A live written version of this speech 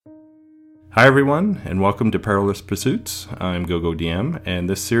Hi everyone, and welcome to Perilous Pursuits. I'm GoGoDM, and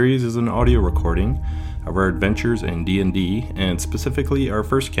this series is an audio recording of our adventures in D&D, and specifically our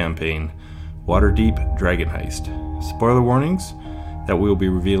first campaign, Waterdeep Dragon Heist. Spoiler warnings that we will be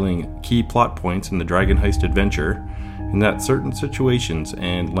revealing key plot points in the Dragon Heist adventure, and that certain situations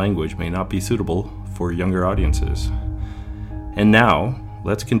and language may not be suitable for younger audiences. And now,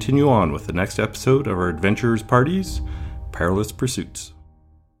 let's continue on with the next episode of our Adventurers Parties, Perilous Pursuits.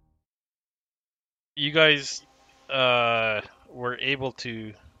 You guys were able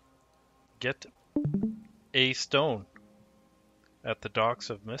to get a stone at the docks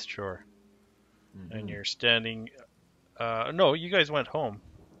of Mistshore. And you're standing... no, you guys went home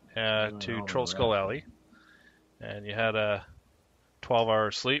to Troll Skull Alley. And you had a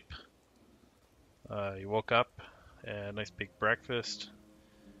 12-hour sleep. You woke up, a nice big breakfast.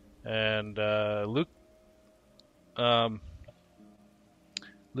 And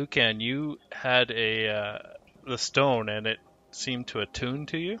Lucan, you had the stone, and it seemed to attune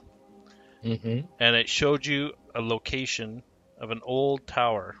to you. Mm-hmm. And it showed you a location of an old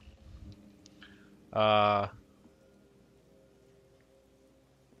tower. Where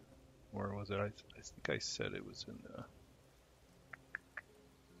was it? I think I said it was in the...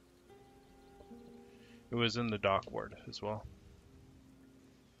 It was in the dock ward as well.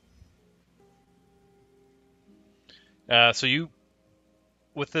 So you...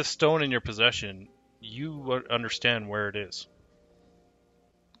 With this stone in your possession, you would understand where it is.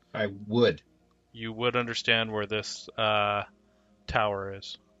 I would. You would understand where this tower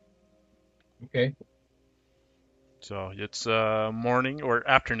is. Okay. So it's morning or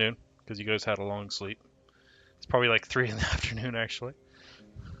afternoon, because you guys had a long sleep. It's probably like 3 in the afternoon, actually.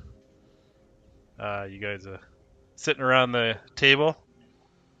 You guys are sitting around the table,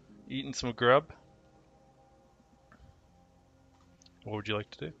 eating some grub. What would you like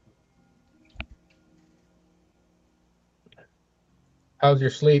to do? How's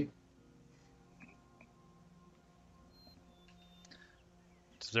your sleep?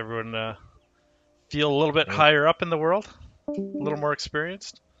 Does everyone feel a little bit higher up in the world? A little more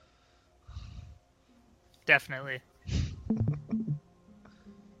experienced? Definitely.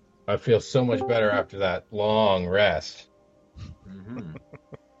 I feel so much better after that long rest. Mm-hmm.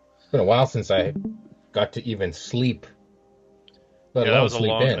 It's been a while since I got to even sleep. Let Yeah, that alone was a sleep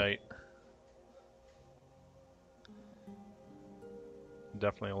long in. night.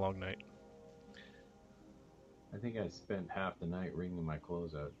 Definitely a long night. I think I spent half the night wringing my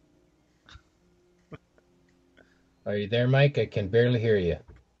clothes out. Are you there, Mike? I can barely hear you.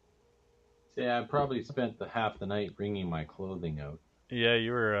 Yeah, I probably spent half the night wringing my clothing out. Yeah,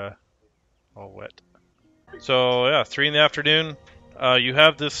 you were all wet. So, yeah, 3 in the afternoon. You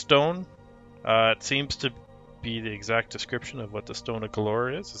have this stone. It seems to be the exact description of what the Stone of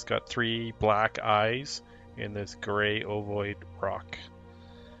Galore is. It's got 3 black eyes in this gray ovoid rock.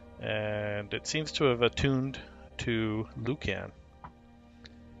 And it seems to have attuned to Lucan,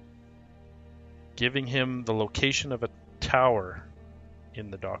 giving him the location of a tower in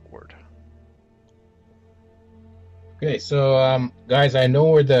the dock ward. Okay, so guys, I know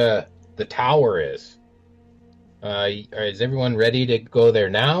where the tower is. Is everyone ready to go there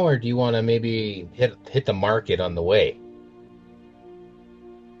now, or do you want to maybe hit the market on the way?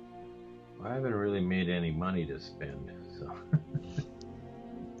 I haven't really made any money to spend, so...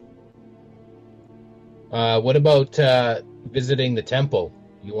 What about visiting the temple?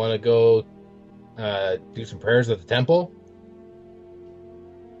 You want to go do some prayers at the temple?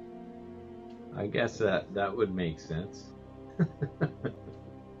 I guess that would make sense.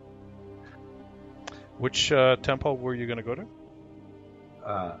 Which temple were you going to go to?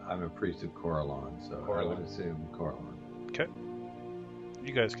 I'm a priest of Coralon, so I would assume Coralon. Okay.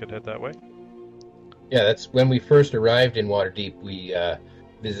 You guys could head that way. Yeah, that's when we first arrived in Waterdeep. We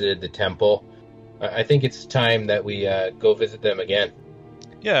visited the temple. I think it's time that we go visit them again.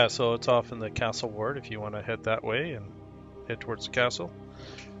 Yeah, so it's off in the castle ward if you want to head that way and head towards the castle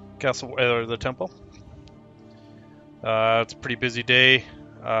or the temple. It's a pretty busy day.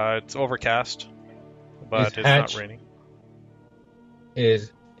 It's overcast, but it's not raining.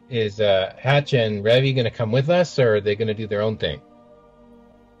 Is Hatch and Revy going to come with us, or are they going to do their own thing?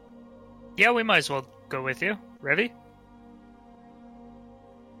 Yeah, we might as well go with you. Revy?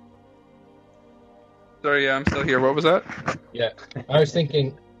 Sorry, yeah, I'm still here. What was that? Yeah, I was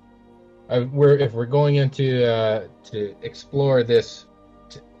thinking, if we're going into to explore this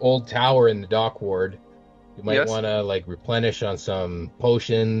old tower in the dock ward, you might want to replenish on some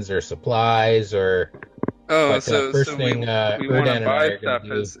potions or supplies or. Oh, But, so first so thing, we Erdan want and to I buy are gonna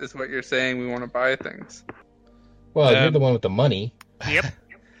stuff do- is what you're saying. We want to buy things. Well, you're the one with the money. Yep.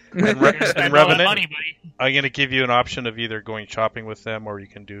 And You're gonna spend all that Revenant, money, buddy. I'm going to give you an option of either going shopping with them or you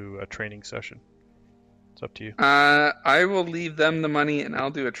can do a training session. It's up to you. I will leave them the money and I'll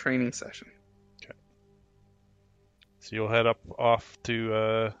do a training session. So you'll head off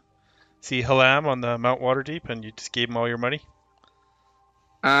to see Halam on the Mount Waterdeep, and you just gave him all your money?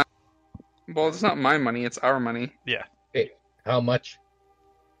 Well, it's not my money, it's our money. Yeah. Hey, how much?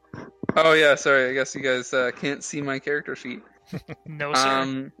 Oh yeah, sorry, I guess you guys can't see my character sheet. No,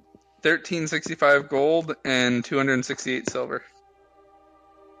 sir. 1365 gold and 268 silver.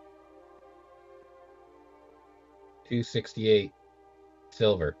 268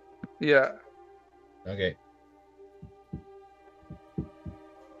 silver. Yeah. Okay.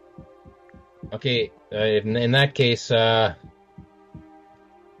 Okay, in that case, we'll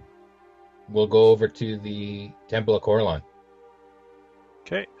go over to the Temple of Corlon.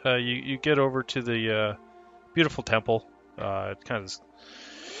 Okay. You get over to the beautiful temple. It kind of,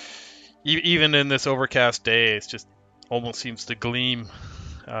 even in this overcast day, it just almost seems to gleam.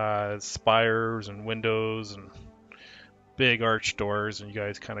 Spires and windows and big arched doors, and you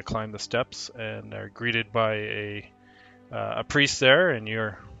guys kind of climb the steps and are greeted by a priest there, and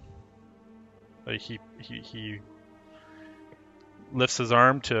you're. He lifts his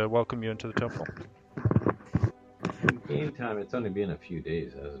arm to welcome you into the temple. In game time, it's only been a few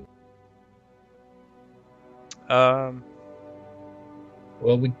days, hasn't it?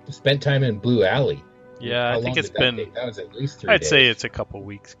 Well, we spent time in Blue Alley. Yeah, How I think long it's did that been. take? That was at least 3 I'd days. say it's a couple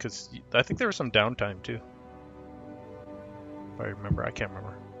weeks because I think there was some downtime too. If I remember, I can't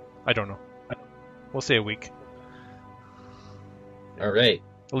remember. I don't know. We'll say a week, All right.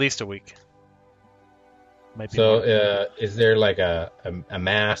 at least a week. Might be So, more. is there like a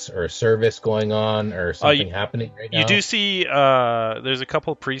mass or a service going on or something happening right now? You do see there's a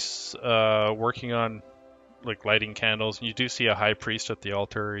couple priests working on like lighting candles, and you do see a high priest at the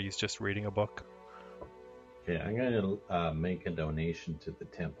altar. He's just reading a book. Okay, I'm going to make a donation to the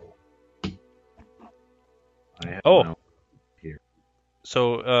temple. I have now here.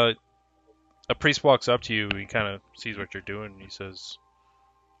 So a priest walks up to you. He kind of sees what you're doing. And he says,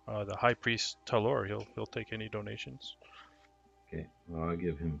 "The high priest Talor, he'll take any donations." Okay, well, I'll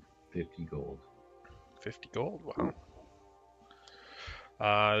give him 50 gold. 50 gold. Wow.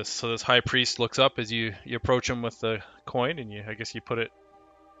 So this high priest looks up as you approach him with the coin, and I guess you put it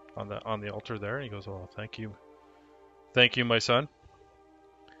on the altar there, and he goes, "Oh, thank you, my son.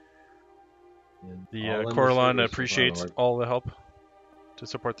 And The all in the Corlon service of our appreciates Lord. all the help to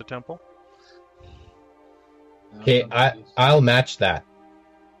support the temple." Okay, I'll match that.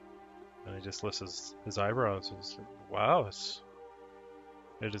 And he just lifts his eyebrows and says, "Wow,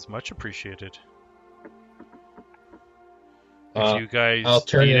 it is much appreciated. If you guys I'll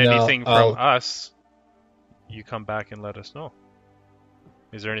turn need it out. anything from us, you come back and let us know.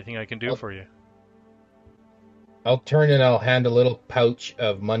 Is there anything I can do for you?" I'll turn and I'll hand a little pouch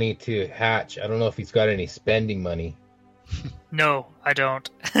of money to Hatch. I don't know if he's got any spending money. No, I don't.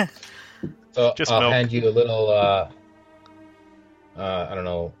 So Just I'll milk. hand you a little, I don't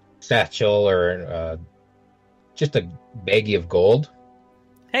know, satchel or just a baggie of gold.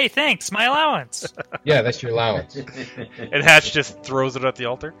 Hey, thanks, my allowance. Yeah, that's your allowance. And Hatch just throws it at the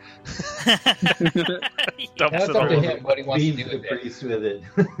altar. Dumps That's it up all to over, him what he wants to Feeds do the with it. priest with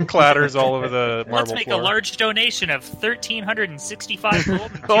it. clatters all over the marble Let's make floor. a large donation of 1,365 gold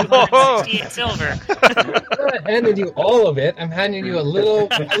and 268 silver. I'm not handing you all of it. I'm handing you a little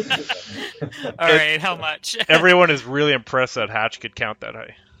pouch of it. All right, how much? Everyone is really impressed that Hatch could count that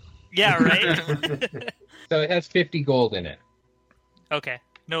high. Yeah, right. So it has 50 gold in it. Okay,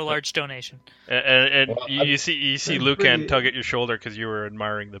 no large donation. And Well, you see I'm Lucan pretty- tug at your shoulder because you were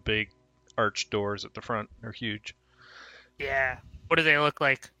admiring the big arched doors at the front. They're huge. Yeah. What do they look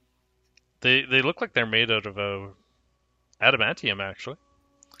like? They look like they're made out of adamantium, actually.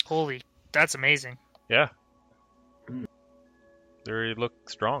 Holy, that's amazing. Yeah. They look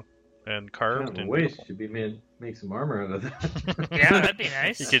strong and carved Kind of and waste beautiful. should be make some armor out of that. Yeah, that'd be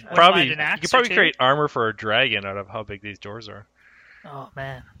nice. You could Wouldn't probably mind an axe or two. create armor for a dragon out of how big these doors are. Oh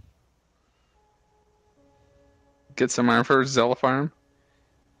man. Get some armor for Zelifarm.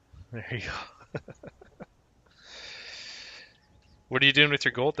 There you go. What are you doing with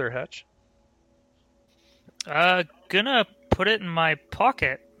your gold there, Hatch? Gonna put it in my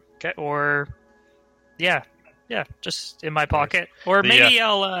pocket. 'Kay. Or, yeah, just in my pocket. Or The, maybe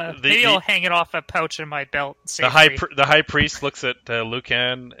I'll hang it off a pouch in my belt. The high priest looks at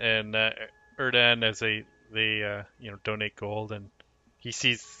Lucan and Erdan as they donate gold, and he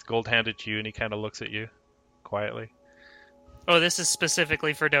sees gold handed to you, and he kind of looks at you quietly. Oh, this is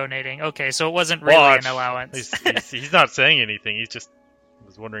specifically for donating. Okay, so it wasn't really Watch. an allowance. He's not saying anything. He's just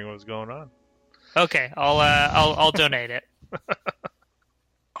was wondering what was going on. Okay, I'll donate it.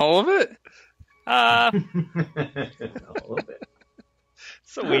 All of it? All of it.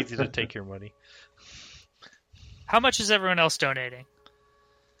 So easy to take your money. How much is everyone else donating?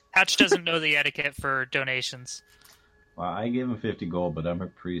 Hatch doesn't know the etiquette for donations. Well, I gave him 50 gold, but I'm a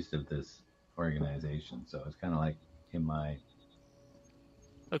priest of this organization, so it's kind of like in my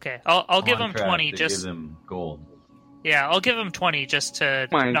Okay, I'll give him contract 20 to just. give them gold. Yeah, I'll give him 20 just to.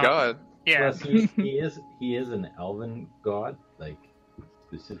 My not- God. Yeah. Plus, he is an elven god, like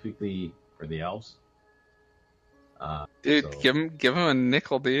specifically for the elves. Dude, So- give him a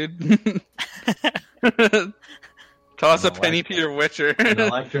nickel, dude. Toss a penny to your Witcher. An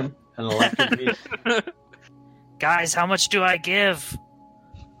electrum piece, Guys, how much do I give?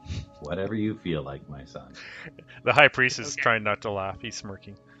 whatever you feel like, my son. The high priest is Okay. trying not to laugh. He's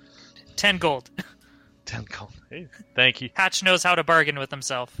smirking. 10 gold. 10 gold. Hey, thank you. Hatch knows how to bargain with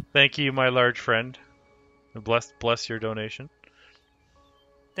himself. Thank you, my large friend. Bless your donation.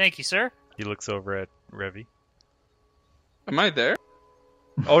 Thank you, sir. He looks over at Revy. Am I there?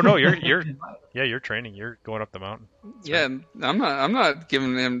 Oh no, you're training. You're going up the mountain. Yeah, I'm not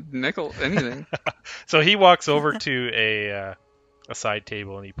giving him nickel anything. So he walks over to a side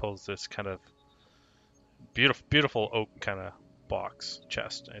table and he pulls this kind of beautiful oak kind of box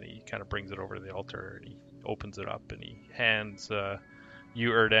chest, and he kind of brings it over to the altar and he opens it up and he hands you,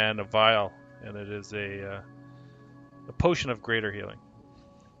 Erdan, a vial, and it is a potion of greater healing.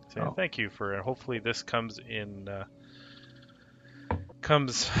 So Oh. thank you for hopefully this comes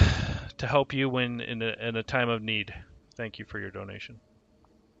to help you when in a time of need. Thank you for your donation.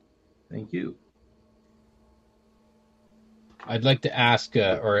 Thank you. I'd like to ask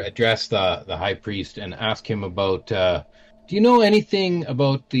or address the high priest and ask him about. Do you know anything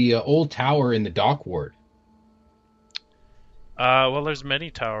about the old tower in the dock ward? Well, there's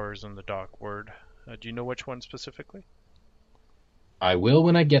many towers in the dock ward. Do you know which one specifically? I will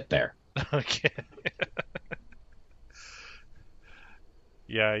when I get there. Okay.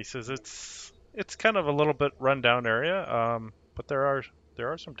 Yeah, he says it's kind of a little bit run down area, but there are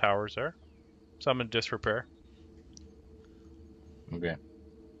some towers there, some in disrepair. Okay.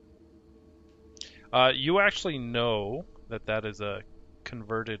 You actually know that is a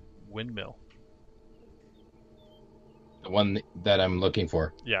converted windmill. The one that I'm looking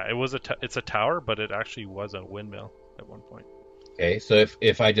for. Yeah, it's a tower, but it actually was a windmill at one point. Okay, so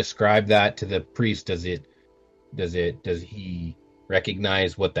if I describe that to the priest, does he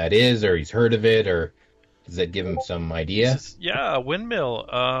recognize what that is, or he's heard of it, or does that give him some idea? Yeah, a windmill.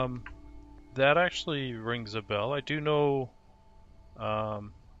 That actually rings a bell. I do know.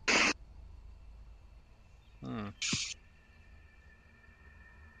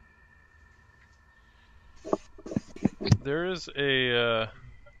 There is a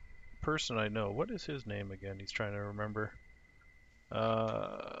person I know. What is his name again? He's trying to remember.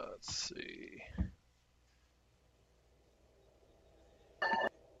 Let's see.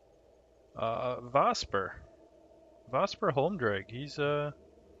 Vosper Holmdrag. He's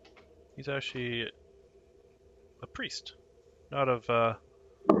actually a priest, not of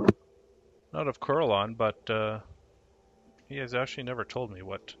Corellon, but he has actually never told me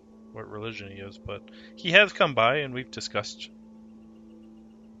what religion he is. But he has come by and we've discussed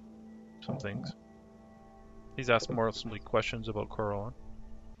some things. He's asked mostly questions about Corellon,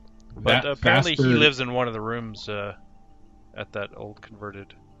 but apparently he lives in one of the rooms at that old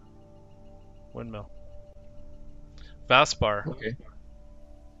converted windmill. Vaspar. Okay.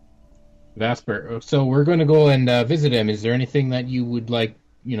 Vasper. So we're going to go and visit him. Is there anything that you would like,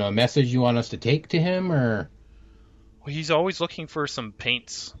 a message you want us to take to him, or? Well, he's always looking for some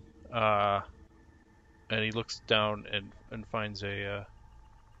paints, and he looks down and finds a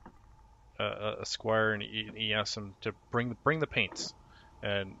squire, and he asks him to bring the paints,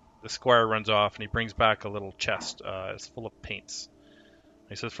 and the squire runs off and he brings back a little chest. It's full of paints.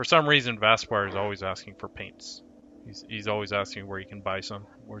 He says for some reason Vaspar is always asking for paints. He's always asking where he can buy some.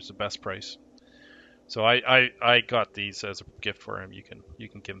 Where's the best price? So I got these as a gift for him. You can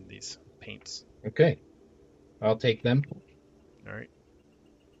give him these paints. Okay, I'll take them. All right.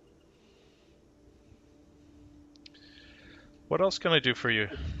 What else can I do for you?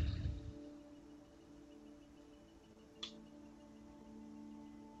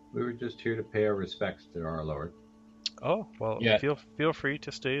 We were just here to pay our respects to our Lord. Oh, well, Yeah. feel free to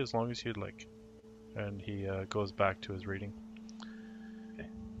stay as long as you'd like. And he goes back to his reading.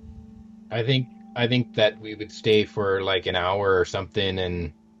 I think that we would stay for like an hour or something,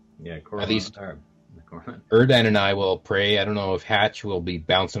 and Yeah, At least- Corellon. Erdan and I will pray. I don't know if Hatch will be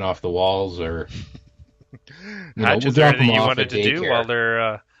bouncing off the walls or Hatch, we'll is there drop 'em anything you off wanted at to do daycare. while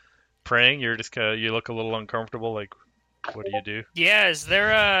they're praying? You're just you look a little uncomfortable. Like, what do you do? Yeah, is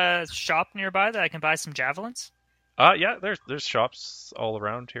there a shop nearby that I can buy some javelins? Yeah, there's shops all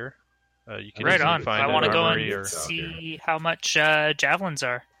around here. You can Right easily on. find I an want to go armory and or see how much javelins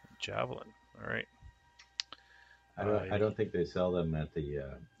are. javelin. All right. I don't think they sell them at the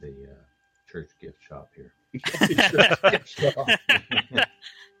church gift shop here.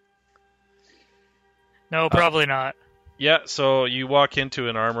 No, probably not. Yeah, so you walk into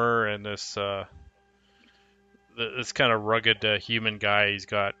an armor, and this kind of rugged human guy. He's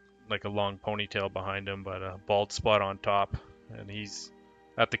got like a long ponytail behind him, but a bald spot on top, and he's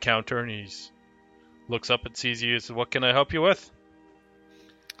at the counter, and he's looks up and sees you. Says, "What can I help you with?"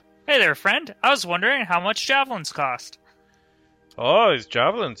 Hey there, friend. I was wondering how much javelins cost. Oh, his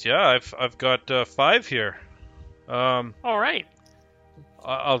javelins. Yeah, I've got 5 here. All right.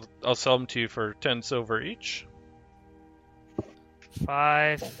 I'll sell them to you for 10 silver each.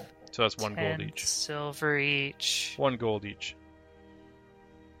 5. So that's 1 10 gold each. silver each. 1 gold each.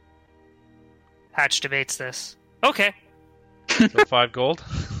 Hatch debates this. Okay, So 5 gold.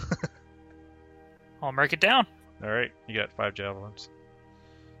 I'll mark it down. All right, you got 5 javelins.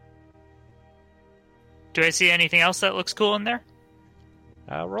 Do I see anything else that looks cool in there?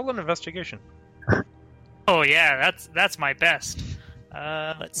 Roll an investigation. Oh yeah, that's my best.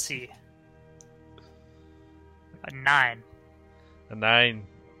 Let's see. A 9. A 9.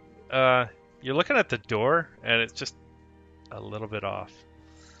 You're looking at the door, and it's just a little bit off.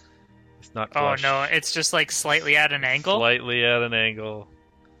 It's not flush. Oh no, it's just like slightly at an angle. Slightly at an angle.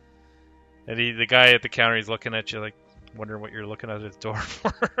 And the guy at the counter, he's looking at you like, wondering what you're looking at his door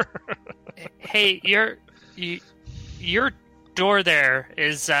for. Hey, your door there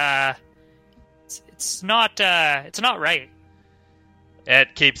is it's not right.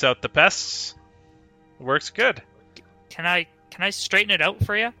 It keeps out the pests. Works good. Can I straighten it out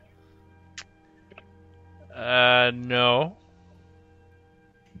for you? No.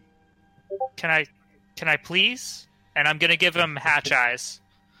 Can I please? And I'm gonna give him hatch eyes.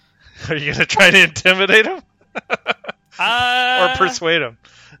 Are you gonna try to intimidate him? Or persuade him?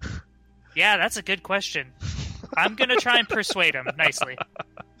 Yeah, that's a good question. I'm gonna try and persuade him nicely.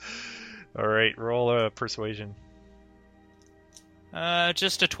 All right, roll a persuasion.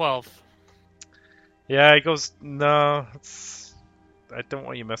 Just a 12. Yeah, he goes, no, I don't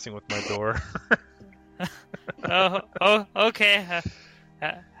want you messing with my door. Okay.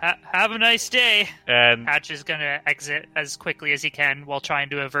 Have a nice day. And Hatch is gonna exit as quickly as he can while trying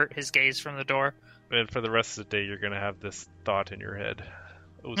to avert his gaze from the door. for the rest of the day, you're gonna have this thought in your head.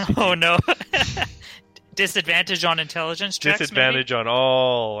 OCD. Oh no. Disadvantage on intelligence checks. Disadvantage on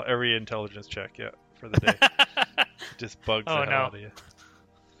every intelligence check, yeah, for the day. It just bugs the hell out of you.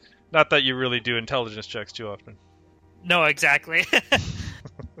 Not that you really do intelligence checks too often. No, exactly.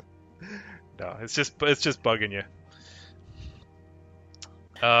 No, it's just bugging you.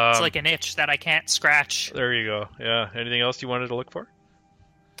 It's like an itch that I can't scratch. There you go. Yeah. Anything else you wanted to look for?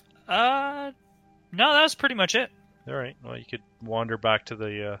 No, that was pretty much it. All right. Well, you could wander back to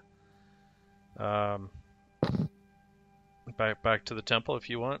the back to the temple if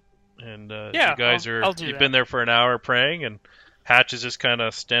you want. And yeah, you guys I'll do you've that. been there for an hour praying, and Hatch is just kind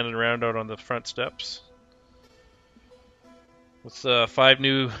of standing around out on the front steps with 5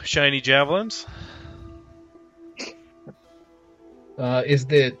 new shiny javelins. Is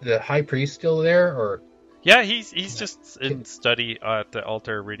the high priest still there, or? Yeah, he's just in study at the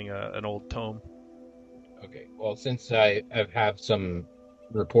altar reading an old tome. Okay, well, since I have some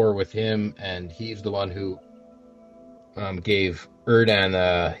rapport with him, and he's the one who gave Erdan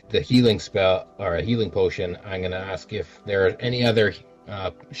the healing spell or a healing potion, I'm gonna ask if there are any other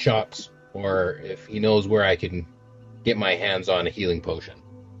shops, or if he knows where I can get my hands on a healing potion.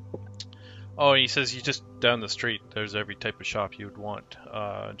 Oh, he says you just down the street. There's every type of shop you would want.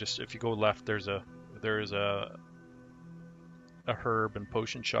 Just if you go left, there's a herb and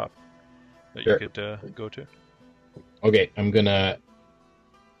potion shop that Sure. you could go to. Okay, I'm gonna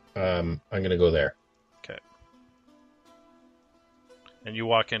go there. Okay. And you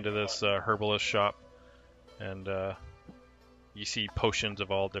walk into this herbalist shop, and you see potions of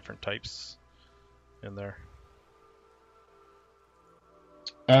all different types in there.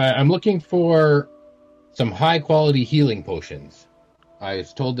 I'm looking for some high quality healing potions. I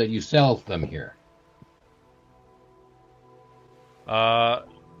was told that you sell them here.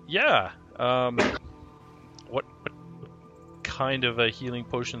 Yeah. What kind of healing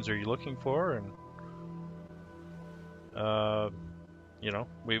potions are you looking for? And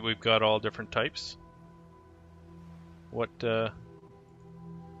we've got all different types. What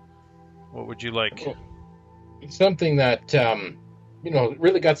would you like? something that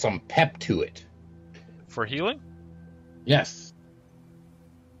really got some pep to it. For healing? Yes.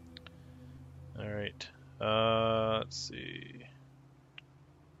 All right. Let's see.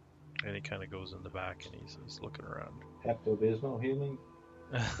 And he kind of goes in the back and he's just looking around. Pepto-Bismol healing?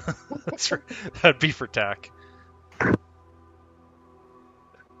 That's right. That'd be for Tack.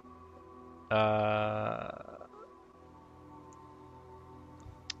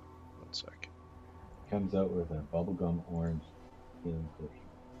 One sec. Comes out with a bubblegum orange healing potion.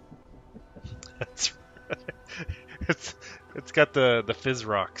 That's right. It's got the fizz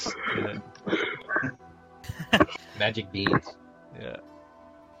rocks in it. Magic beads. Yeah.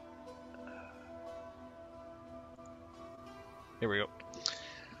 Here we go.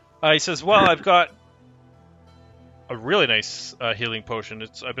 He says, "Well, I've got a really nice healing potion.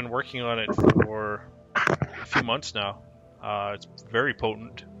 I've been working on it for a few months now. It's very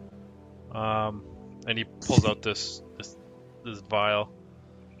potent." And he pulls out this vial,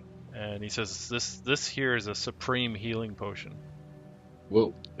 and he says, "This here is a supreme healing potion.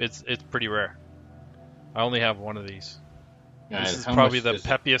 Whoa! It's pretty rare. I only have one of these. And This is how probably much the does it-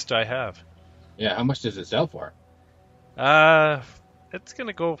 peppiest I have. Yeah, how much does it sell for? It's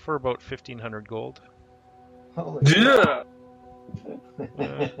gonna go for about 1,500 gold. Holy Yeah.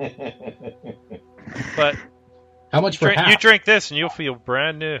 But How much for half? you drink this, and you'll feel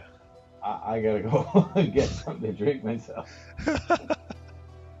brand new." I gotta go and get something to drink myself. How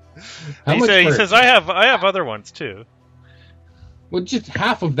He much for- says, "I have other ones too." Well, just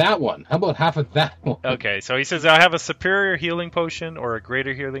half of that one. How about half of that one? Okay, so he says, "I have a superior healing potion, or a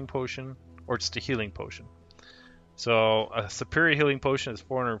greater healing potion, or just a healing potion." So a superior healing potion is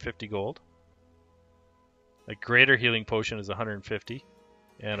 450 gold. A greater healing potion is 150,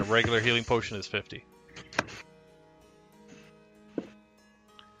 and a regular healing potion is 50.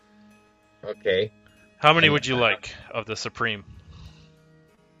 Okay. How many would you like of the supreme?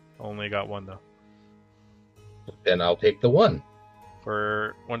 Only got one though. Then I'll take the one.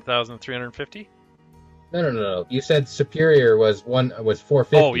 For 1,350? No. You said superior was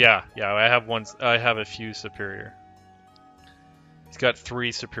 450. Oh yeah. I have one. I have a few superior. He's got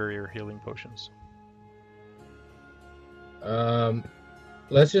 3 superior healing potions.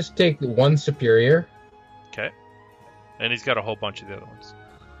 Let's just take the one superior, Okay. And he's got a whole bunch of the other ones.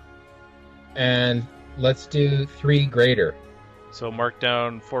 and let's do 3 greater. So mark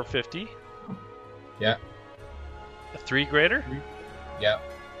down 450. Yeah. A 3 greater? Yeah.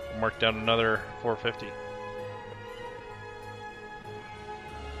 Mark down another 450.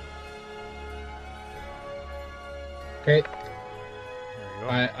 Okay. There you go.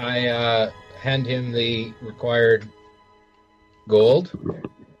 I hand him the required gold.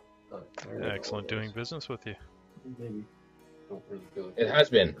 Excellent doing business with you. It has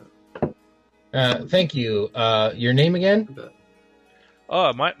been. Thank you. Your name again?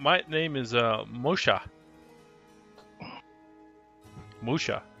 Oh, my name is Mosha.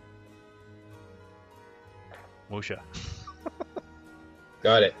 Musha.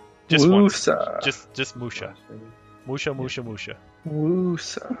 Got it. Just one. Woosa. Just Musha. Musha.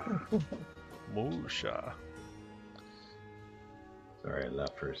 Woosa. Musha. Sorry, I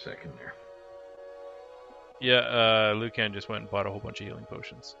left for a second there. Yeah, Lucan just went and bought a whole bunch of healing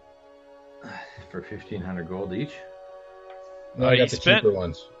potions. For 1,500 gold each? No, I he got the spent- cheaper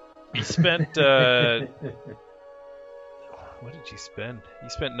ones. He spent what did he spend? He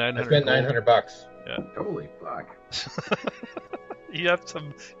spent 900. I spent gold. $900. Holy fuck. You have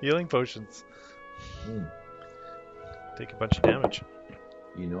some healing potions. Hmm. Take a bunch of damage.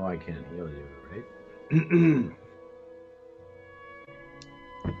 You know I can't heal you, right?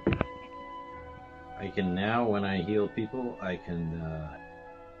 I can now, when I heal people, I can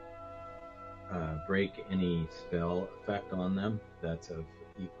break any spell effect on them that's of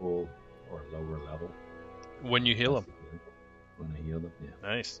equal or lower level. When you heal them. When I heal them, yeah.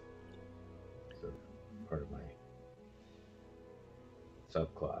 Nice. So part of my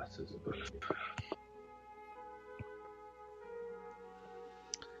subclass is ability.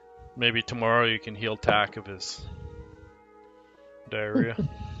 Maybe tomorrow you can heal Tack of his diarrhea.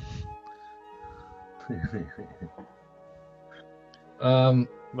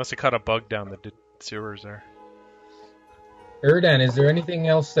 Must have caught a bug down the sewers there. Erdan, is there anything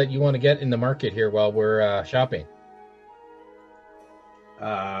else that you want to get in the market here while we're shopping?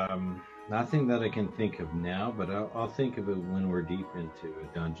 Nothing that I can think of now, but I'll think of it when we're deep into a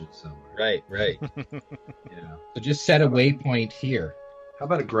dungeon somewhere. Right. Yeah. So just set a waypoint here. How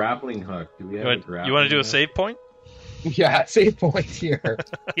about a grappling hook? Do we have a grappling You want to do a hook? save point? Yeah, save point here.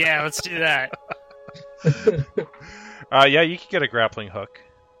 Yeah, let's do that. Yeah, you could get a grappling hook.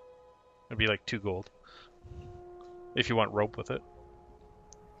 It'd be like 2 gold. if you want rope with it.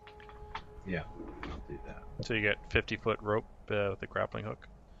 Yeah, I'll do that. So you get 50-foot rope with a grappling hook.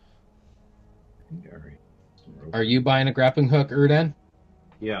 I think I already- some rope. Are you buying a grappling hook, Erdan?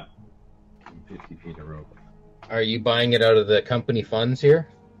 Yeah, 50 feet of rope. Are you buying it out of the company funds here?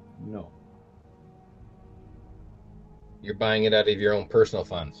 No. You're buying it out of your own personal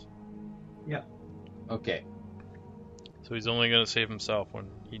funds? Yeah. Okay. So he's only going to save himself when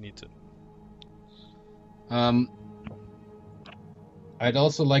he needs it. I'd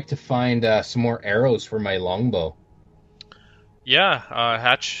also like to find some more arrows for my longbow. Yeah,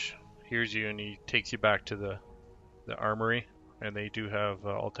 Hatch hears you and he takes you back to the armory, and they do have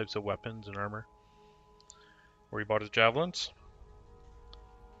all types of weapons and armor. Where he bought his javelins.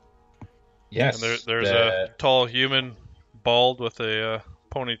 Yes. And there's a tall human, bald with a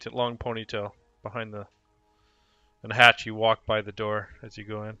long ponytail behind the. And Hatch, you walk by the door as you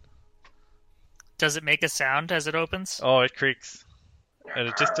go in. Does it make a sound as it opens? Oh, it creaks, and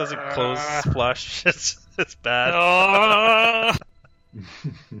it just doesn't close flush. It's bad. Oh!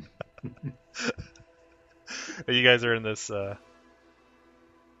 You guys are in this.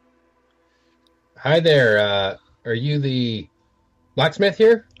 Hi there. Are you the blacksmith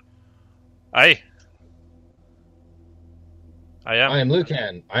here? I am. I am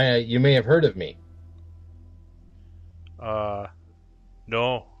Lucan. You may have heard of me. No,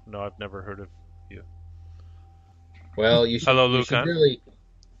 I've never heard of you. Well, you should. Hello, you should Lucan. really.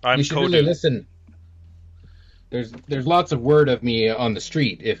 I'm You should Kodu. really listen. There's lots of word of me on the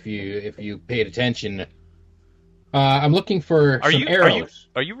street if you paid attention. I'm looking for some arrows.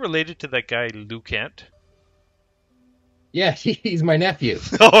 Are you related to that guy Lou Kent? Yeah, he's my nephew.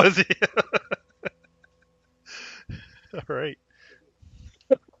 Oh, is he? All right.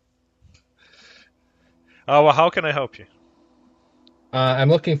 Oh, well, how can I help you? I'm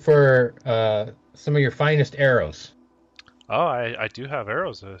looking for some of your finest arrows. Oh, I do have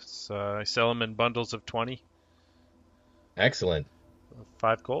arrows. I sell them in bundles of 20. Excellent.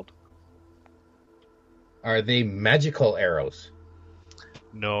 5 gold. Are they magical arrows?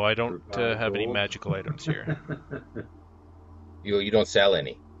 No, I don't For 5 have any gold? magical items here. You don't sell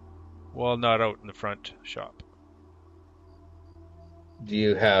any. Well, not out in the front shop. Do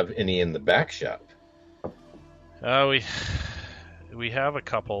you have any in the back shop? We have a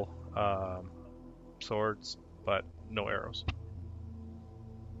couple swords, but no arrows.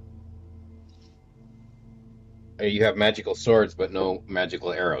 You have magical swords, but no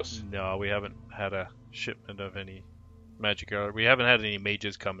magical arrows. No, we haven't had a shipment of any magic arrows. We haven't had any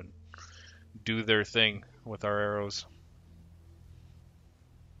mages come and do their thing with our arrows.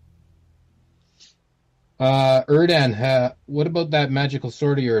 Erdan, what about that magical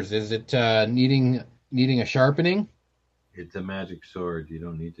sword of yours? Is it needing a sharpening? It's a magic sword. You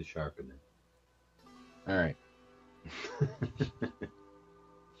don't need to sharpen it. All right.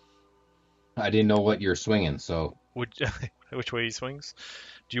 I didn't know what you're swinging, so Which way he swings?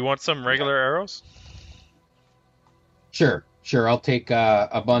 Do you want some regular arrows? sure. I'll take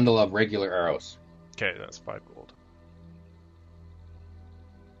a bundle of regular arrows. Okay, that's 5 gold.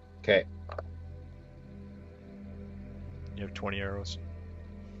 Okay. You have 20 arrows.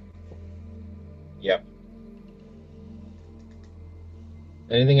 Yep.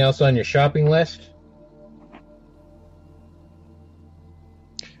 Anything else on your shopping list?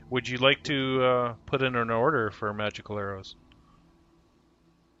 Would you like to put in an order for magical arrows?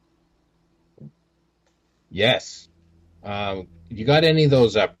 Yes. You got any of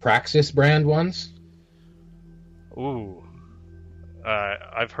those Praxis brand ones? Ooh.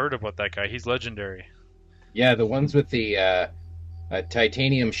 I've heard about that guy. He's legendary. Yeah, the ones with the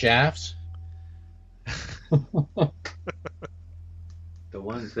titanium shafts. The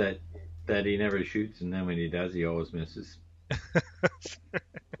ones that he never shoots, and then when he does, he always misses.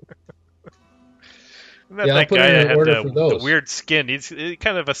 Isn't Yeah, I'll that put guy in an that had order for the those. weird skin? He's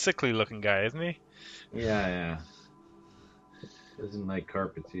kind of a sickly looking guy, isn't he? Yeah. Doesn't like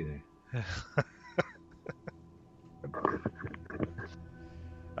carpets either.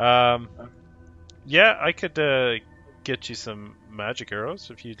 Yeah, I could get you some magic arrows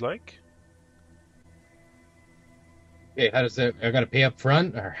if you'd like. Okay, how does that? I got to pay up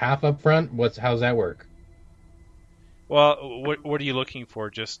front or half up front? How's that work? Well, what are you looking for?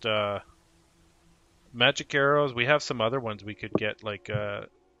 Just magic arrows? We have some other ones we could get, like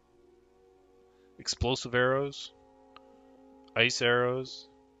explosive arrows, ice arrows,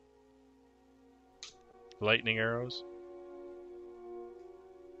 lightning arrows.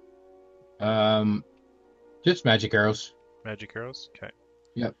 Just magic arrows. Magic arrows? Okay.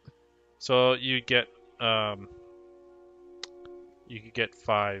 Yep. So you could get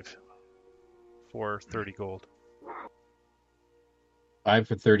 5 for 30 gold. 5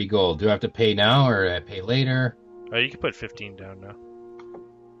 for 30 gold. Do I have to pay now or I pay later? You can put 15 down now.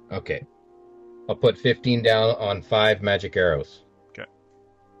 Okay. I'll put 15 down on 5 magic arrows. Okay.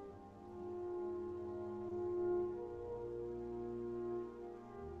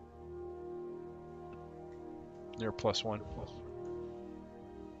 You're +1.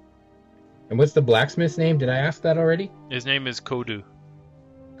 And what's the blacksmith's name? Did I ask that already? His name is Kodu.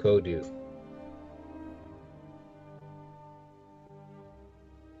 Kodu.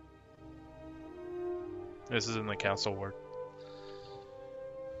 This is in the castle ward.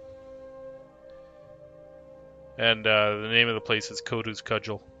 And the name of the place is Kodu's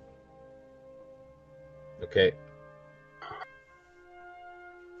Cudgel. Okay.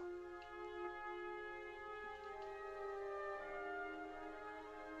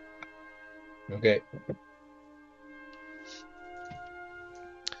 Okay.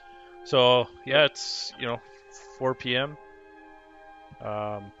 So yeah, it's 4 p.m.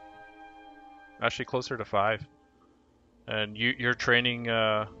 Actually closer to 5. And you're training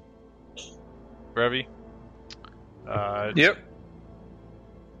Brevi. Yep.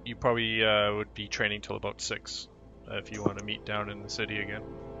 You probably would be training till about 6 if you want to meet down in the city again.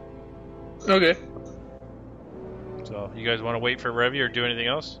 Okay. So you guys want to wait for Brevi or do anything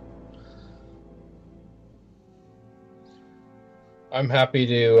else? I'm happy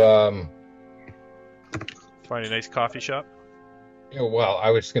to Find a nice coffee shop. well, I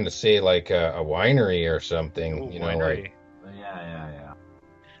was going to say like a winery or something, Ooh, you know, winery. like Yeah.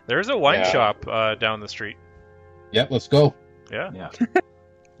 There's a wine Yeah. shop down the street. Yep, let's go. Yeah. Yeah.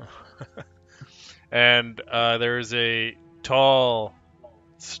 And there's a tall,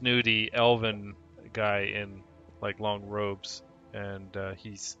 snooty elven guy in like long robes, and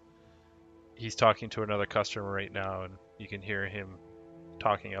he's talking to another customer right now, and you can hear him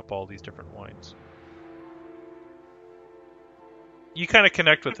talking up all these different wines. You kind of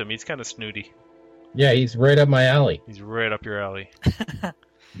connect with him. He's kind of snooty. Yeah, he's right up my alley. He's right up your alley.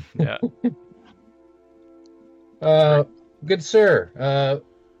 Yeah. Good sir.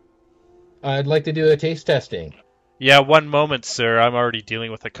 I'd like to do a taste testing. Yeah, one moment, sir. I'm already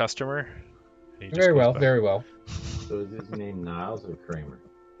dealing with a customer. And he just Very goes well, back. very well. So is his name Niles or Kramer?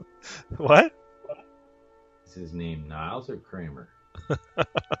 What? Is his name Niles or Kramer?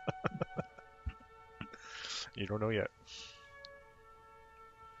 You don't know yet.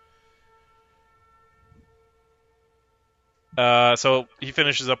 So he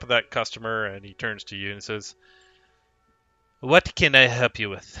finishes up with that customer and he turns to you and says, "What can I help you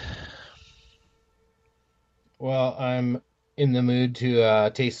with?" Well, I'm in the mood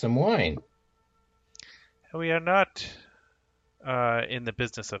to taste some wine. We are not in the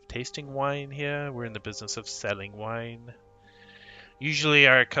business of tasting wine here. We're in the business of selling wine. Usually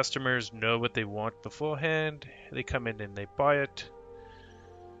our customers know what they want beforehand. They come in and they buy it.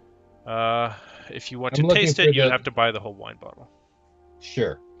 If you want I'm to looking taste for it, you'll the- have to buy the whole wine bottle.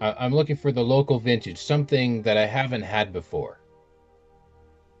 Sure. I'm looking for the local vintage, something that I haven't had before.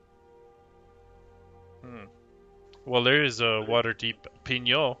 Well, there is a Waterdeep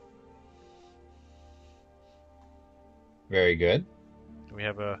Pinot. Very good. We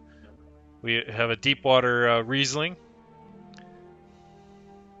have a Deepwater Riesling.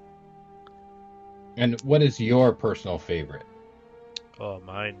 And what is your personal favorite? Oh,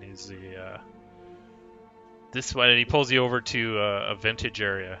 mine is this one. And he pulls you over to a vintage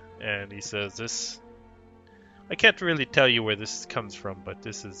area, and he says, "This, I can't really tell you where this comes from, but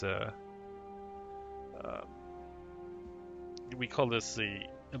this is we call this the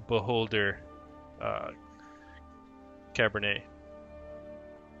Beholder Cabernet."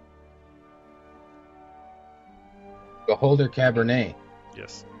 Beholder Cabernet.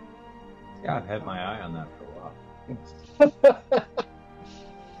 Yes. Yeah, I've had my eye on that for a while.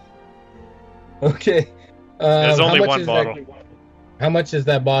 Okay. There's how only much one is bottle. How much is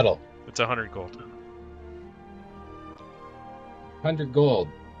that bottle? It's 100 gold. 100 gold.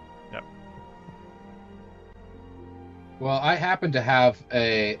 Yep. Well, I happen to have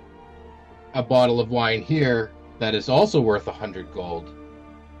a bottle of wine here that is also worth 100 gold.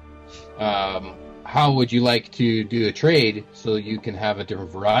 How would you like to do a trade so you can have a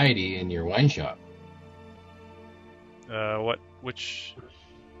different variety in your wine shop? Which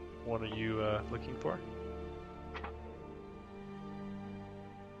one are you looking for?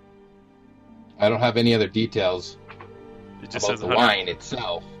 I don't have any other details It just about says the 100. wine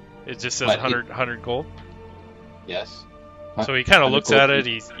itself. It just says but 100 gold. Yes. So he kind of 100 looks gold at it.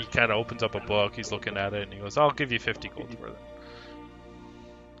 piece. He kind of opens up a book. He's looking at it, and he goes, "I'll give you 50 gold for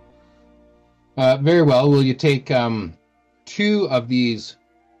that." Very well. Will you take 2 of these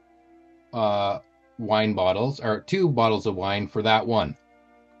wine bottles, or 2 bottles of wine for that one.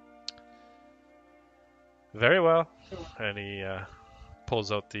 Very well. And he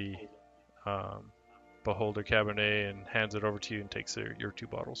pulls out the Beholder Cabernet and hands it over to you and takes your 2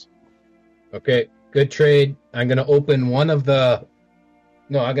 bottles. Okay, good trade. I'm going to open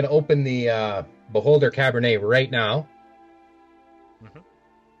the Beholder Cabernet right now. Mm-hmm.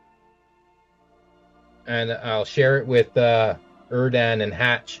 And I'll share it with Erdan and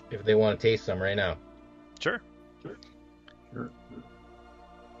Hatch if they want to taste some right now. Sure. Do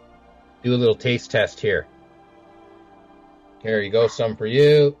a little taste test here. Here you go, some for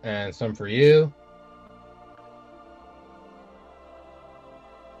you and some for you.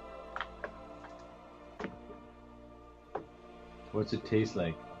 What's it taste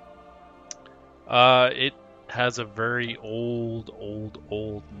like? It has a very old,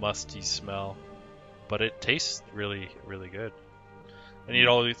 musty smell, but it tastes really, really good. I need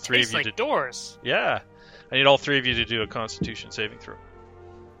all 3 of Tastes you like to doors. Yeah, I need all 3 of you to do a Constitution saving throw.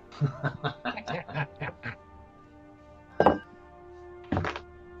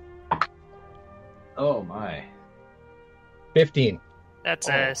 Oh my. 15. That's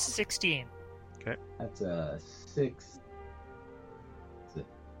a 16. That's a 6. It's a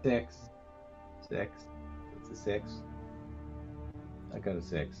 6. 6. It's a 6. I got a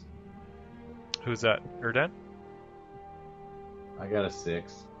 6. Who's that? Erdan? I got a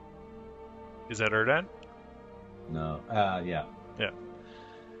 6. Is that Erdan? No. Yeah.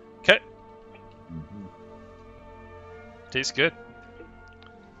 Okay. Mm-hmm. Tastes good.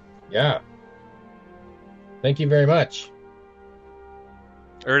 Yeah. Thank you very much.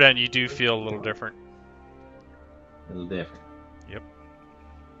 Erdan, you do feel a little different. A little different. Yep.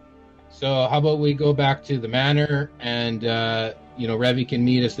 So how about we go back to the manor and, Revy can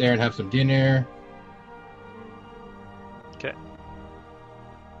meet us there and have some dinner. Okay.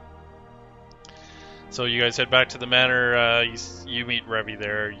 So you guys head back to the manor. You meet Revy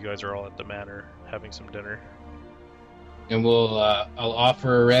there. You guys are all at the manor having some dinner. And I'll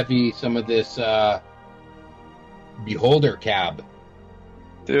offer Revy some of this Beholder cab.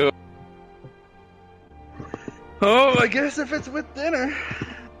 Dude. Oh, I guess if it's with dinner.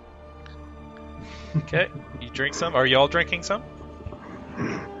 Okay. You drink some? Are you all drinking some?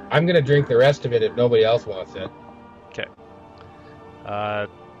 I'm going to drink the rest of it if nobody else wants it. Okay.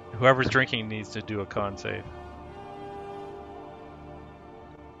 Whoever's drinking needs to do a con save.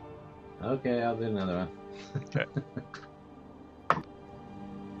 Okay, I'll do another one. Okay.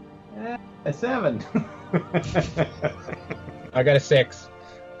 A 7. I got a 6.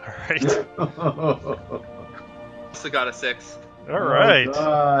 All right. Also got a 6. All right.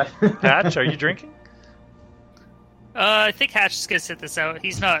 Oh, Hatch, are you drinking? I think Hatch is gonna sit this out.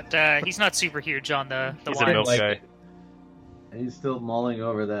 He's not super huge on the He's a wine. milk guy. He's still mulling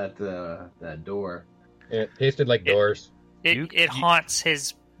over that door. It tasted like doors. It haunts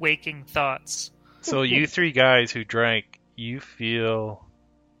his waking thoughts. So you 3 guys who drank, you feel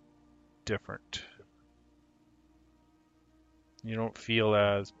different. You don't feel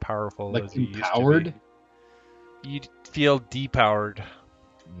as powerful Like as you used empowered? to be. You feel depowered.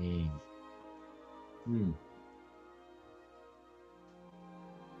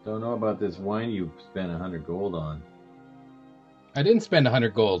 Don't know about this wine you spent 100 gold on. I didn't spend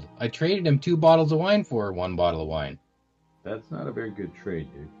 100 gold. I traded him 2 bottles of wine for 1 bottle of wine. That's not a very good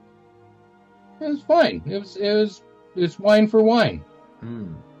trade, dude. It was fine. It was wine for wine.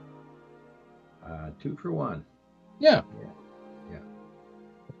 2 for 1. Yeah.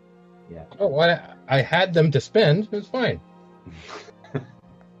 Yeah. Oh, what? I had them to spend. It was fine.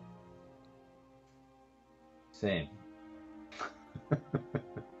 Same.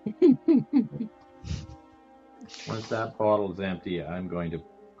 Once that bottle's empty, I'm going to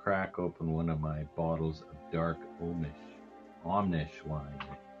crack open one of my bottles of dark Omnish wine.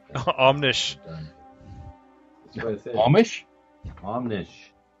 Omnish. That's what it says. Amish?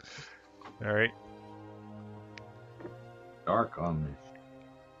 Omnish. All right. Dark Omnish.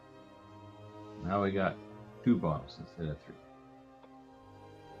 Now we got 2 bottles instead of 3.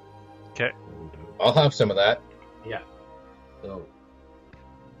 Okay. I'll have some of that. Yeah. So,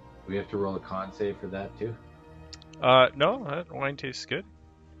 we have to roll a con save for that too? No, that wine tastes good.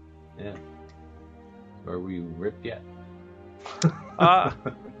 Yeah. Are we ripped yet? The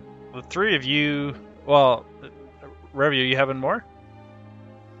 3 of you. Well, Revy, are you having more?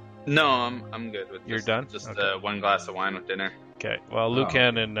 No, I'm good with. You're just, done? Just Okay. 1 glass of wine with dinner. Okay. Well,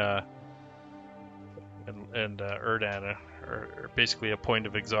 Lucan and Erdan are basically a point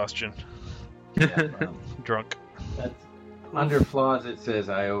of exhaustion, Yeah, drunk. that's under flaws. It says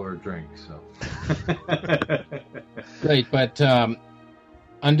I overdrink. So. Right, but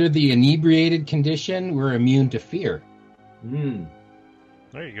under the inebriated condition, we're immune to fear. Hmm.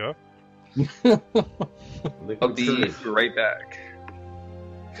 There you go. I'll Liquid be courage. right back.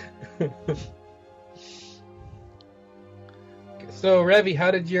 So, Revy,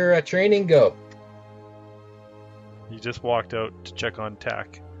 how did your training go? He just walked out to check on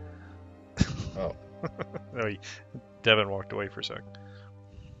Tack. Oh. No, Devin walked away for a sec.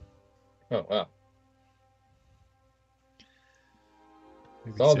 Oh, wow.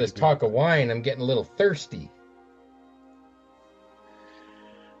 Maybe With all say this big- talk of wine, I'm getting a little thirsty.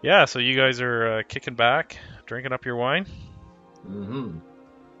 Yeah, so you guys are kicking back, drinking up your wine. Mm-hmm.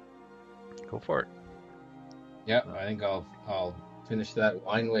 Go for it. Yeah, I think I'll finish that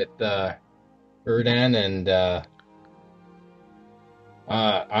wine with Erdan, and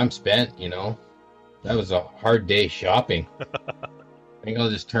I'm spent. That was a hard day shopping. I think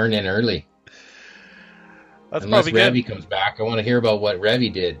I'll just turn in early. That's Unless probably good. Revy comes back, I want to hear about what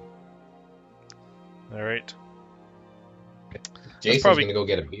Revy did. All right. Jason's probably- gonna go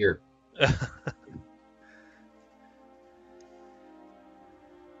get a beer.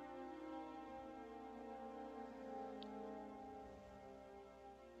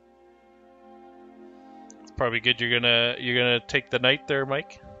 It's probably good. You're gonna take the night there,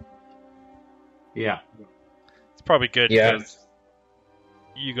 Mike. Yeah. It's probably good Yeah. because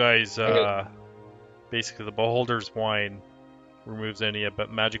you guys basically the Beholder's wine removes any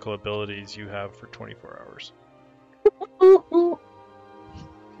magical abilities you have for 24 hours.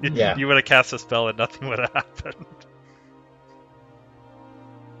 Yeah. You would have cast a spell and nothing would have happened.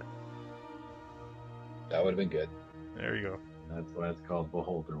 That would have been good. There you go. That's why it's called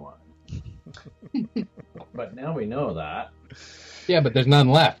Beholder wine. But now we know that. Yeah, but there's none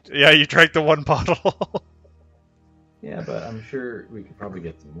left. Yeah, you drank the one bottle. Yeah, but I'm sure we could probably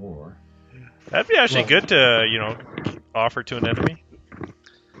get some more. That'd be actually Well- good to, offer to an enemy.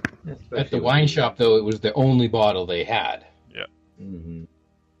 At the wine shop, though, it was the only bottle they had. Mm-hmm.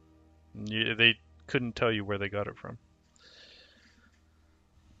 They couldn't tell you where they got it from.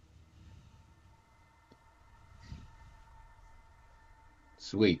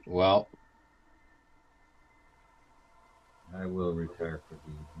 Sweet. Well, I will retire for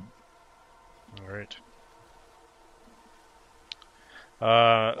the evening. All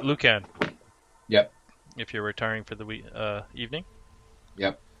right. Lucan. Yep. If you're retiring for the evening.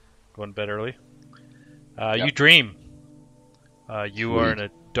 Yep. Going to bed early. Yep. You dream. You are in Sweet.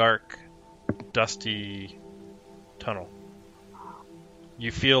 a dark, dusty tunnel.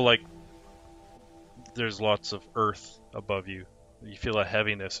 You feel like there's lots of earth above you. You feel a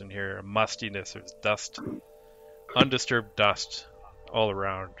heaviness in here, a mustiness. There's dust, undisturbed dust all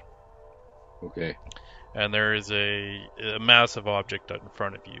around. okay. And there is a massive object out in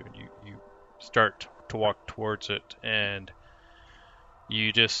front of you, and you start to walk towards it, and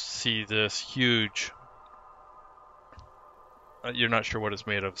you just see this huge, you're not sure what it's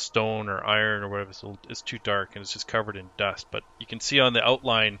made of, stone or iron or whatever, so it's too dark and it's just covered in dust, but you can see on the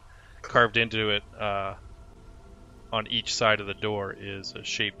outline carved into it on each side of the door is a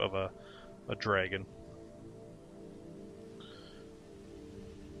shape of a dragon.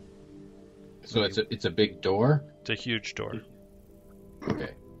 So it's a big door. It's a huge door, Okay.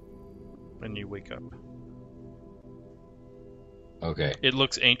 and you wake up. Okay. It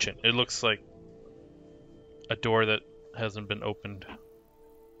looks ancient. It looks like a door that hasn't been opened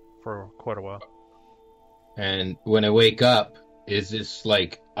for quite a while. And when I wake up, is this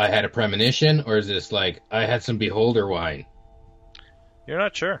like I had a premonition, or is this like I had some Beholder wine? You're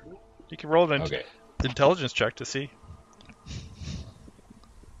not sure. You can roll an Okay. intelligence check to see.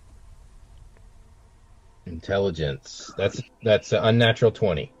 Intelligence. That's an unnatural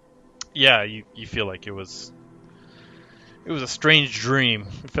 20. Yeah, you feel like it was a strange dream.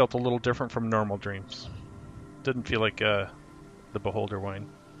 It felt a little different from normal dreams. Didn't feel like the Beholder wine.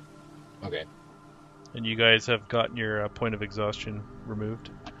 Okay. And you guys have gotten your point of exhaustion removed.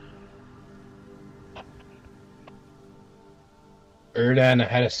 Erdan,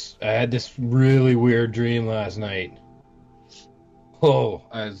 I had this really weird dream last night. Oh,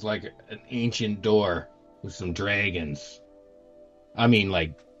 I was like an ancient door with some dragons. I mean,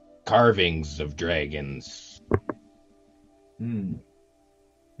 like carvings of dragons. Hmm.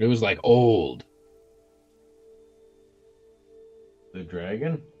 It was like old. The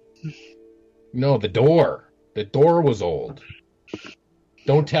dragon? No, the door. The door was old.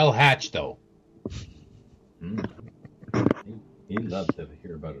 Don't tell Hatch, though. Hmm. He'd love to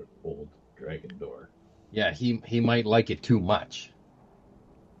hear about an old dragon door. Yeah, he might like it too much.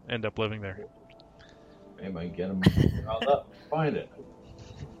 End up living there. I might get him riled up. Find it.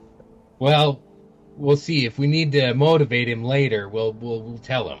 Well, we'll see. If we need to motivate him later, we'll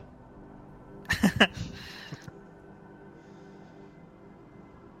tell him.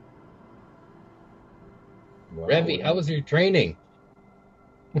 Wow. Revy, how was your training?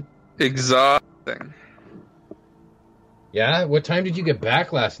 Exhausting. Yeah? What time did you get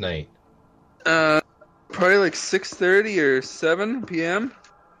back last night? Probably like 6:30 or 7 p.m.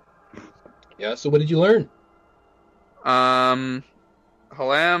 Yeah, so what did you learn? Halam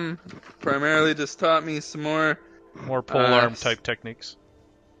primarily just taught me some more. More polearm type techniques.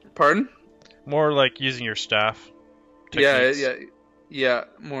 Pardon? More like using your staff. Yeah, techniques. yeah.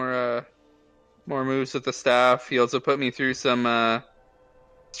 More moves with the staff. He also put me through some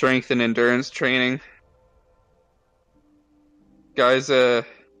strength and endurance training. Guy's a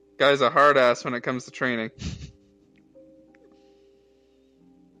hard ass when it comes to training.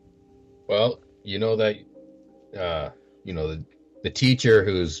 Well, you know that, the teacher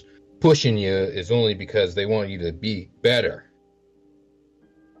who's pushing you is only because they want you to be better.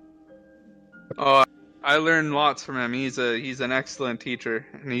 Oh, I learned lots from him. He's an excellent teacher,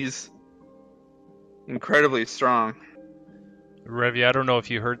 and he's incredibly strong. Revy, I don't know if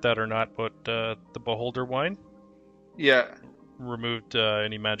you heard that or not, but the Beholder wine Yeah. removed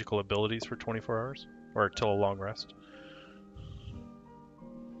any magical abilities for 24 hours or till a long rest.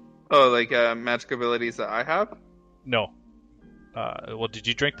 Oh, like magic abilities that I have? No. Well, did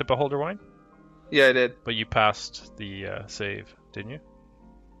you drink the Beholder wine? Yeah, I did. But you passed the save, didn't you?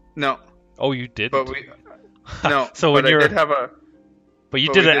 No, Oh, you did. but we no. So when but I you're, did have a. but you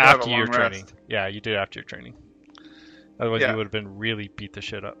but did we it did have after a your long training. rest. Yeah, you did it after your training. Otherwise, Yeah. you would have been really beat the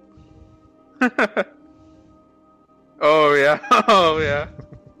shit up. Oh yeah, oh yeah.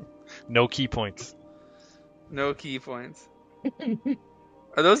 No key points. No key points.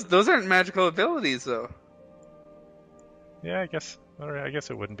 Are those aren't magical abilities though? Yeah, I guess. I guess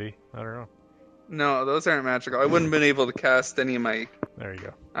it wouldn't be. I don't know. No, those aren't magical. I wouldn't have been able to cast any of my There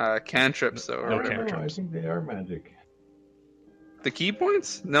you go. cantrips though. Or No whatever. cantrips. I think they are magic. The key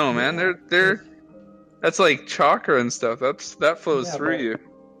points? No, man. They're that's like chakra and stuff. That flows Yeah, through but- you.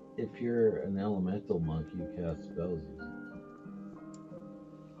 If you're an elemental monk, you cast spells.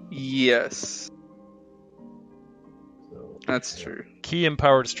 Yes, So that's true. Key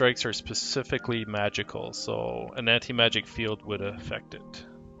empowered strikes are specifically magical, so an anti-magic field would affect it.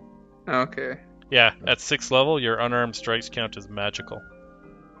 Okay. Yeah, at 6th level, your unarmed strikes count as magical.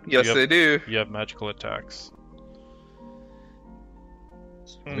 Yes, Yep. they do. You have magical attacks.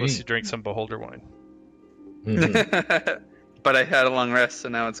 Unless you drink some Beholder wine. Mhm. But I had a long rest, so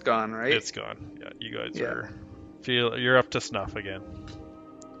now it's gone, right? It's gone. Yeah, you guys Yeah. you're up to snuff again.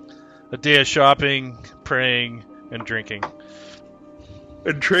 A day of shopping, praying, and drinking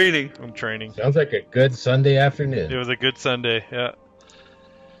And training. and training. Sounds like a good Sunday It afternoon. was a good Sunday, yeah.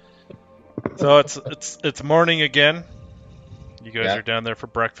 So it's morning again. You guys Yeah. are down there for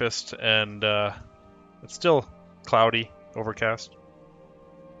breakfast, and it's still cloudy, overcast.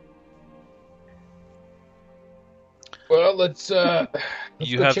 Well, let's You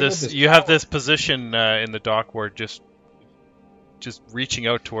go have check out this. You have tower. this position in the dock where just reaching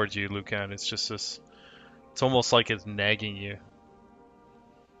out towards you, Lucan. It's just this. It's almost like it's nagging you.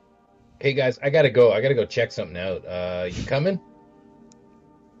 Hey guys, I gotta go. I gotta go check something out. You coming?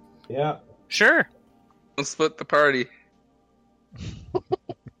 yeah, Sure. We'll split the party.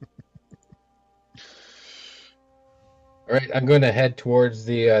 All right, I'm going to head towards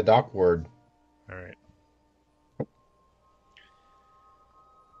the dock ward. All right.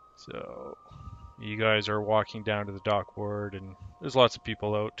 So, you guys are walking down to the dock ward, and there's lots of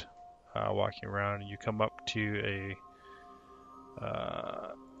people out walking around. And you come up to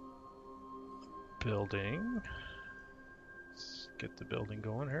a building. Let's get the building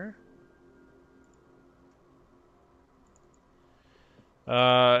going here.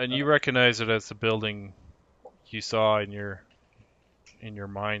 And you recognize it as the building you saw in your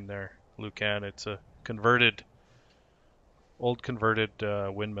mind there, Lucan. It's a old converted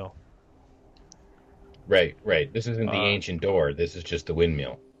windmill. Right. This isn't the Uh, ancient door. This is just the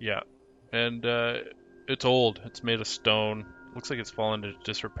windmill. Yeah, and it's old. It's made of stone. Looks like it's fallen into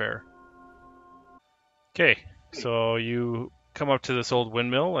disrepair. Okay, so you come up to this old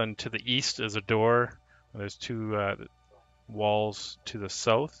windmill, and to the east is a door. There's two walls to the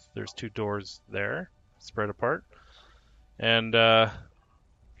south. There's two doors there, spread apart. And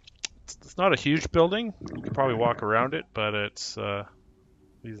it's not a huge building. You could probably walk around it, but it's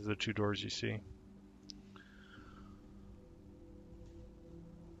these are the two doors you see.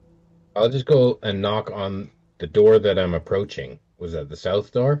 I'll just go and knock on the door that I'm approaching. Was that the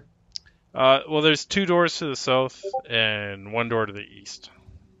south door? Well, there's two doors to the south and one door to the east.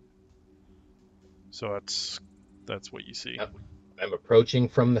 So that's what you see. Yep. I'm approaching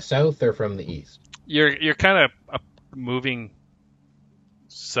from the south or from the east? You're kind of moving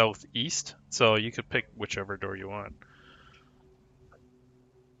southeast, so you could pick whichever door you want.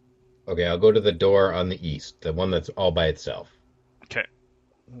 Okay, I'll go to the door on the east, the one that's all by itself. Okay.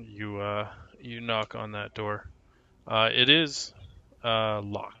 You knock on that door. It is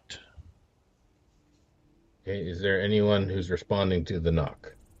locked. Okay, is there anyone who's responding to the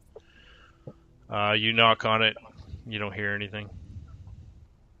knock? You knock on it. You don't hear anything.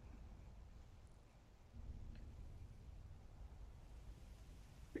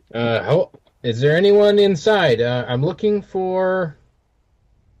 Is there anyone inside? I'm looking for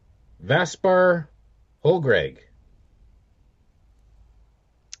Vaspar Holgreg.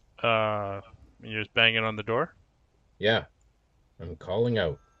 You're just banging on the door, Yeah, I'm calling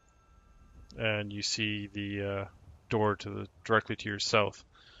out. and you see the door directly to your south,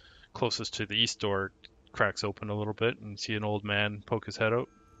 closest to the east door, cracks open a little bit, and see an old man poke his head out.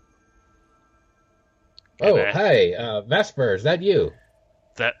 Oh, Can I- hi, Vaspar, is that you?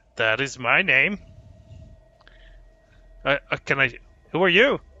 That is my name. Can I? Who are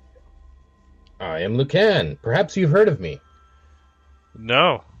you? I am Lucan. Perhaps you've heard of me.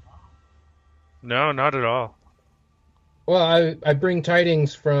 No, not at all. Well, I bring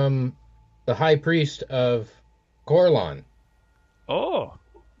tidings from the High Priest of Corlon. Oh,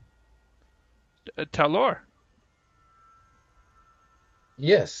 Talor.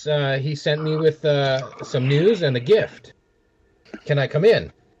 Yes, he sent me with some news and a gift. Can I come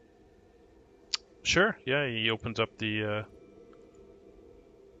in? Sure. Yeah, he opens up the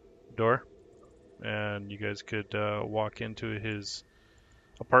door, and you guys could walk into his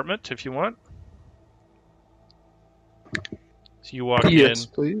apartment if you want. So you walk Yes,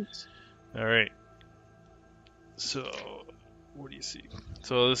 in. please. All right. So, what do you see?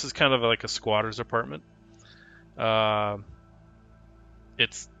 So this is kind of like a squatter's apartment.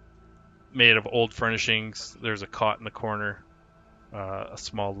 It's made of old furnishings. There's a cot in the corner, a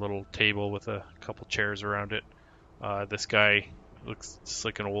small little table with a couple chairs around it. This guy looks just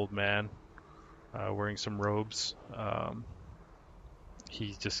like an old man, wearing some robes.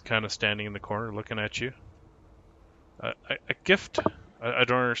 He's just kind of standing in the corner looking at you. A gift? I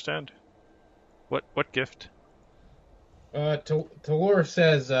don't understand. What gift? Talor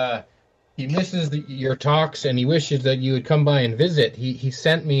says he misses your talks and he wishes that you would come by and visit. He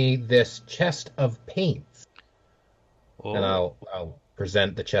sent me this chest of paints. Oh, And I'll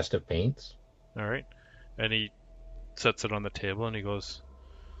present the chest of paints. all right. And he sets it on the table and he goes,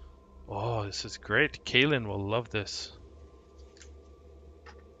 "Oh, this is great. Kaylin will love this."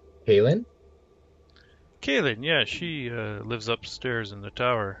 Kaylin? Kaylin, yeah, she lives upstairs in the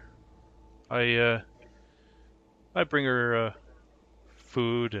tower. I bring her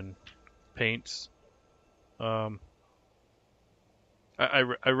food and paints. I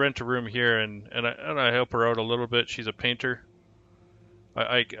rent a room here and I help her out a little bit. She's a painter.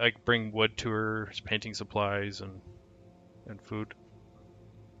 I bring wood to her, painting supplies and food.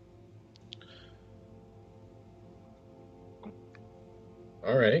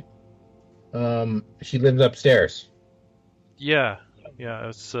 All right. She lives upstairs. Yeah,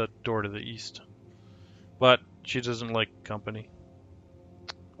 it's a door to the east. But she doesn't like company.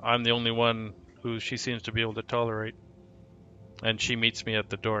 I'm the only one who she seems to be able to tolerate. And she meets me at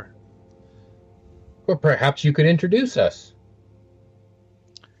the door. Or perhaps you could introduce us.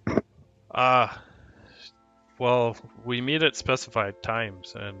 Well, we meet at specified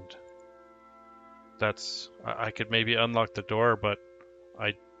times, and I could maybe unlock the door, but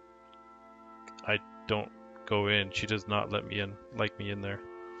I don't go in. She does not let me in there.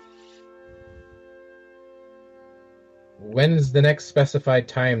 When's the next specified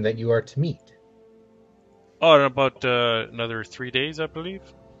time that you are to meet? Oh, in about another 3 days, I believe.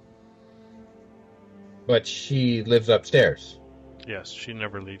 But she lives upstairs. Yes, she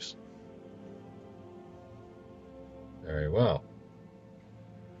never leaves. Very well.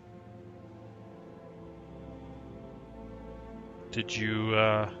 Did you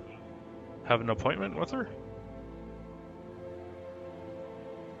have an appointment with her?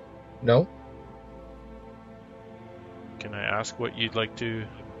 No? Can I ask what you'd like to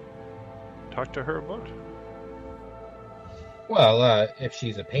talk to her about? Well, if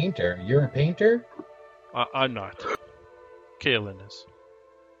she's a painter, you're a painter? I'm not. Kaylin is.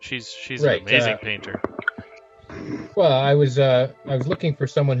 She's Right, an amazing painter. Well, I was looking for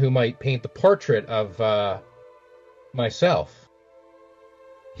someone who might paint the portrait of myself.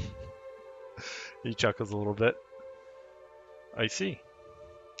 He chuckles a little bit. I see.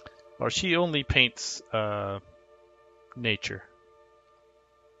 Well, she only paints nature.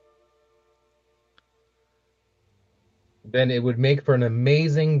 then it would make for an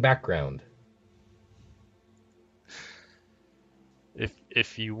amazing background.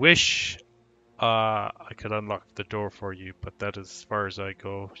 If you wish, I could unlock the door for you, but that is as far as I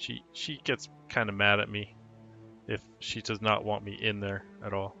go. She gets kind of mad at me if she does not want me in there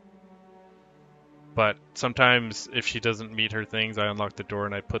at all. But sometimes if she doesn't meet her things, I unlock the door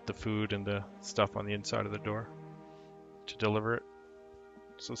and I put the food and the stuff on the inside of the door to deliver it.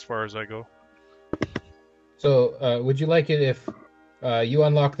 So as far as I go. So, would you like it if you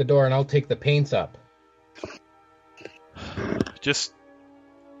unlock the door and I'll take the paints up? Just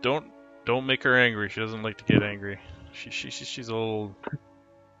don't make her angry. She doesn't like to get angry. She's a little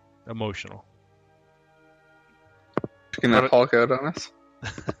emotional. She's gonna Hulk out on us.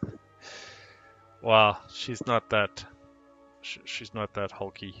 Well, she's not that. She's not that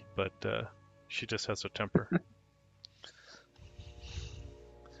hulky, but she just has a temper.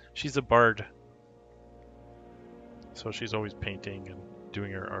 She's a bard, so she's always painting and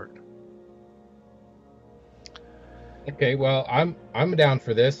doing her art. Okay, well, I'm down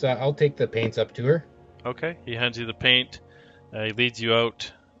for this. I'll take the paints up to her. Okay, he hands you the paint. He leads you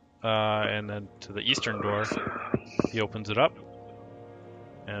out, and then to the eastern door. He opens it up,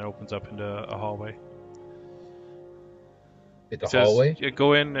 and it opens up into a hallway. It's a hallway? You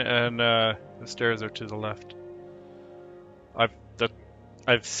go in, and the stairs are to the left.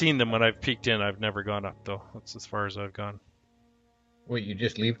 I've seen them when I've peeked in. I've never gone up, though. That's as far as I've gone. Wait, you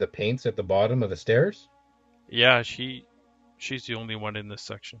just leave the paints at the bottom of the stairs? Yeah, she's the only one in this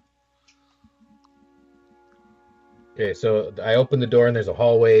section. Okay, so I open the door and there's a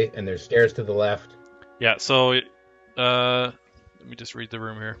hallway and there's stairs to the left. Yeah, so let me just read the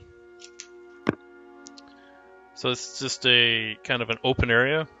room here. So it's just a kind of an open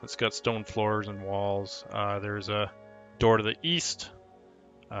area. It's got stone floors and walls. There's a door to the east.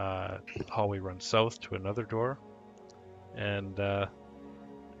 Hallway runs south to another door, and to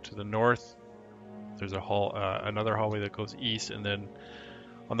the north there's another hallway that goes east, and then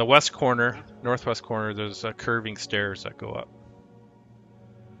on the northwest corner, there's curving stairs that go up,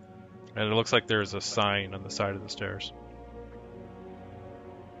 and it looks like there's a sign on the side of the stairs.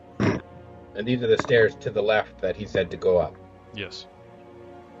 And these are the stairs to the left that he said to go up. Yes.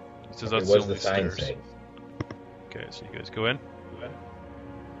 He says Okay, that's what the does only the sign stairs. say? Okay, so you guys go in.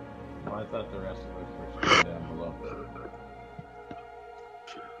 Well, I thought the rest of us were still down below.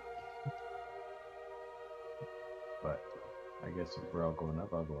 But I guess if we're all going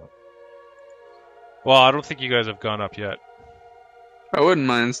up, I'll go up. Well, I don't think you guys have gone up yet. I wouldn't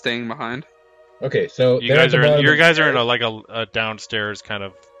mind staying behind. Okay, so You guys are in a downstairs kind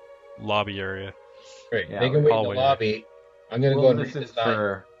of lobby area. Great. Yeah, They can wait in hallway the lobby. I'm gonna Well, go and this read is the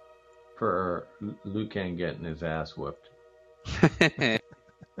sign. for Lucan getting his ass whooped.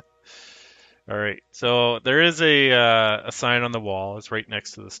 All right. So there is a sign on the wall. It's right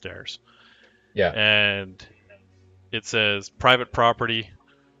next to the stairs. Yeah. And it says private property.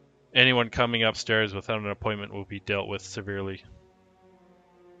 Anyone coming upstairs without an appointment will be dealt with severely.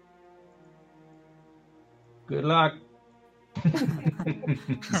 Good luck.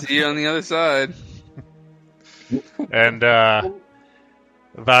 See you on the other side. And Get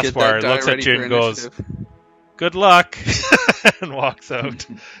Vaspar that die looks ready at you for and goes, initiative. "Good luck," and walks out.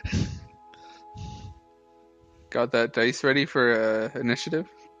 Got that dice ready for initiative?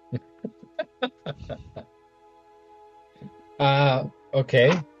 Okay.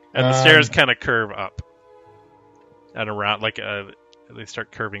 And the stairs kind of curve up and around, they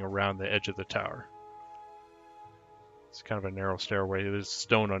start curving around the edge of the tower. It's kind of a narrow stairway. There's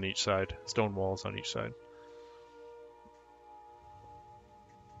stone on each side, stone walls on each side.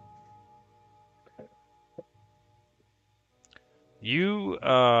 You,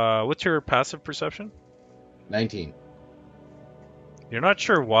 what's your passive perception? 19. You're not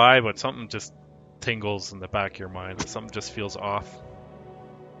sure why, but something just tingles in the back of your mind. Something just feels off.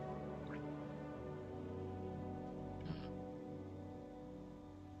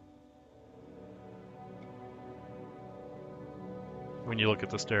 When you look at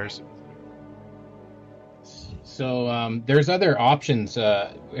the stairs. So there's other options.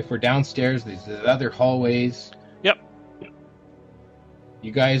 If we're downstairs, there's other hallways. Yep.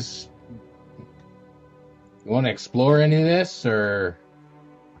 You guys want to explore any of this, or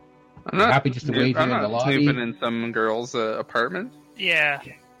I'm not happy just to wait I'm here in the not lobby? snooping in some girl's apartment. Yeah.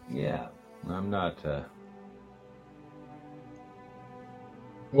 Yeah, I'm not.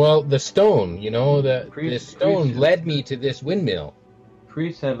 Well, the stone, the Priest- stone priest- led me to this windmill.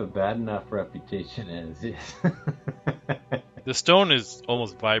 Priests have a bad enough reputation as is. The stone is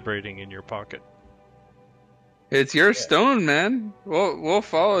almost vibrating in your pocket. It's your stone, man. We'll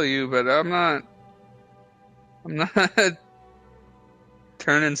follow you, but I'm not. I'm not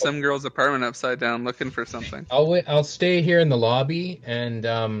turning some girl's apartment upside down looking for something. I'll wait. I'll stay here in the lobby, and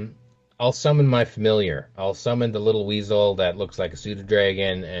I'll summon my familiar. I'll summon the little weasel that looks like a pseudo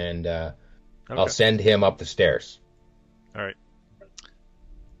dragon, and I'll send him up the stairs. All right.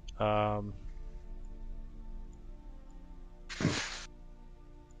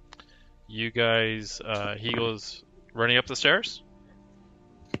 You guys, he goes running up the stairs?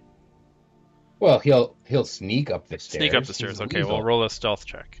 Well, he'll sneak up the stairs. Sneak up the stairs. Okay, we'll roll a stealth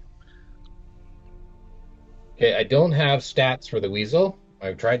check. Okay, I don't have stats for the weasel.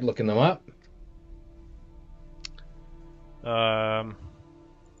 I've tried looking them up.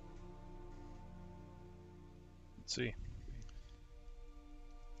 Let's see.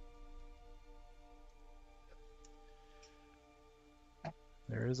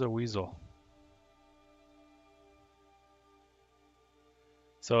 There is a weasel.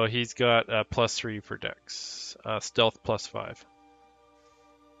 So he's got +3 for Dex. Stealth +5.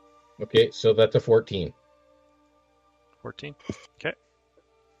 Okay, so that's a 14. 14. Okay.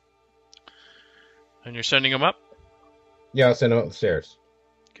 And you're sending him up? Yeah, I'll send him up the stairs.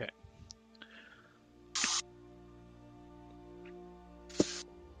 Okay.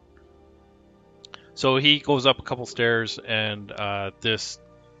 So he goes up a couple stairs, and this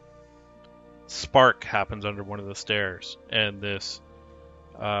spark happens under one of the stairs, and this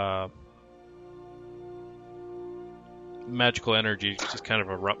magical energy just kind of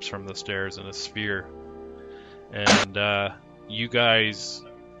erupts from the stairs in a sphere. And you guys,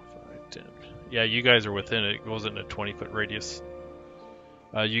 5, 10, yeah, you guys are within it. It goes in a 20-foot radius.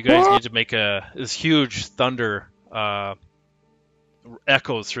 You guys need to make this huge thunder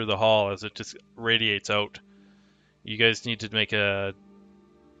echoes through the hall as it just radiates out. You guys need to make a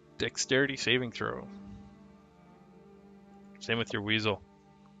dexterity saving throw. Same with your weasel.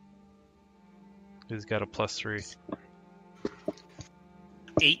 He's got a +3.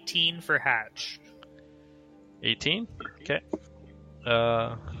 18 for Hatch. 18? Okay.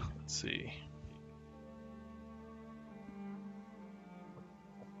 Let's see.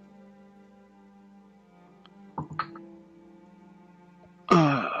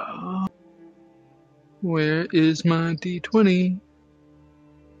 Where is my D20?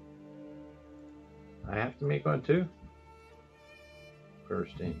 I have to make one too.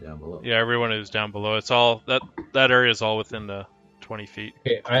 First ain't down below. Yeah, everyone is down below. It's all that area is all within the 20 feet.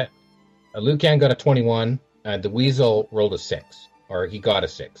 Okay, Lucan got a 21. The weasel rolled a 6, or he got a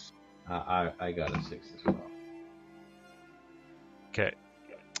 6. I got a 6 as well. Okay.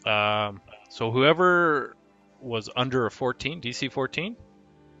 So whoever was under a 14, DC 14,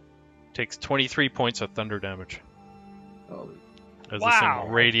 takes 23 points of thunder damage. Holy. As this thing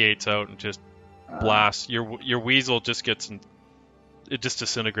radiates out and just blasts. Your weasel just it just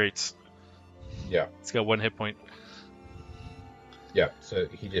disintegrates. Yeah. It's got 1 hit point. Yeah, so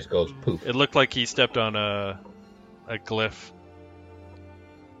he just goes poof. It looked like he stepped on a glyph.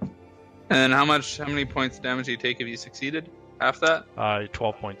 And how many points damage do you take if you succeeded? Half that?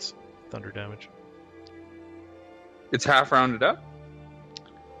 12 points thunder damage. It's half rounded up?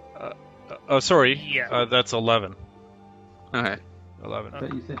 Oh, sorry. Yeah. That's 11. Okay. 11. I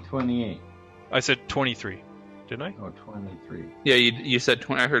thought you said 28. I said 23, didn't I? Oh, 23. Yeah, you said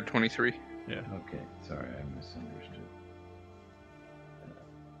 20. I heard 23. Yeah. Okay, sorry, I misunderstood.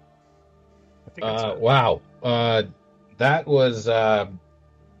 I think that's it. Wow. That was... And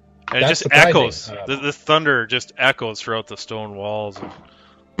it that's just surprising. echoes. The thunder just echoes throughout the stone walls and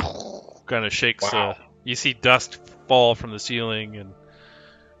kind of shakes. Wow. You see dust fall from the ceiling, and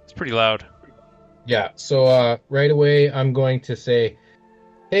it's pretty loud. Yeah, so right away I'm going to say,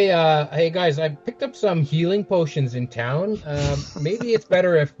 hey guys, I picked up some healing potions in town. Maybe it's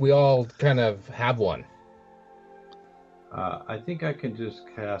better if we all kind of have one. I think I can just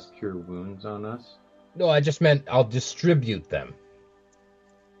cast Cure Wounds on us. No, I just meant I'll distribute them.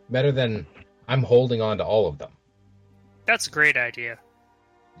 Better than I'm holding on to all of them. That's a great idea.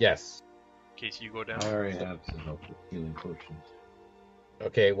 Yes. In case you go down. I already have some help with healing potions.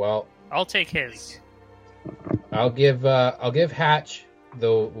 Okay, well, I'll take his. I'll give Hatch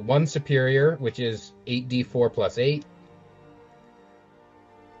the one superior, which is 8d4 plus 8.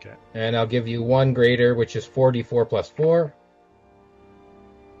 Okay. And I'll give you one greater, which is 4d4 plus 4.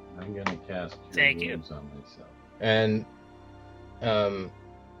 I'm gonna cast Cure Thank you. Wounds on myself. And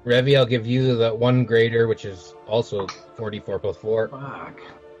Revi, I'll give you the one greater, which is also 4d4 plus 4. Fuck.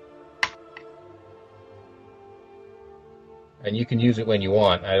 And you can use it when you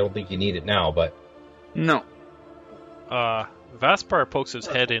want. I don't think you need it now, but... No. Vaspar pokes his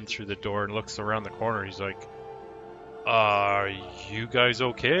head in through the door and looks around the corner. He's like, "Are you guys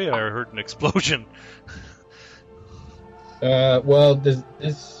okay? I heard an explosion." Well, this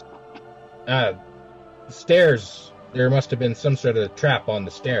stairs. There must have been some sort of trap on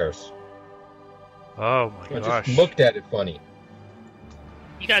the stairs. Oh my I gosh. just looked at it funny.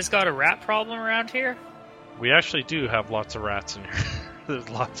 You guys got a rat problem around here? We actually do have lots of rats in here. There's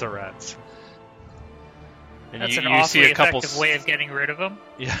lots of rats. And That's an you see awfully a couple effective way of getting rid of them.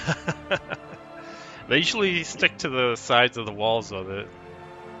 Yeah. They usually stick to the sides of the walls of it.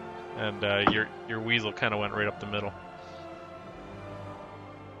 And your weasel kind of went right up the middle.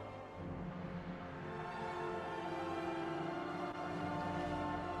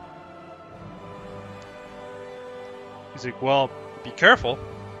 He's like, well, be careful.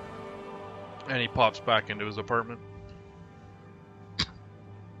 And he pops back into his apartment.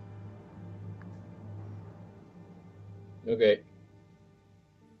 Okay.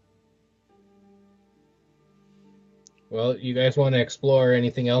 Well, you guys want to explore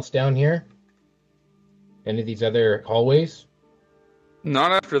anything else down here? Any of these other hallways?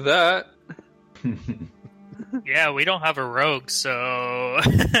 Not after that. Yeah, we don't have a rogue, so...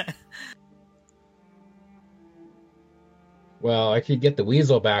 Well, I could get the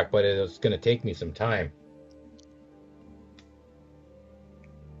weasel back, but it's going to take me some time.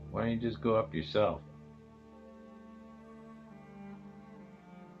 Why don't you just go up yourself?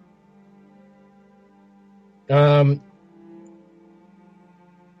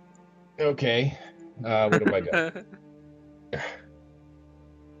 Okay. What have I got?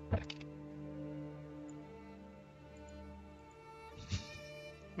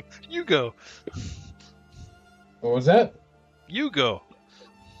 You go. What was that? You go.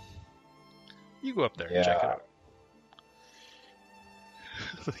 You go up there and check it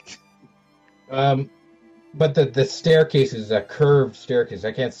out. But the staircase is a curved staircase.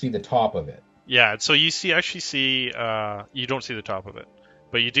 I can't see the top of it. Yeah, so you actually see, you don't see the top of it,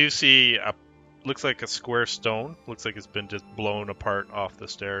 but you do see looks like a square stone. Looks like it's been just blown apart off the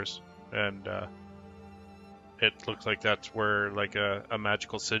stairs, and it looks like that's where like a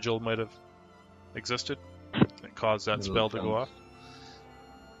magical sigil might have existed that caused that spell to go off.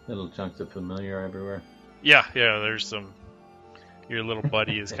 Little chunks of familiar everywhere. Yeah, there's some. Your little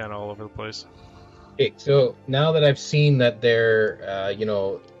buddy is kind of all over the place. Okay, so now that I've seen that they're,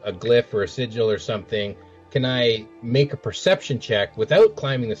 a glyph or a sigil or something, can I make a perception check without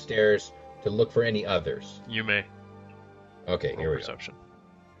climbing the stairs to look for any others? You may. Okay, here we go. Perception.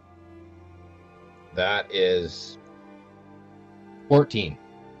 That is 14.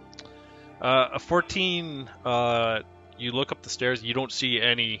 A 14. You look up the stairs. You don't see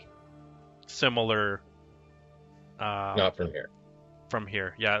any similar. Not from here. From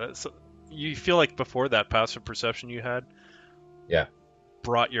here, yeah. You feel like before that passive perception you had, yeah,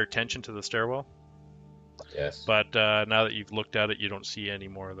 brought your attention to the stairwell. Yes. But now that you've looked at it, you don't see any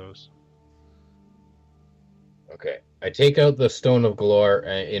more of those. Okay. I take out the Stone of Galore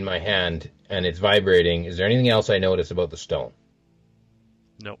in my hand, and it's vibrating. Is there anything else I notice about the stone?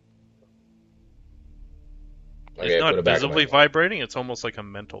 Nope. Okay, it's not visibly vibrating. It's almost like a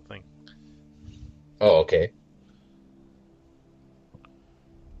mental thing. Oh, okay.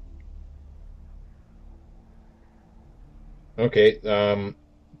 Okay, I'm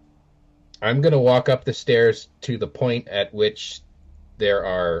going to walk up the stairs to the point at which there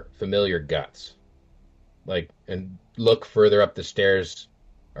are familiar guts. And look further up the stairs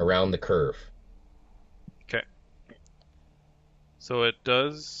around the curve. Okay. So it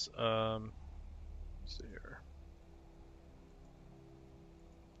does, let's see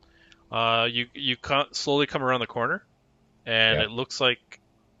here. You slowly come around the corner, and it looks like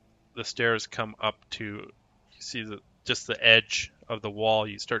the stairs come up to, you see just the edge of the wall.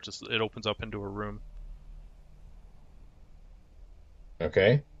 It opens up into a room.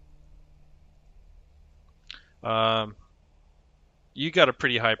 Okay. You got a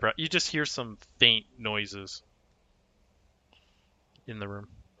pretty high you just hear some faint noises in the room.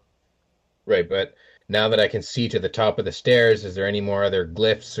 Right, but now that I can see to the top of the stairs, is there any more other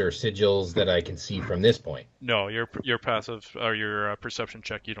glyphs or sigils that I can see from this point? No, your passive or your perception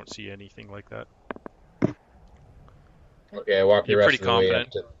check, you don't see anything like that. Okay, I walk the rest of the way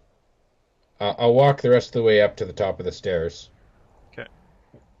up to... I'll walk the rest of the way up to the top of the stairs. Okay.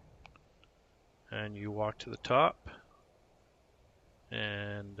 And you walk to the top.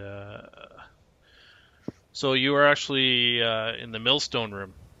 And so you are actually in the millstone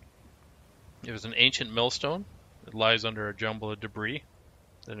room. It was an ancient millstone. It lies under a jumble of debris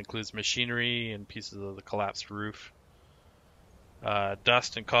that includes machinery and pieces of the collapsed roof.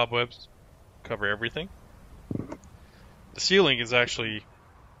 Dust and cobwebs cover everything. The ceiling is actually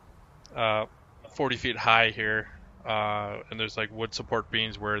 40 feet high here, and there's like wood support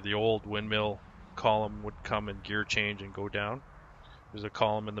beams where the old windmill column would come and gear change and go down. There's a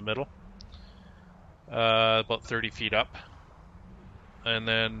column in the middle, about 30 feet up. And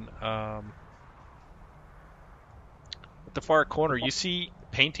then at the far corner, you see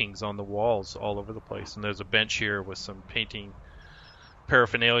paintings on the walls all over the place. And there's a bench here with some painting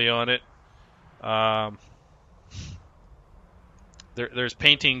paraphernalia on it. There's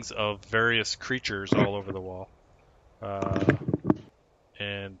paintings of various creatures all over the wall.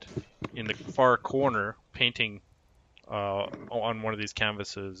 And in the far corner, painting on one of these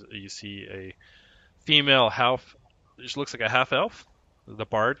canvases, you see a female half. She looks like a half elf, the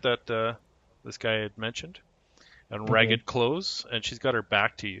bard that this guy had mentioned, and ragged clothes, and she's got her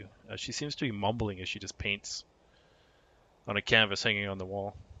back to you. She seems to be mumbling as she just paints on a canvas hanging on the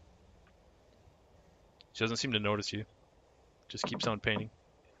wall. She doesn't seem to notice you. Just keeps on painting.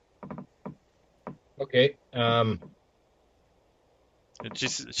 Okay. And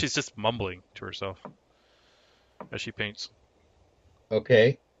she's just mumbling to herself as she paints.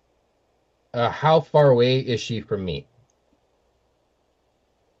 Okay. How far away is she from me?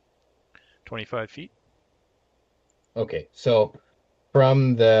 25 feet. Okay, so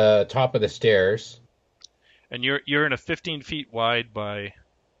from the top of the stairs. And you're in a 15 feet wide by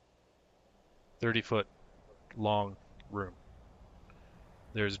 30 foot long room.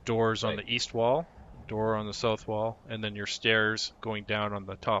 There's doors on the east wall, door on the south wall, and then your stairs going down on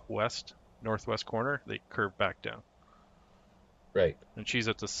the top northwest corner, they curve back down. Right. And she's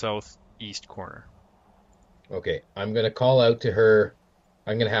at the southeast corner. Okay, I'm going to call out to her.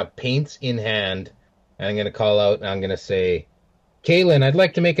 I'm going to have paints in hand, and I'm going to call out, and I'm going to say, Kaylin, I'd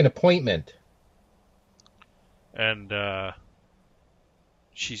like to make an appointment. And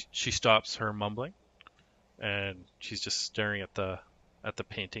she stops her mumbling, and she's just staring at the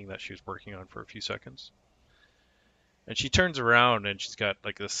painting that she was working on for a few seconds. And she turns around, and she's got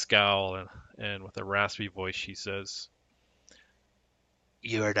like a scowl, and with a raspy voice she says,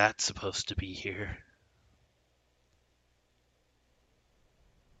 "You are not supposed to be here."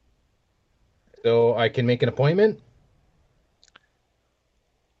 So I can make an appointment?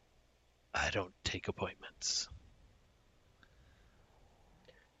 I don't take appointments.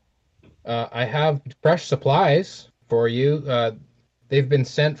 I have fresh supplies for you. They've been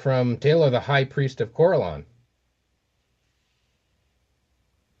sent from Taylor, the High Priest of Coralon.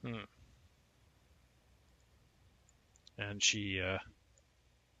 And she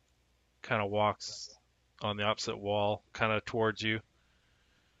kind of walks on the opposite wall, kind of towards you.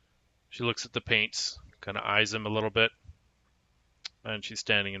 She looks at the paints, kind of eyes them a little bit, and she's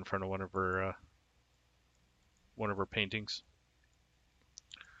standing in front of one of her paintings.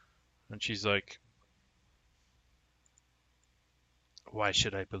 And she's like, "Why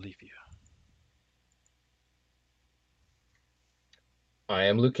should I believe you?" I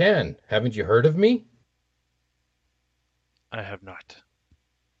am Lucan. Haven't you heard of me? I have not.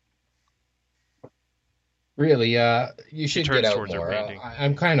 Really, you should get turns out towards her more. painting.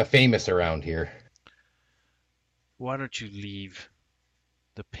 I'm kind of famous around here. Why don't you leave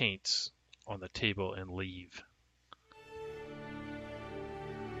the paints on the table and leave?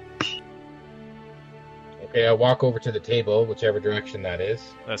 Okay, I walk over to the table, whichever direction that is.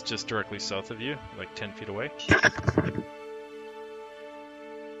 That's just directly south of you, like 10 feet away.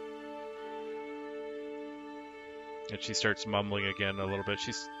 And she starts mumbling again a little bit.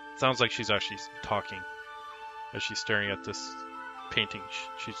 Sounds like she's actually talking as she's staring at this painting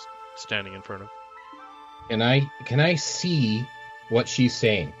she's standing in front of. Can I see what she's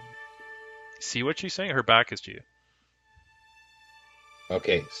saying? See what she's saying? Her back is to you.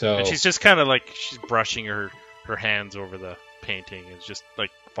 Okay, so... And she's just kind of like, she's brushing her hands over the painting. It's just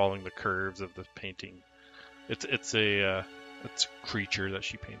like following the curves of the painting. It's a creature that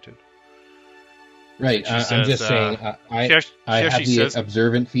she painted. Right, I'm just saying, I have the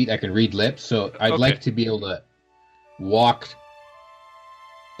observant feet, I can read lips, so I'd like to be able to walk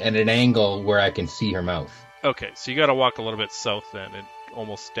at an angle where I can see her mouth. Okay, so you gotta walk a little bit south then and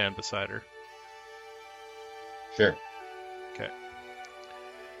almost stand beside her. Sure. Okay.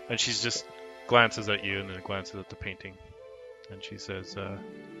 And she's just glances at you and then glances at the painting. And she says,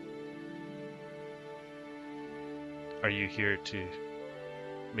 "Are you here to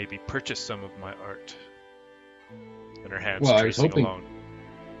maybe purchase some of my art?" And her hands tracing along.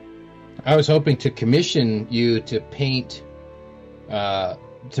 I was hoping to commission you to paint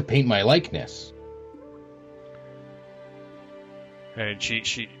my likeness. And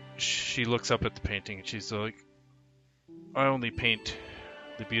she looks up at the painting and she's like, "I only paint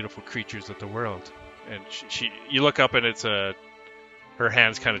the beautiful creatures of the world." And you look up and it's her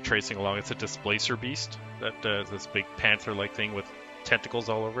hands kind of tracing along. It's a displacer beast that does this big panther-like thing with tentacles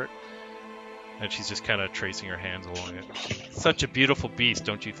all over it. And she's just kind of tracing her hands along it. Such a beautiful beast,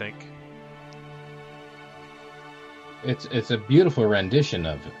 don't you think? It's a beautiful rendition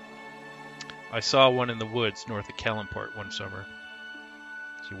of it. I saw one in the woods north of Kellenport one summer.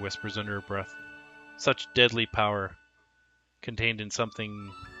 She whispers under her breath. Such deadly power contained in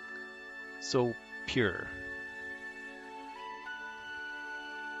something so pure.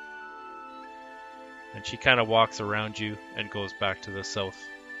 And she kind of walks around you and goes back to the south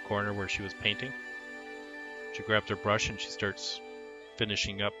corner where she was painting. She grabs her brush and she starts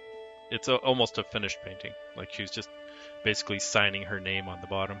finishing up. It's almost a finished painting. Like she's just basically signing her name on the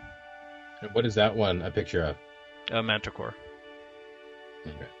bottom. And what is that one a picture of? A manticore.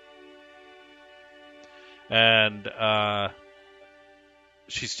 Okay. And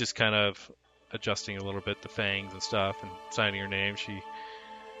she's just kind of adjusting a little bit the fangs and stuff and signing her name.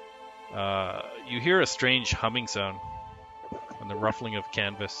 You hear a strange humming sound and the ruffling of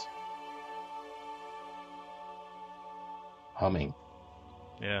canvas. Humming.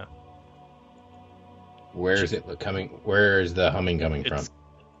 Yeah. Where is it coming? Where is the humming coming from? It's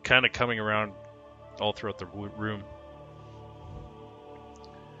kind of coming around all throughout the room.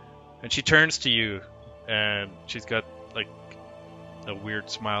 And she turns to you, and she's got like a weird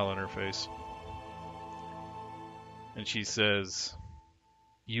smile on her face. And she says,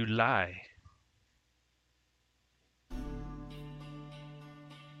 "You lie."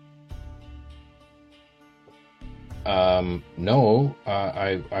 No.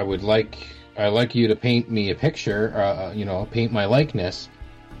 I would like you to paint me a picture. Paint my likeness.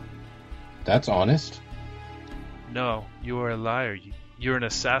 That's honest. No, you are a liar. You're an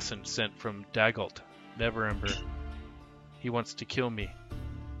assassin sent from Dagult, Neverember. He wants to kill me.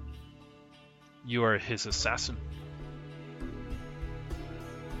 You are his assassin.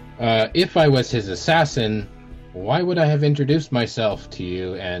 If I was his assassin, why would I have introduced myself to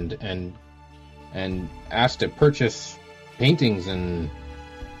you and asked to purchase paintings and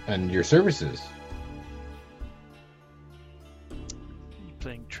your services? You're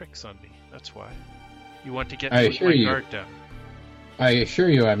playing tricks on me. That's why. You want to get I my assure you. guard down. I assure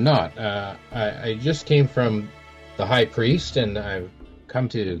you I'm not. I just came from the High Priest, and I've come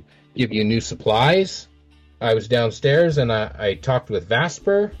to give you new supplies. I was downstairs, and I talked with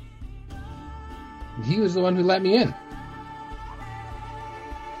Vasper. He was the one who let me in.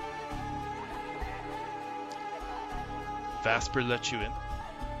 Vasper let you in?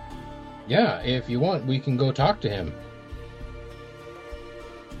 Yeah, if you want, we can go talk to him.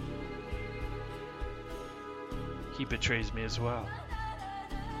 He betrays me as well.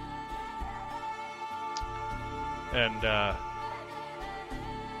 And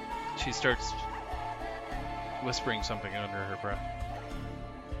she starts whispering something under her breath.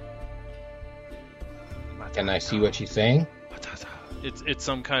 Can I see what she's saying? It's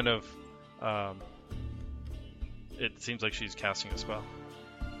some kind of it seems like she's casting a spell.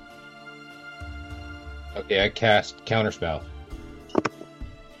 Okay, I cast Counterspell.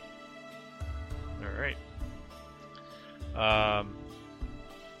 Alright.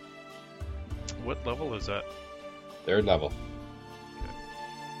 What level is that? 3rd level.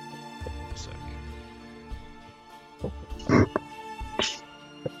 A sec.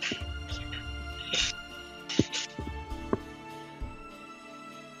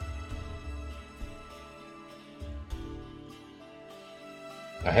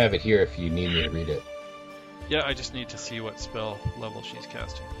 I have it here if you need me to read it. Yeah, I just need to see what spell level she's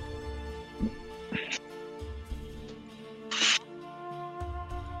casting.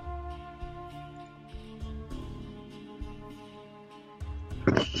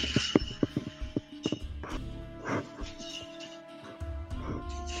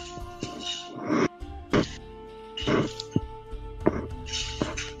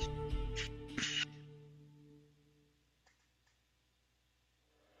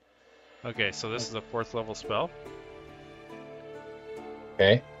 Okay, so this is a 4th level spell.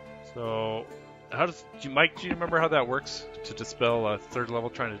 Okay. So, Mike, do you remember how that works to dispel a 3rd level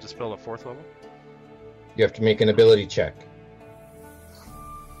trying to dispel a 4th level? You have to make an ability check.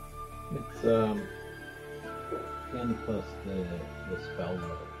 It's 10 plus the spell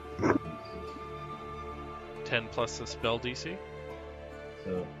level. 10 plus the spell DC?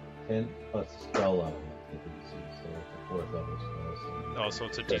 So 10 plus the spell level the DC. So it's a 4th level spell. Oh, so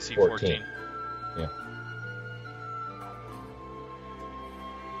it's a That's DC 14. 14. Yeah.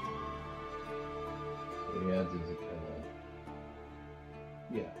 So he adds his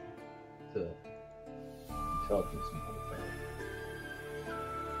to intelligence modifier.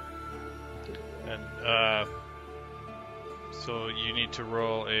 And so you need to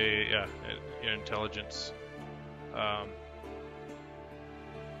roll your intelligence.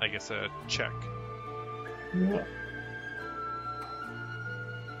 I guess, a check. Yeah.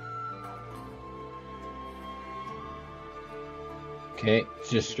 Okay, it's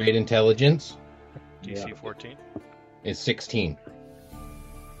just straight intelligence. DC Yeah. 14. It's 16.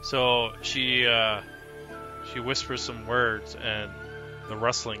 So she whispers some words, and the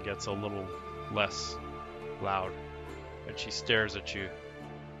rustling gets a little less loud, and she stares at you,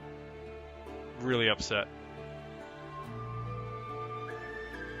 really upset.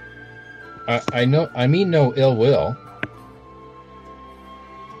 I mean no ill will.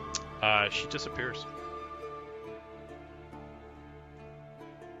 She disappears.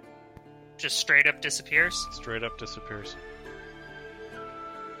 Just straight up disappears. Straight up disappears.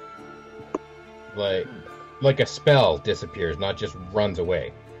 Like a spell disappears, not just runs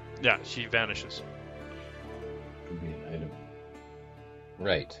away. Yeah, she vanishes. Could be an item.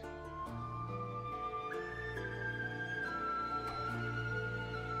 Right.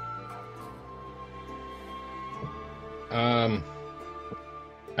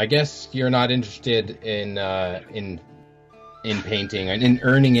 I guess you're not interested in painting and in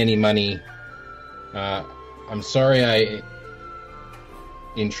earning any money. I'm sorry I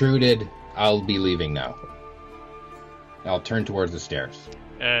intruded. I'll be leaving now. I'll turn towards the stairs.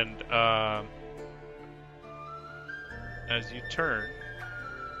 And as you turn,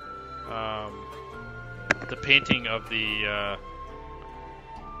 the painting of the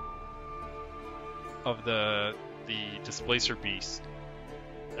displacer beast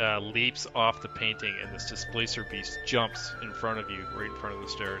leaps off the painting, and this displacer beast jumps in front of you, right in front of the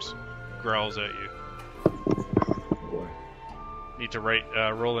stairs, growls at you. Boy. Need to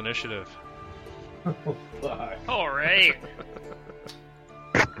roll initiative. Oh, fuck. All right.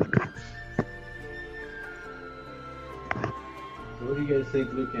 So what do you guys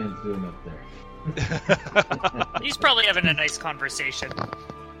think Lucan's doing up there? He's probably having a nice conversation.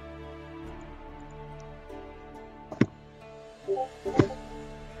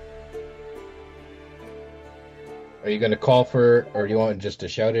 Are you going to call for, or do you want just to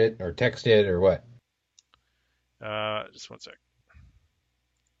shout it or text it or what? Just one sec.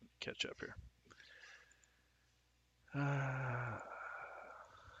 Catch up here.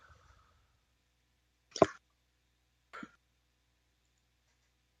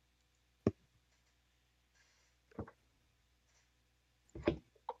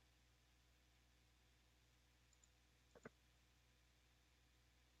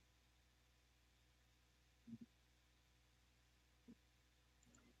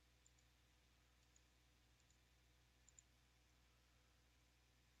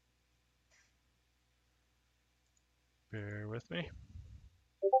 Bear with me.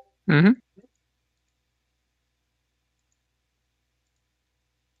 Mm-hmm.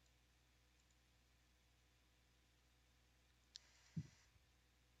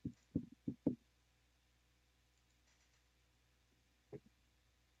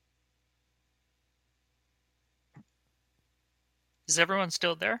 Is everyone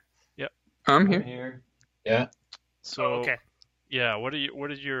still there? I'm I'm here. here. Yeah. So, Oh, okay. yeah, what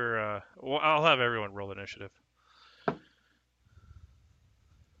is your, well, I'll have everyone roll initiative.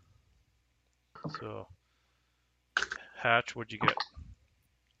 So, Hatch, what'd you get?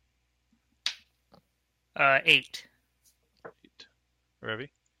 8. Revy?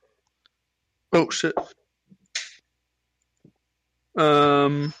 Oh shit.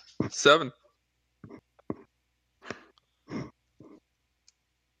 7.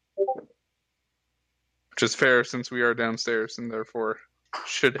 Which is fair since we are downstairs and therefore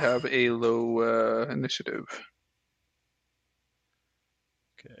should have a low initiative.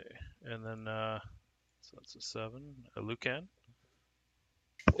 Okay, and then, so that's a 7. A Lucan?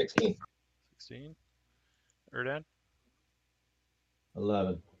 16. 16. Erdan?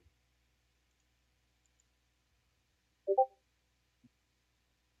 11.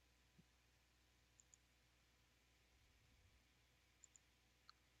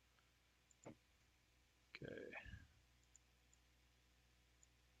 Okay.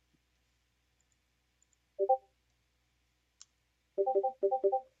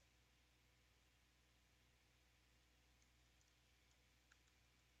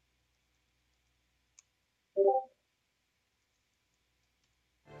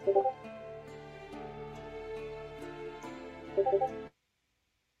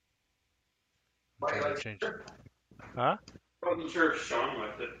 I'm trying to change it. Huh? I wasn't sure if Sean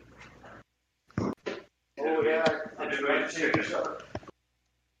left it. Oh, yeah. I didn't write to check it out.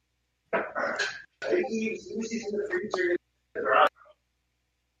 He's in the freezer.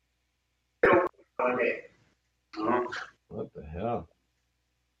 One day. What the hell?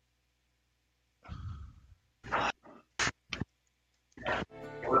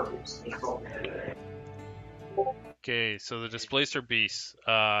 What Okay, so the displacer beast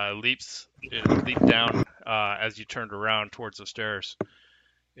leaped down as you turned around towards the stairs.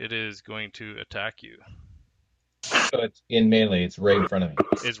 It is going to attack you. So it's in melee. It's right in front of me.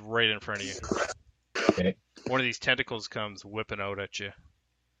 It's right in front of you. Okay. One of these tentacles comes whipping out at you.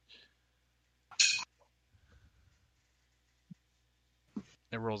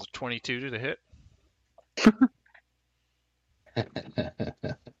 It rolls a 22 to hit.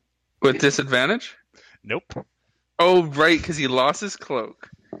 With disadvantage? Nope. Oh, right, because he lost his cloak.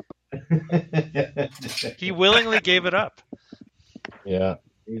 He willingly gave it up. Yeah.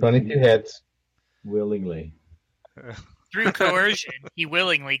 22 hits. Willingly. Through coercion, he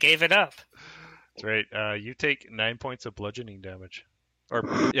willingly gave it up. That's right. You take 9 points of bludgeoning damage.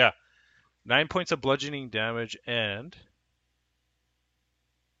 9 points of bludgeoning damage and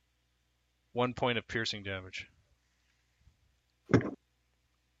 1 point of piercing damage.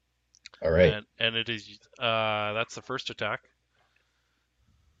 All right. And it is that's the first attack.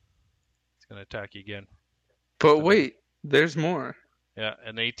 It's gonna attack you again. But wait, there's more. Yeah,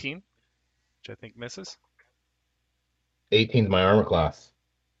 an 18, which I think misses. 18's my armor class.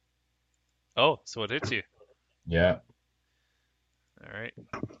 Oh, so it hits you. Yeah. All right.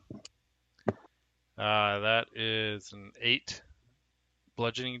 That is an 8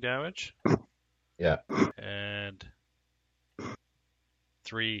 bludgeoning damage. Yeah. And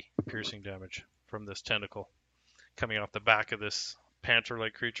 3 piercing damage from this tentacle coming off the back of this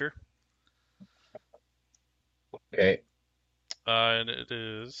panther-like creature. Okay. And it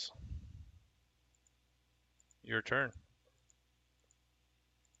is your turn.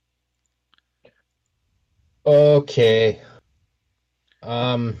 Okay. You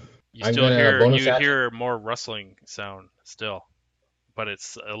I'm still gonna bonus you action. hear more rustling sound still, but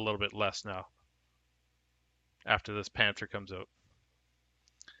it's a little bit less now. After this panther comes out.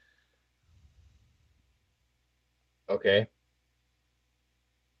 Okay.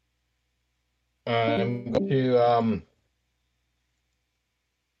 I'm going to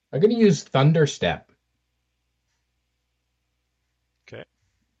I'm going to use Thunder Step. Okay.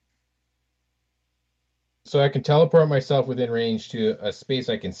 So I can teleport myself within range to a space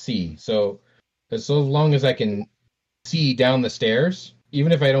I can see. So as long as I can see down the stairs,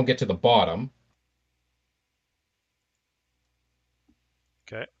 even if I don't get to the bottom.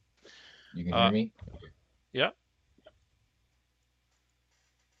 Okay. You can hear me? Yeah.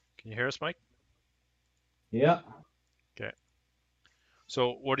 Can you hear us, Mike? Yeah. Okay.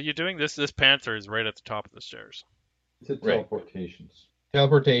 So what are you doing? This panther is right at the top of the stairs. It's a Right. teleportations.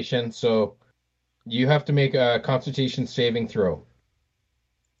 Teleportation. So you have to make a Constitution saving throw.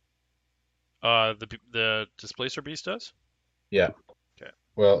 The displacer beast does? Yeah. Okay.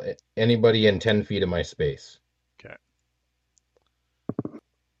 Well, anybody in 10 feet of my space. Okay.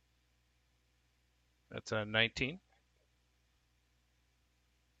 That's a 19.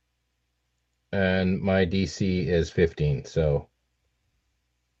 And my DC is 15, so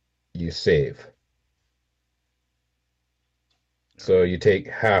you save. So you take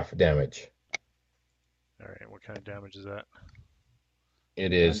half damage. All right. What kind of damage is that?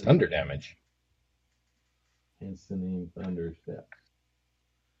 It is thunder damage. Hence the name Thunder Step.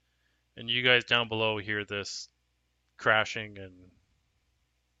 And you guys down below hear this crashing and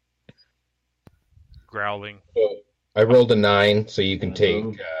growling. So I rolled a 9, so you can take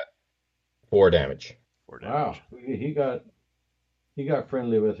 4 damage. 4 Wow, damage. he got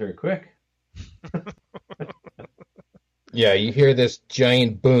friendly with her quick. Yeah, you hear this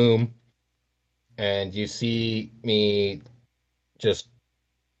giant boom, and you see me just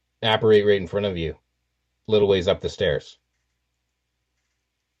apparate right in front of you, a little ways up the stairs.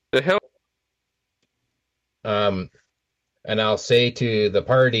 The hell? And I'll say to the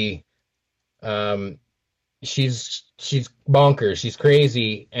party, she's bonkers, she's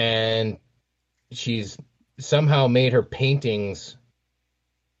crazy, and she's somehow made her paintings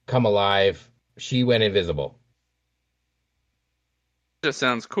come alive. She went invisible. Just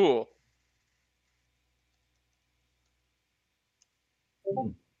sounds cool.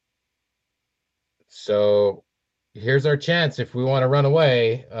 So here's our chance if we want to run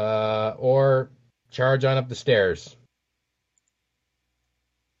away or charge on up the stairs.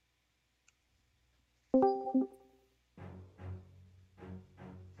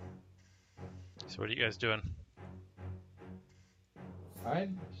 So what are you guys doing? I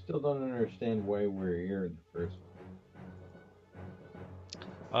still don't understand why we're here in the first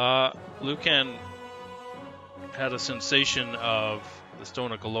place. Lucan had a sensation of the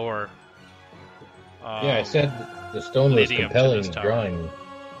Stone of Galore. Yeah, I said the stone was leading up to compelling this and tower. drawing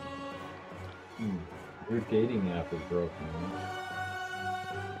me. Your dating app is broken.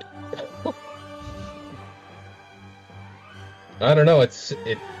 I don't know. It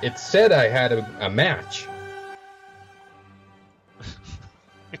said I had a match.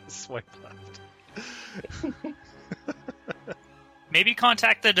 Swipe left. Maybe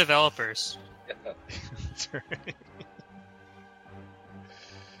contact the developers. That's right.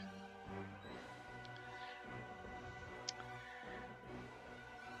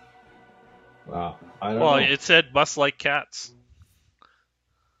 Wow. I don't Well, know. it said bust like cats.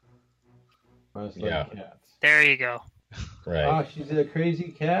 Must like Yeah. cats. There you go. Right. Oh, she's a crazy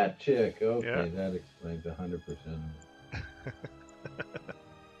cat chick. Okay, Yeah. that explains 100%.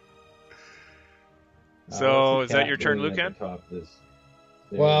 So, what's is the that cat your turn, doing at Lucan? the top of this stairs?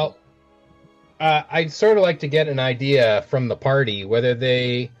 Well, I'd sort of like to get an idea from the party whether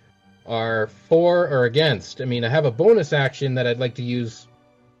they are for or against. I mean, I have a bonus action that I'd like to use,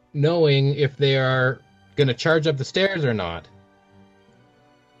 knowing if they are going to charge up the stairs or not.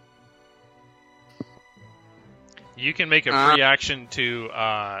 You can make a free action to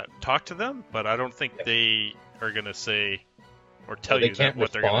talk to them, but I don't think they are going to say or tell they you can't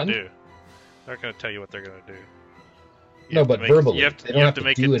what they're going to respond? do. They're not going to tell you what they're going to do. You No, have to but make- verbally. you have to, they you don't have to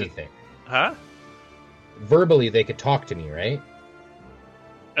make do it. anything. Huh? Verbally, they could talk to me, right?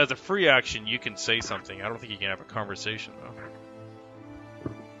 As a free action, you can say something. I don't think you can have a conversation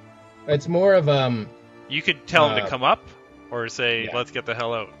though. It's more of You could tell them to Uh, come up, or say, yeah. "Let's get the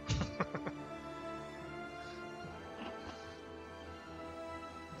hell out."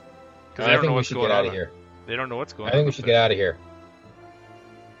 Because they I don't know think we what's should going get on. out of here. They don't know what's going on. I think we should get out of here.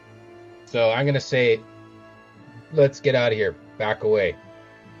 So I'm gonna say, let's get out of here. Back away.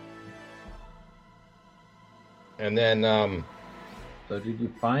 And then, So did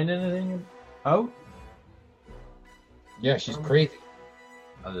you find anything out yeah, she's crazy.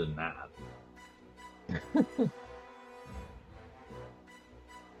 other than that?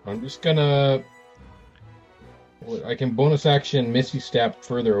 I'm just gonna. I can bonus action miss you step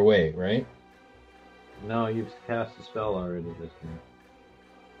further away, right? No, you've cast a spell already this turn.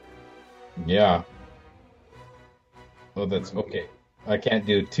 Yeah. Oh, that's okay. I can't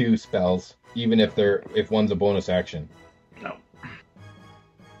do 2 spells, even if one's a bonus action. No.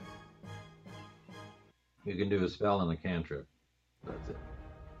 You can do a spell and a cantrip. That's it.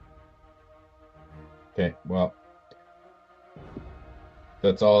 Okay, well,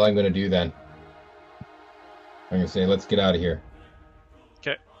 that's all I'm gonna do then. I'm gonna say, let's get out of here.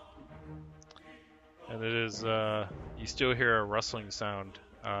 Okay. And it is. You still hear a rustling sound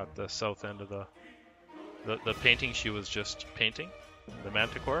at the south end of the painting she was just painting. The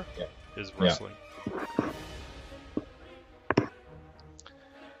manticore Yeah. is rustling.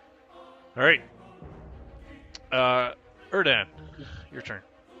 All right. Erdan, your turn.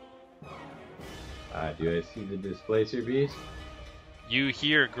 Do I see the displacer beast? You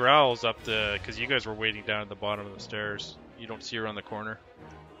hear growls up because you guys were waiting down at the bottom of the stairs. You don't see her on the corner.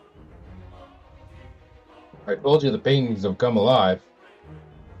 I told you the paintings have come alive.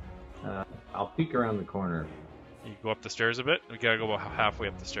 I'll peek around the corner. You go up the stairs a bit. We gotta go about halfway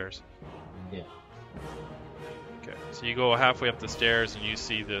up the stairs. Yeah. Okay, so you go halfway up the stairs and you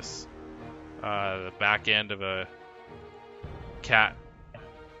see this, the back end of a cat.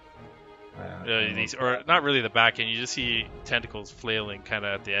 Or not really the back end. You just see tentacles flailing kind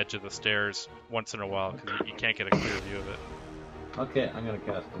of at the edge of the stairs once in a while because you can't get a clear view of it. Okay, I'm gonna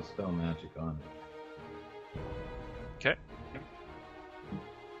cast Dispel Magic on it. Okay.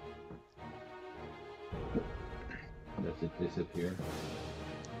 Does it disappear?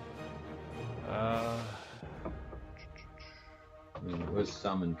 Uh, I mean, it was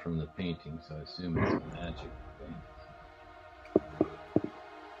summoned from the painting, so I assume it's a magic thing.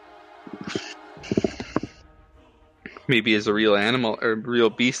 Maybe as a real animal or real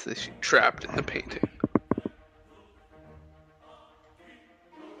beast that she trapped in the painting.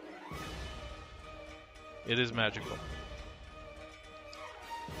 it is magical.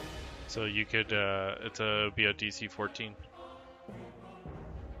 So you could, be a DC 14.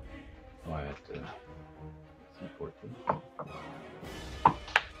 Oh, I have to. C14. Oh.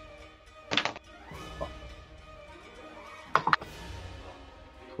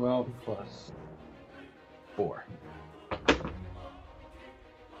 12 plus 4. How did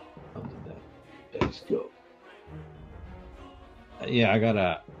that dice go? Yeah, I got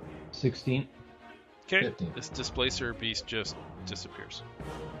a 16. Okay, 15. this displacer beast just disappears.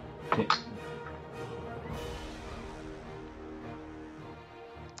 Okay.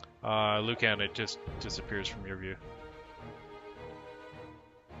 Lucan, it just disappears from your view.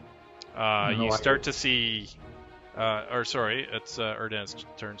 No, You I- start to see, it's Erdan's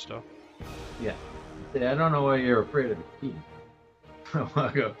turn still. Yeah. See, I don't know why you're afraid of the key. I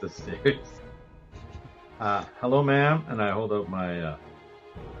walk up the stairs. Hello, ma'am, and I hold out my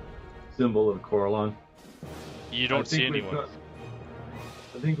symbol of Coralon. You don't see anyone.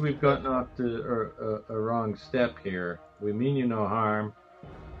 I think we've gotten off to a wrong step here. We mean you no harm.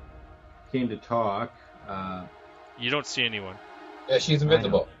 Came to talk. You don't see anyone. Yeah, she's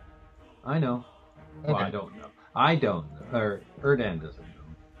invisible. I know. Okay. Well, I don't know. I don't know. Or Erdan doesn't know.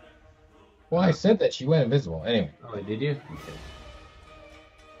 Well, I said that she went invisible. Anyway. Oh, did you? Okay.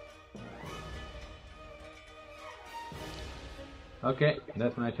 Okay,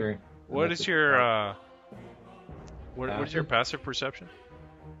 that's my turn. What is your what is your passive perception?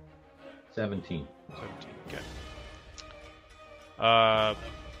 17. 17. Okay.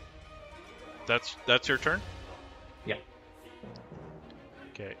 That's your turn? Yeah.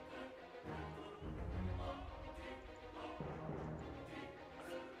 Okay.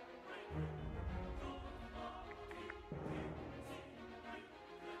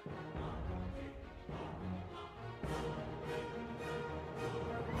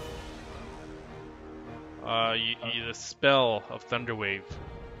 The spell of Thunderwave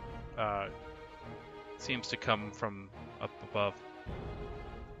seems to come from up above.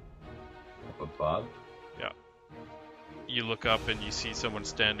 Up above? Yeah. You look up and you see someone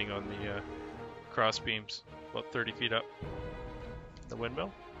standing on the cross beams, about 30 feet up the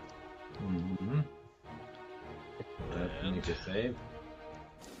windmill. Mm-hmm. That make a save.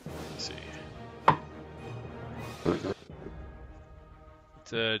 Let's see.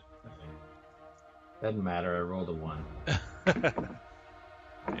 It's a Doesn't matter, I rolled a 1.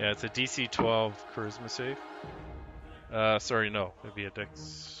 yeah, it's a DC 12 charisma save. Sorry, no, it'd be a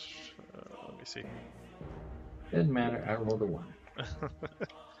dex. Let me see. Doesn't matter, I rolled a 1.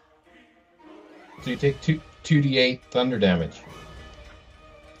 So you take 2d8 thunder damage.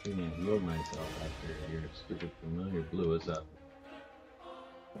 I can't heal myself after your stupid familiar blew us up.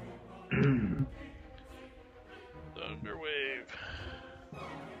 Thunderwave.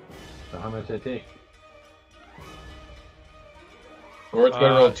 So how much I take? Gord's got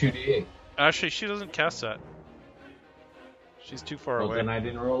to roll 2d8. Actually, she doesn't cast that. She's too far Well, away. then I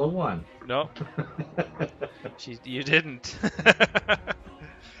didn't roll a 1. No, you didn't.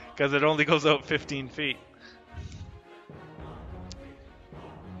 Because it only goes out 15 feet.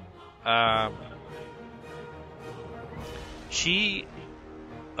 She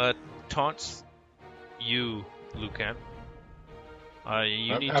taunts you, Lucan. You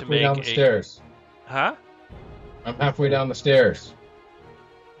I'm need to halfway make down the stairs. Huh? I'm halfway down the stairs.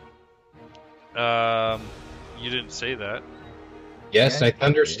 You didn't say that. Yes, Yeah, I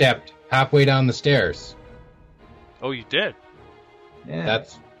thunder stepped halfway down the stairs. Oh, you did? Yeah.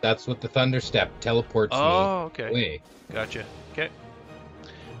 That's what the thunder step teleports Oh, me okay. away. Gotcha. Okay.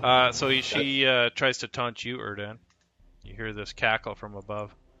 So she tries to taunt you, Erdan. You hear this cackle from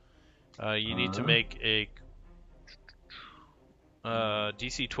above. You need to make a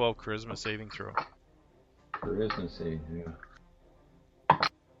DC 12 charisma saving throw. Charisma save, yeah.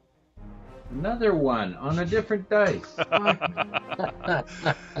 Another one on a different dice.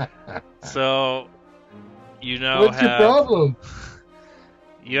 So you now What's your problem?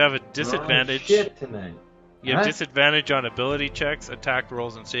 You have a We're on disadvantage. shit tonight. You have Huh? disadvantage on ability checks, attack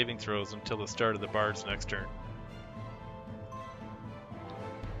rolls, and saving throws until the start of the bard's next turn.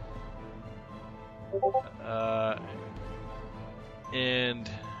 And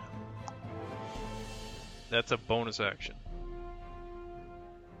that's a bonus action.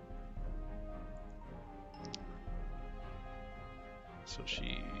 So she's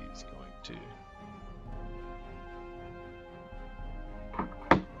going to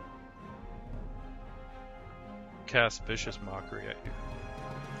cast Vicious Mockery at you.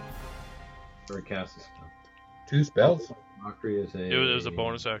 Or cast a spell. 2 spells? Mockery is a. It was a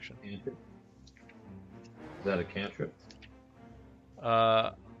bonus action. Cantrip? Is that a cantrip?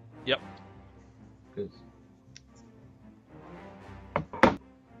 Yep. Good.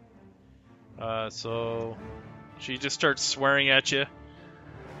 So she just starts swearing at you.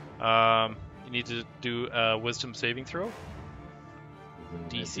 You need to do a Wisdom saving throw.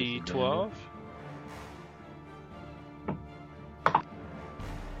 DC 12. Oh,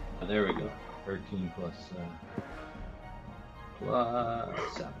 there we go. 13 plus 7.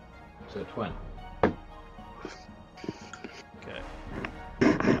 So 20. Okay.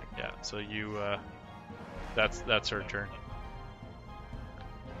 Yeah. So you. That's her turn.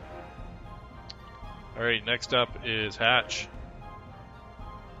 All right. Next up is Hatch.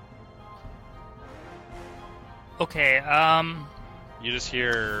 Okay, You just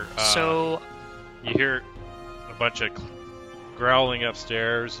hear. so You hear a bunch of growling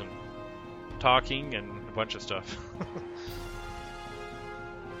upstairs and talking and a bunch of stuff.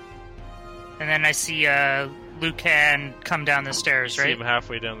 And then I see Lucan come down the stairs, See right? him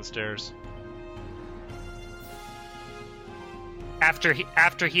halfway down the stairs. After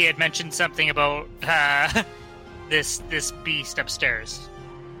he had mentioned something about this beast upstairs.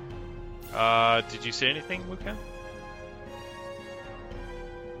 Did you say anything, Lucan?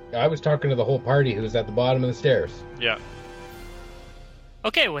 I was talking to the whole party who was at the bottom of the stairs. Yeah.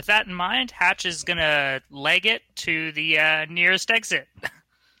 Okay, with that in mind, Hatch is gonna leg it to the nearest exit.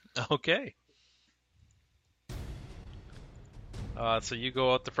 Okay. So you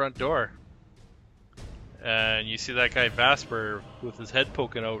go out the front door, and you see that guy Vasper with his head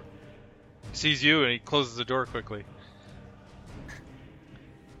poking out. He sees you, and he closes the door quickly.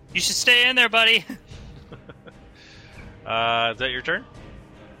 You should stay in there, buddy. Is that your turn?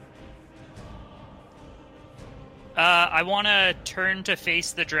 I want to turn to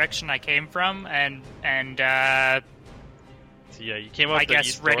face the direction I came from, and So yeah, you came out I the guess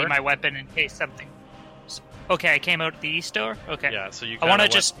east ready door. my weapon in case something. Okay, I came out the east door. Okay. Yeah, so you. I want to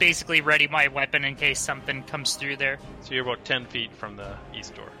kinda just basically ready my weapon in case something comes through there. So you're about 10 feet from the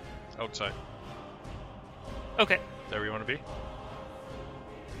east door, outside. Okay. Is that where you want to be?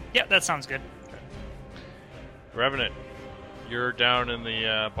 Yeah, that sounds good. Revenant, you're down in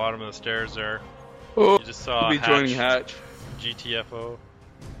the bottom of the stairs there. Oh, You just saw I'll be Hatch, joining Hatch. GTFO,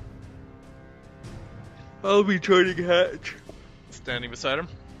 I'll be joining Hatch. standing beside him.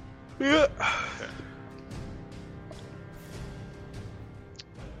 Yeah.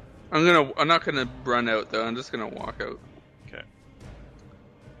 I'm not gonna run out though. I'm just gonna walk out. Okay.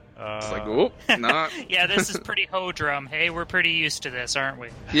 It's like, oh, not. Yeah, this is pretty ho-drum. Hey, we're pretty used to this, aren't we?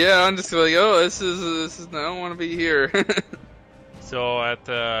 Yeah, I'm just like, oh, this is. I don't want to be here. So at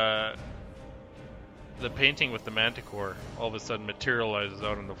the painting with the manticore, all of a sudden materializes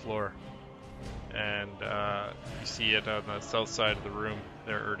out on the floor, and you see it on the south side of the room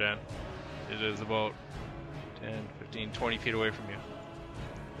there, Erdan. It is about 10, 15, 20 feet away from you.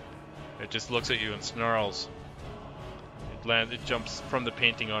 It just looks at you and snarls. It jumps from the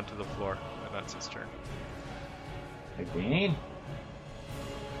painting onto the floor, and that's its turn. Again?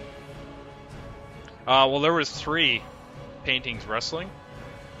 Well, there was 3 paintings wrestling.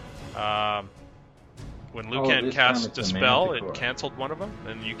 When Lucan this cast time it's a Dispel, manticore. it canceled one of them,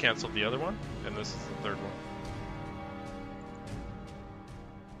 and you canceled the other one, and this is the third one.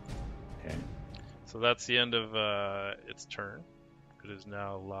 Okay. So that's the end of its turn. It is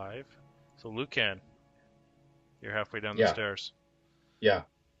now live. So Lucan, you're halfway down the Yeah. stairs. Yeah.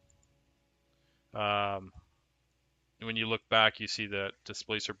 When you look back, you see that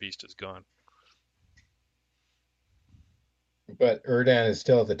Displacer Beast is gone. But Erdan is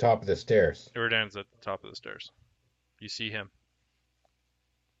still at the top of the stairs. Erdan's at the top of the stairs. You see him.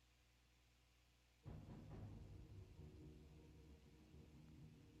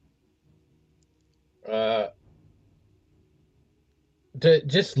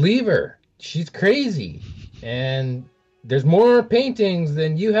 Just leave her. She's crazy. And there's more paintings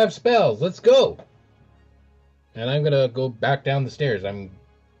than you have spells. Let's go. And I'm going to go back down the stairs. I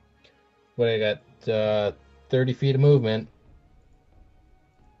got 30 feet of movement.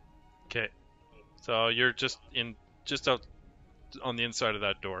 Okay. So you're just out on the inside of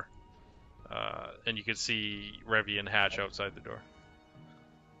that door. And you can see Revy and Hatch outside the door.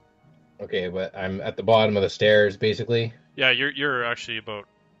 Okay, but I'm at the bottom of the stairs, basically. Yeah, you're actually about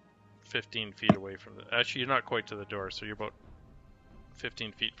 15 feet away from the... Actually, you're not quite to the door, so you're about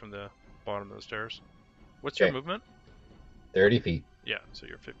 15 feet from the bottom of the stairs. What's your Okay. movement? 30 feet. Yeah, so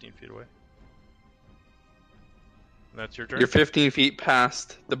you're 15 feet away. And that's your turn? You're 15 feet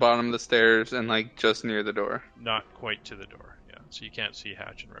past the bottom of the stairs and like just near the door. Not quite to the door, yeah. So you can't see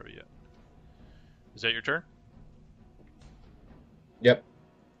Hatch and Revy yet. Is that your turn? Yep.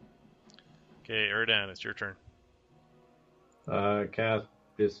 Okay, Erdan, it's your turn. Cast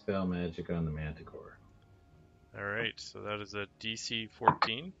Dispel Magic on the Manticore. Alright, so that is a DC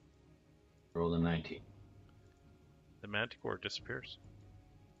 14. Roll a 19. The Manticore disappears.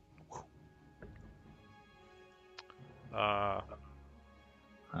 How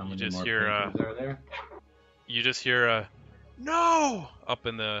many just more hear, paintings are there? You just hear a no up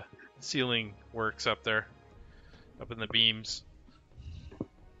in the ceiling works up there, up in the beams.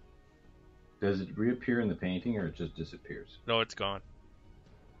 Does it reappear in the painting or it just disappears? No, it's gone.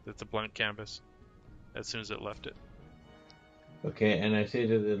 It's a blank canvas. As soon as it left it. Okay, and I say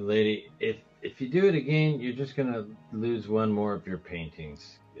to the lady, if you do it again, you're just gonna lose one more of your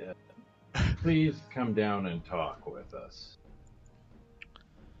paintings. Please come down and talk with us.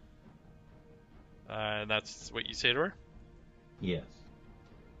 And that's what you say to her? Yes.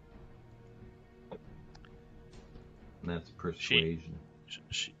 And that's persuasion.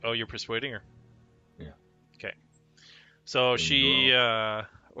 Oh, you're persuading her? So she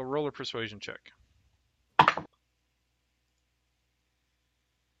will roll a persuasion check.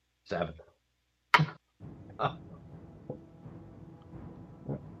 7.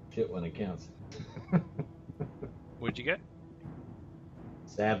 Shit when it counts. What'd you get?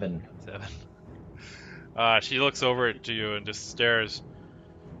 7. 7. She looks over at you and just stares.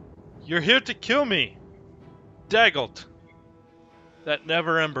 You're here to kill me, Daggelt. That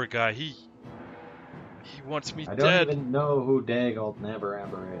Never Ember guy. He wants me I dead. don't even know who Daggelt Never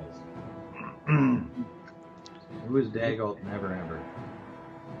Ember is. Who is Daggelt Never Ember?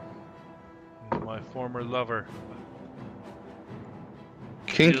 My former lover.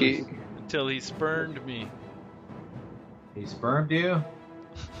 Kinky. Until he spurned me. He spermed you?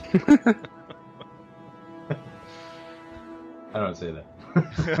 I don't say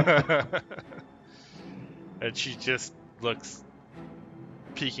that. And she just looks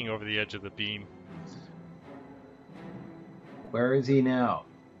peeking over the edge of the beam. Where is he now?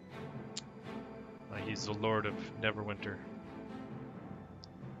 He's the Lord of Neverwinter.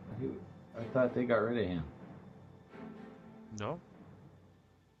 I thought they got rid of him. No?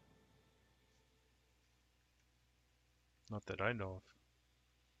 Not that I know of.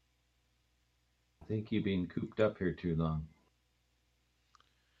 I think you've been cooped up here too long.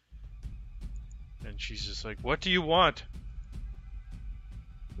 And she's just like, what do you want?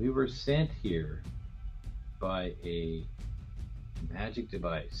 We were sent here by a magic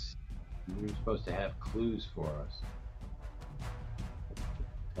device. You were supposed to have clues for us.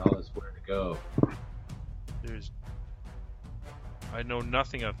 Tell us where to go. I know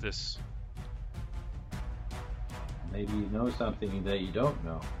nothing of this. Maybe you know something that you don't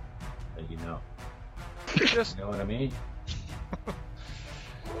know. That you know. Just You know what I mean?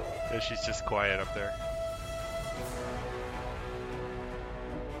 Yeah, she's just quiet up there.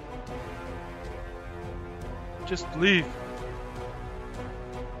 Just leave.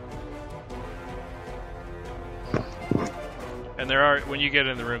 And when you get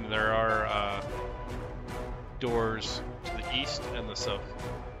in the room, there are doors to the east and the south.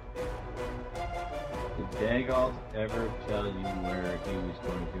 Did Daggalt ever tell you where he was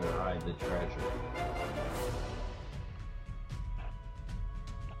going to hide the treasure?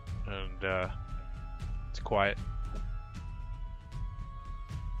 And it's quiet.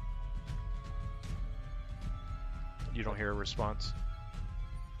 You don't hear a response.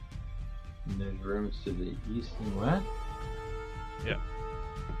 And there's rooms to the east and west? Yeah.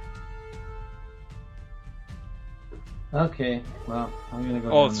 Okay, well, I'm gonna go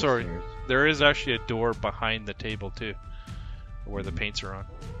Oh, down sorry. the stairs. There is actually a door behind the table too, where the paints are on.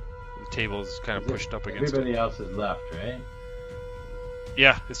 The table is kind of pushed up against Everybody it. else is left, right?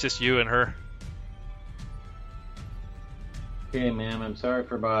 Yeah, it's just you and her. Okay, ma'am, I'm sorry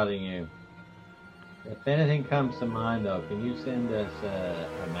for bothering you. If anything comes to mind, though, can you send us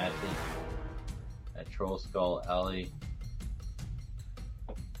a message at Troll Skull Alley?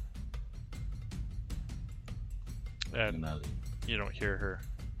 And you don't hear her.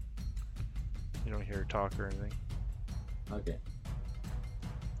 You don't hear her talk or anything. Okay.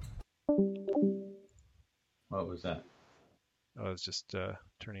 What was that? I was just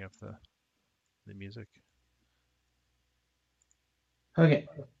turning up the music. Okay.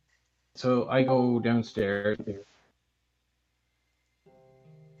 So I go downstairs.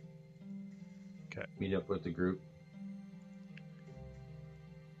 Okay. Meet up with the group.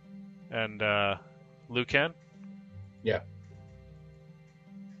 And Lucan? Yeah.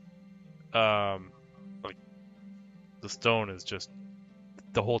 Like the stone is just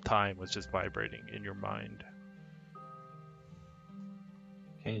the whole time was just vibrating in your mind.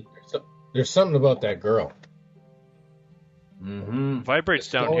 Okay. So, there's something about that girl. Mm-hmm. Vibrates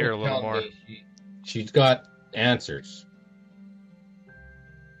down Stone here a little tells more. me she's got answers.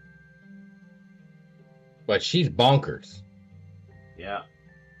 But she's bonkers. Yeah.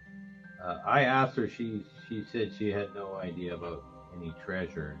 I asked her. She said she had no idea about any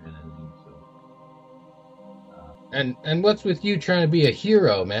treasure and anything. So. And what's with you trying to be a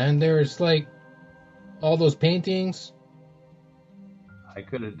hero, man? There's like all those paintings. I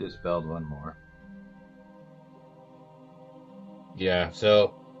could have dispelled one more. Yeah,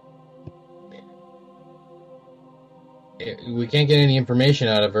 so we can't get any information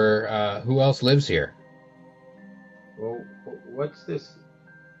out of her. Who else lives here? Well, what's this?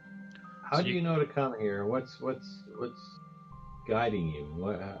 How So do you know to come here? What's guiding you?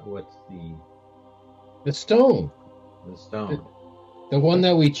 What's The stone. the stone? The one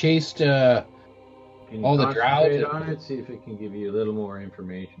that we chased. Can you all the concentrate drought- on it? See if it can give you a little more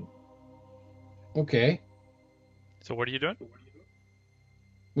information. Okay. So what are you doing?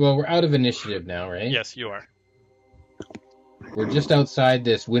 Well, we're out of initiative now, right? Yes, you are. We're just outside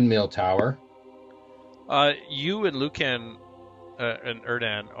this windmill tower. You and Lucan and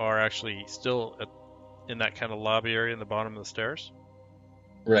Erdan are actually still in that kind of lobby area in the bottom of the stairs.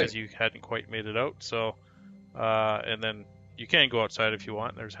 Right. Because you hadn't quite made it out. So, and then you can go outside if you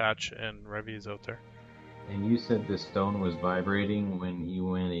want. There's Hatch and Revy's out there. And you said the stone was vibrating when he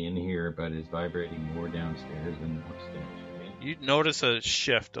went in here, but it's vibrating more downstairs than upstairs, right? You notice a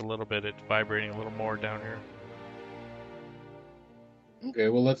shift a little bit. It's vibrating a little more down here. Okay,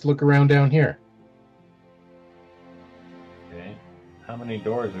 well, let's look around down here. Okay. How many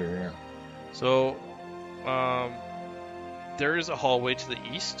doors are here? So, there is a hallway to the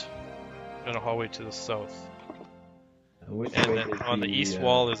east and a hallway to the south. Which And way then is on the east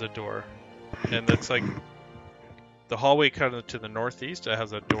wall is a door. And that's like the hallway kind of to the northeast. It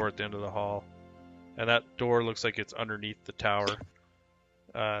has a door at the end of the hall. And that door looks like it's underneath the tower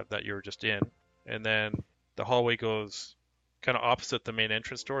that you were just in. And then the hallway goes kind of opposite the main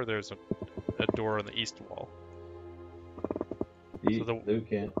entrance door. There's a door on the east wall. So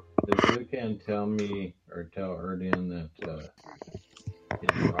Does Lucan tell me or tell Erdan that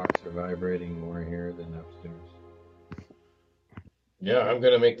his rocks are vibrating more here than upstairs? Yeah, I'm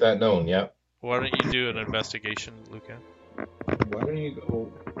going to make that known, yeah. Why don't you do an investigation, Lucan? Why don't you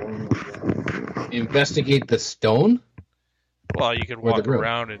go one more down? Investigate the stone? Well, you could Or the walk room.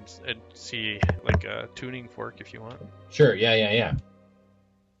 around and see like a tuning fork if you want. Sure, yeah.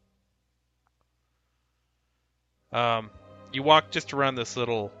 You walk just around this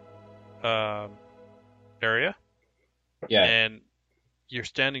little area, Yeah, and you're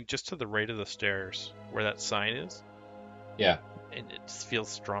standing just to the right of the stairs where that sign is, yeah. and it just feels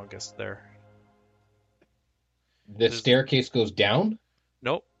strongest there. The staircase goes down?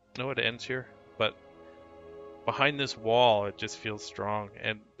 Nope, no, it ends here. But behind this wall, it just feels strong.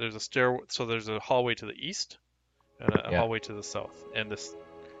 And there's a so there's a hallway to the east and a hallway to the south. And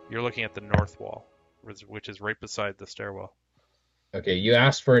you're looking at the north wall, which is right beside the stairwell. Okay, you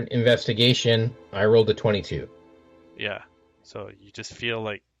asked for an investigation. I rolled a 22. Yeah. So you just feel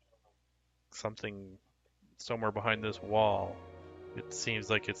like something somewhere behind this wall. It seems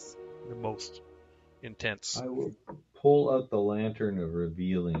like it's the most intense. I will pull out the lantern of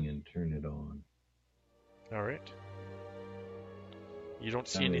revealing and turn it on. All right. You don't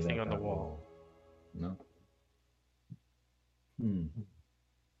see Shine it anything at on the that wall. No. You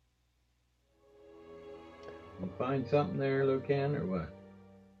find something there, Lucan, or what?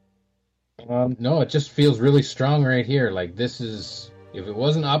 No, it just feels really strong right here. Like this is, if it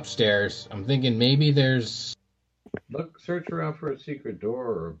wasn't upstairs, I'm thinking maybe there's. Look, search around for a secret door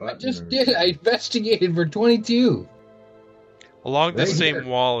or a button. I just did. I investigated for 22. Along the Right same here.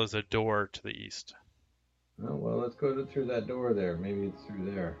 wall is a door to the east. Oh, well, let's go through that door there. Maybe it's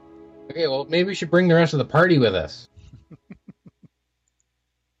through there. Okay, well maybe we should bring the rest of the party with us.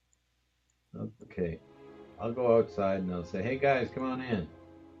 Okay. I'll go outside and I'll say, hey guys, come on in.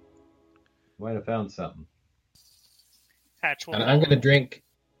 Might have found something. Hatch will And I'm gonna drink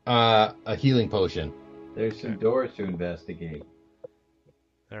a healing potion. There's some doors to investigate.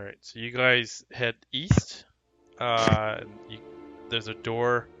 All right, so you guys head east. There's a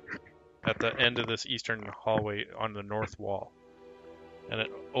door at the end of this eastern hallway on the north wall, and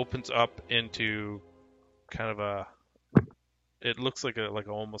it opens up into kind of a. It looks like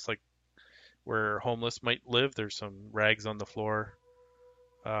almost like where homeless might live. There's some rags on the floor.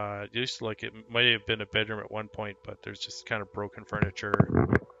 It used to it might have been a bedroom at one point, but there's just kind of broken furniture.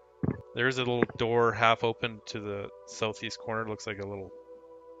 There's a little door half open to the southeast corner. It looks like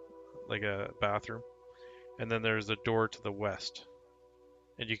a bathroom. And then there's a door to the west.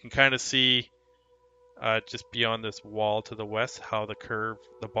 And you can kind of see just beyond this wall to the west how the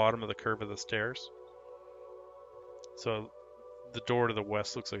bottom of the curve of the stairs. So the door to the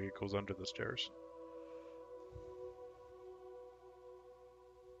west looks like it goes under the stairs.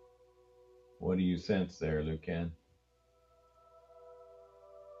 What do you sense there, Lucan?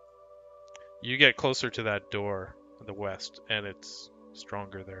 You get closer to that door to the west, and it's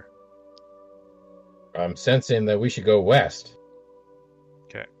stronger there. I'm sensing that we should go west.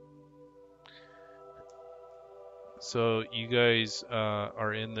 Okay. So you guys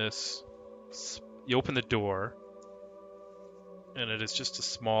are in this. You open the door, and it is just a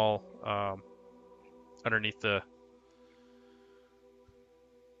small underneath the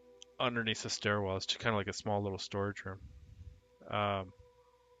stairwell. It's just kind of like a small little storage room.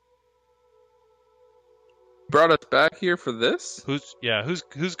 Brought us back here for this?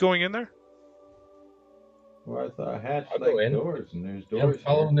 Who's going in there? Well, I thought Hatch I'll go liked in. doors, and there's Yeah, I'm doors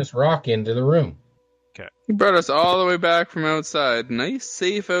following here. this rock into the room. He brought us all the way back from outside. Nice,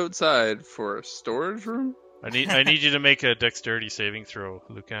 safe outside for a storage room? I need you to make a dexterity saving throw,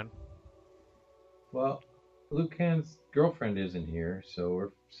 Lucan. Well, Lucan's girlfriend isn't here, so we're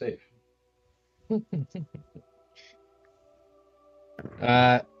safe.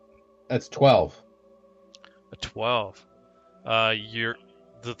 That's 12. A 12.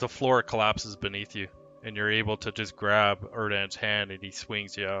 The floor collapses beneath you, and you're able to just grab Erdan's hand, and he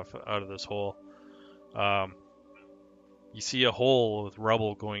swings you out of this hole. You see a hole with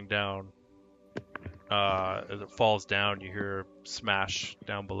rubble going down. As it falls down, you hear a smash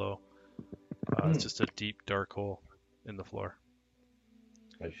down below. It's just a deep, dark hole in the floor.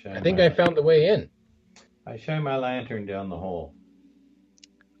 I think I found the way in. I shine my lantern down the hole.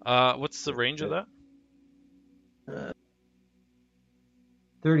 What's the range of that?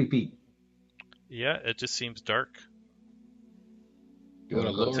 30 feet. Yeah, it just seems dark. You want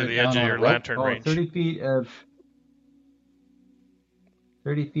to lower To it the down edge of on your a rope? lantern range. 30 feet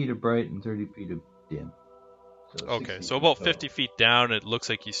of bright and 30 feet of dim. So Okay, 60 so feet about tall. 50 feet down, it looks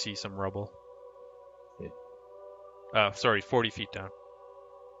like you see some rubble. Sorry, 40 feet down.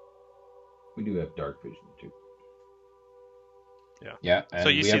 We do have dark vision too. Yeah. So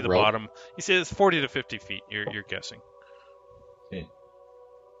you see the bottom. You see it's 40 to 50 feet. You're guessing. Okay.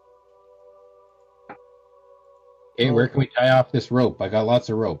 Okay, where can we tie off this rope? I got lots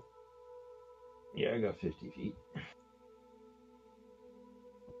of rope. Yeah, I got 50 feet.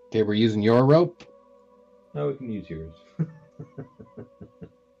 Okay, we're using your rope? No, we can use yours.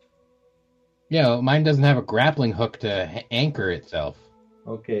 Yeah, mine doesn't have a grappling hook to anchor itself.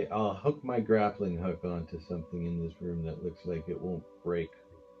 Okay, I'll hook my grappling hook onto something in this room that looks like it won't break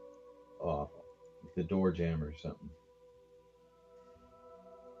off. Like the door jamb or something.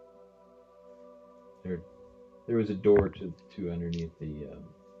 There was a door to underneath the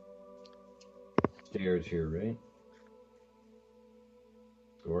stairs here, right?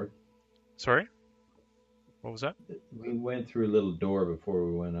 Gord? Sorry? What was that? We went through a little door before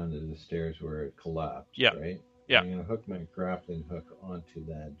we went onto the stairs where it collapsed, Yeah. right? Yeah. I'm going to hook my grappling hook onto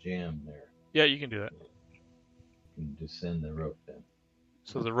that jam there Yeah, you can do that. and descend the rope then.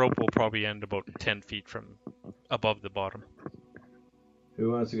 So the rope will probably end about 10 feet from above the bottom.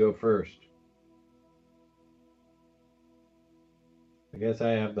 Who wants to go first? I guess I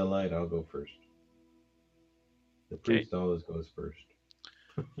have the light. I'll go first. The priest always goes first.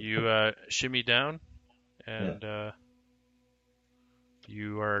 You shimmy down, and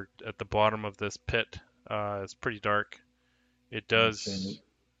you are at the bottom of this pit. It's pretty dark. It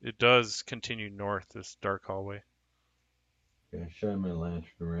does continue north, this dark hallway. Okay, shine my lantern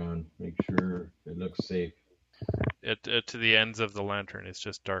around, make sure it looks safe. To the ends of the lantern, it's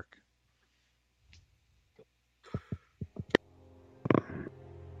just dark.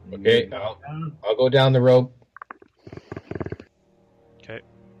 Okay, I'll go down the rope. Okay.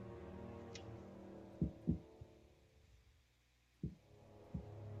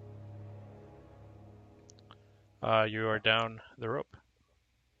 You are down the rope.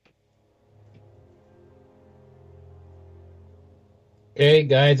 Okay,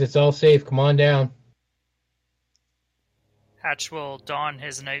 guys, it's all safe. Come on down. Hatch will don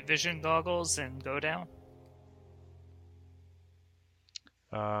his night vision goggles and go down.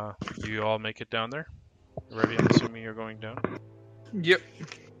 You all make it down there? Ready? I'm assuming you're going down. Yep.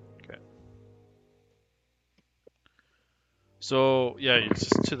 Okay. So yeah, it's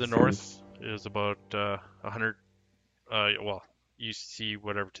just to the north is about 100. Well, you see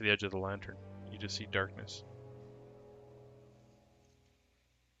whatever to the edge of the lantern. You just see darkness.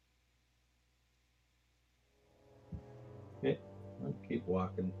 Okay, I'll keep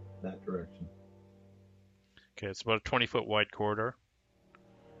walking that direction. Okay, it's about a 20-foot wide corridor.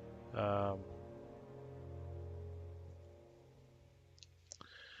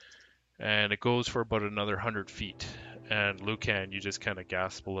 And it goes for about another 100 feet. And Lucan, you just kind of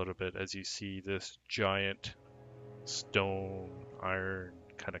gasp a little bit as you see this giant stone, iron,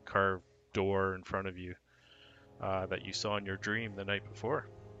 kind of carved door in front of you that you saw in your dream the night before.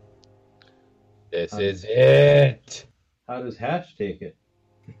 This is it. How does Hatch take it?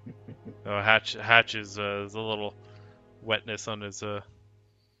 Hatch is a little wetness on his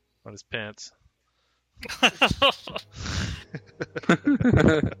pants.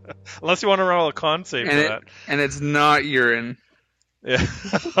 Unless you want to roll a con save for that. And it's not urine. Yeah.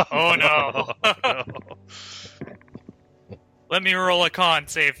 Oh no. Oh, no. Let me roll a con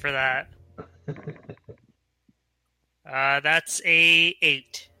save for that. That's a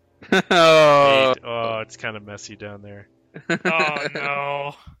 8. Oh. 8. Oh, it's kind of messy down there. Oh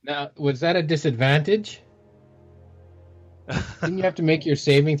no. Now, was that a disadvantage? Didn't you have to make your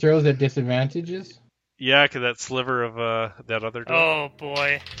saving throws at disadvantages? Yeah, because that sliver of that other door. Oh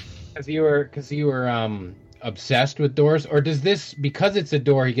boy. Because you were obsessed with doors, or does this, because it's a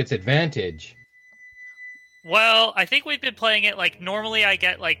door, he gets advantage? Well, I think we've been playing it like normally I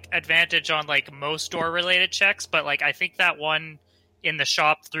get like advantage on like most door related checks, but like I think that one in the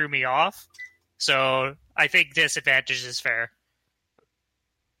shop threw me off. So I think disadvantage is fair.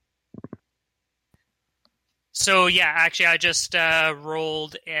 So yeah, actually I just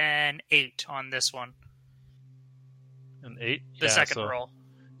rolled an 8 on this one. An 8? The second roll.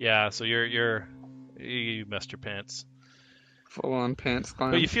 Yeah, so you messed your pants. Full on pants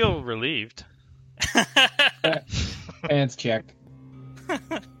climb. But you feel relieved. Pants checked.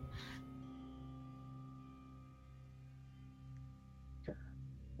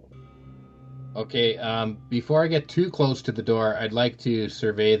 Okay, before I get too close to the door, I'd like to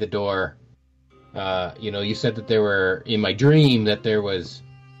survey the door. You said that there were, in my dream, that there was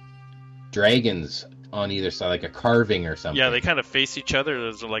dragons on either side, like a carving or something. Yeah, they kind of face each other.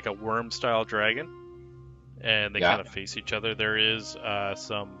 There's like a worm-style dragon, and they kind of face each other. There is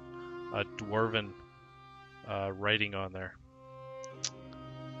some dwarven writing on there.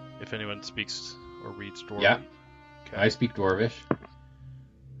 If anyone speaks or reads Dwarven. Yeah, okay. I speak Dwarvish.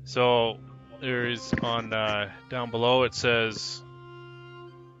 So there is on down below it says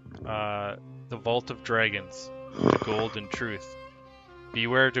the Vault of Dragons, to gold and truth.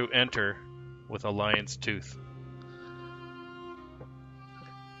 Beware to enter with a lion's tooth.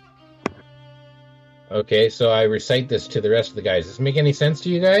 Okay, so I recite this to the rest of the guys. Does this make any sense to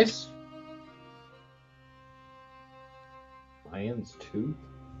you guys? Lion's tooth?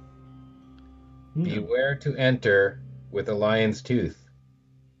 Beware to enter with a lion's tooth.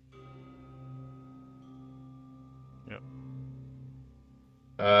 Yep.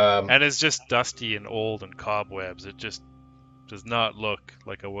 And it's just dusty and old and cobwebs. It just does not look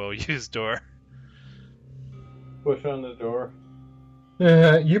like a well-used door. Push on the door.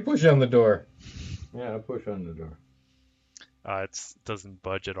 you push on the door. Yeah, push on the door. It doesn't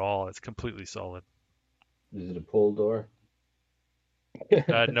budge at all. It's completely solid. Is it a pull door?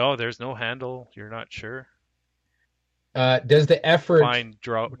 No, there's no handle. You're not sure. Does the effort Fine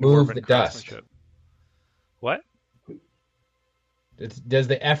move dwarven the dust? craftsmanship. What? Does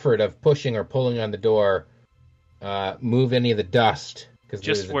the effort of pushing or pulling on the door move any of the dust?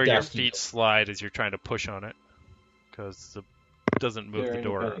 Just where your feet slide as you're trying to push on it, because it doesn't move the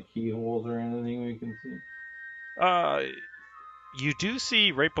door. Kind of keyholes or anything we can see? You do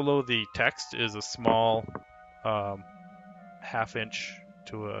see right below the text is a small half-inch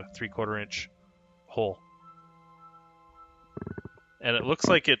to a 3/4-inch hole. And it looks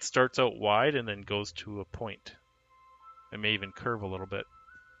like it starts out wide and then goes to a point. It may even curve a little bit.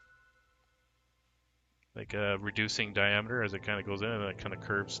 Like reducing diameter as it kind of goes in, and then it kind of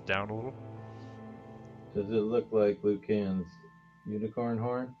curves down a little. Does it look like Luke Can's unicorn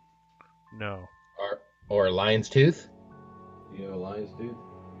horn? No. Or a lion's tooth? You have a lion's tooth?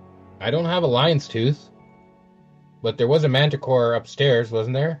 I don't have a lion's tooth. But there was a manticore upstairs,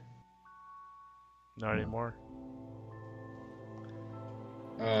 wasn't there? Not anymore.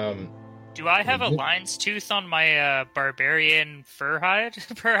 Do I have a lion's tooth on my barbarian fur hide,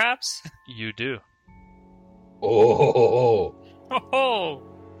 perhaps? You do. Oh. Oh.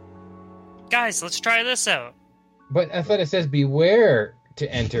 Guys, let's try this out. But I thought it says beware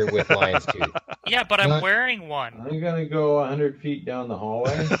to enter with lion's tooth. Yeah, but I'm wearing one. I'm gonna go 100 feet down the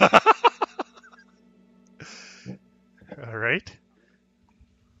hallway. All right.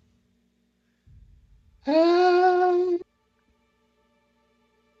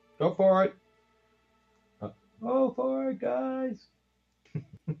 Go for it. Go for it, guys.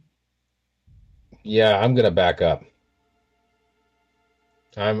 Yeah, I'm gonna back up.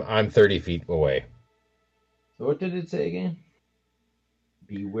 I'm 30 feet away. So what did it say again?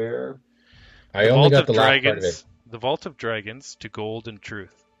 Beware. I only got the last part of it. The Vault of Dragons, to gold and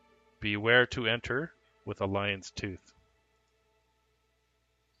truth. Beware to enter with a lion's tooth.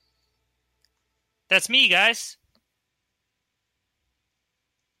 That's me, guys.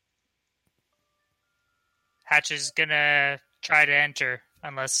 Hatch is gonna try to enter,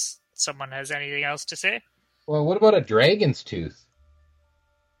 unless someone has anything else to say. Well, what about a dragon's tooth?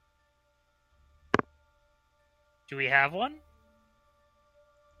 Do we have one?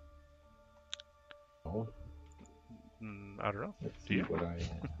 Oh, I don't know. let's Do see you? what I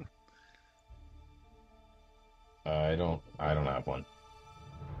have. I don't have one.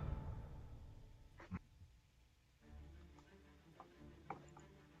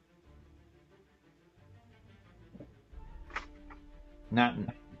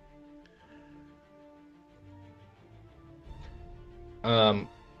 Nothing.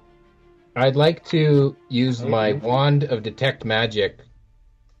 I'd like to use my wand of detect magic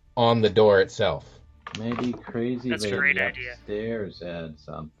on the door itself. Maybe crazy That's a lady great idea. upstairs had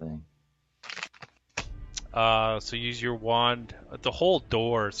something. So use your wand. The whole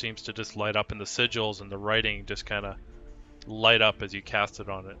door seems to just light up, and the sigils and the writing just kind of light up as you cast it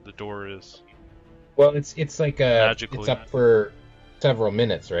on it. The door is Well, it's like Magically. it's up for several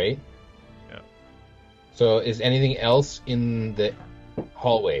minutes, right? Yeah. So is anything else in the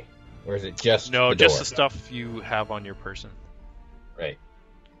hallway, or is it just no, the just door? the stuff you have on your person Right.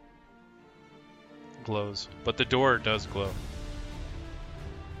 glows, but the door does glow.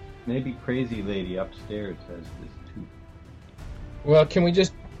 Maybe crazy lady upstairs has this too. Well, can we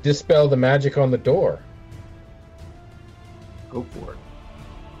just dispel the magic on the door? Go for it.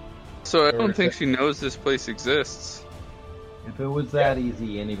 So I Or don't is think it- she knows this place exists. If it was that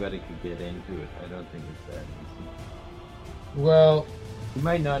easy, anybody could get into it. I don't think it's that easy. Well, She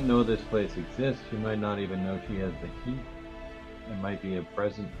might not know this place exists. She might not even know she has the key. It might be a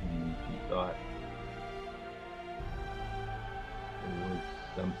present, and she thought it was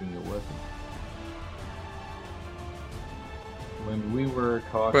something it wasn't. When we were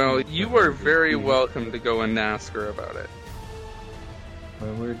talking, Well, you to were her, very she- welcome to go and ask her about it.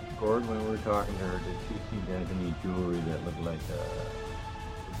 When we were talking to her, did she seem to have any jewelry that looked like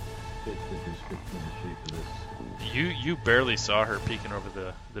fit the description and shape of this? You barely saw her peeking over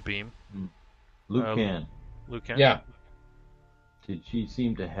the beam. Lucan, Lucan? yeah. did she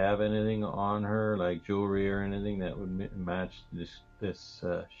seem to have anything on her, like jewelry or anything that would match this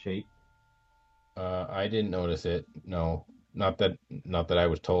shape? I didn't notice it. No, not that I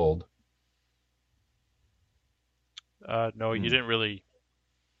was told. No, you didn't really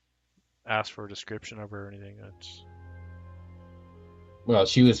ask for a description of her or anything. That's Well,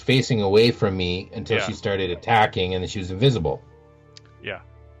 she was facing away from me until Yeah. she started attacking, and then she was invisible. yeah.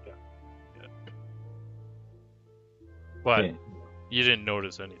 But Okay. you didn't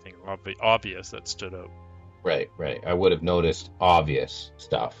notice anything obvious that stood out. Right. I would have noticed obvious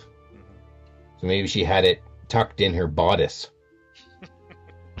stuff. So maybe she had it tucked in her bodice.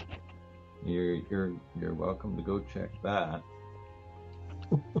 You're welcome to go check that.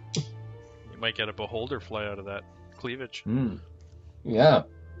 You might get a beholder fly out of that cleavage. Yeah.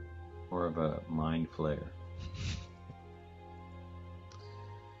 More of a mind flayer.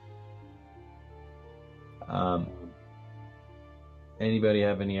 Anybody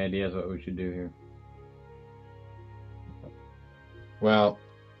have any ideas what we should do here? Well,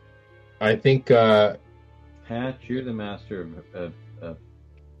 I think Hatch, you're the master of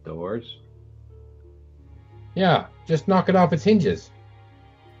doors. yeah, just knock it off its hinges.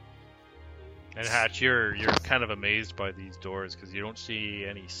 And Hatch, you're kind of amazed by these doors because you don't see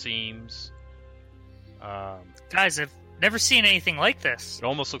any seams. Guys, I've never seen anything like this. It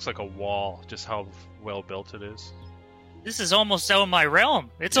almost looks like a wall, just how well built it is. This is almost out of my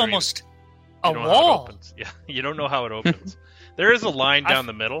realm. It's You don't almost You a don't know how it wall. opens. Yeah, you don't know how it opens. There is a line down I've-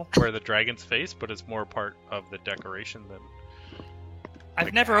 the middle where the dragon's face, but it's more part of the decoration than.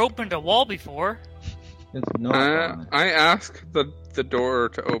 I've never opened a wall before. It's not on it. I ask the door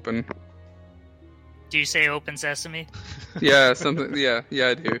to open. Do you say open sesame? Yeah, something. Yeah,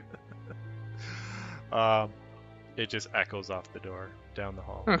 I do. It just echoes off the door down the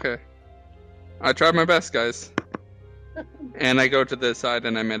hall. Okay. I tried my best, guys. And I go to the side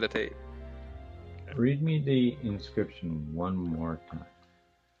and I meditate. Read me the inscription one more time.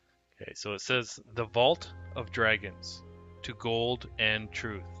 Okay, so it says, "The Vault of Dragons, to gold and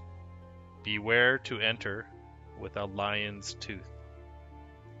truth. Beware to enter with a lion's tooth."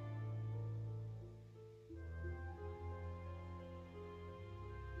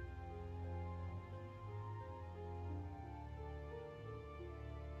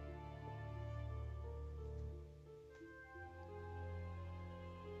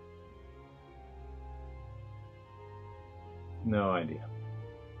 No idea.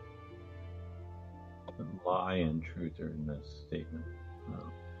 The lie and truth are in this statement. No.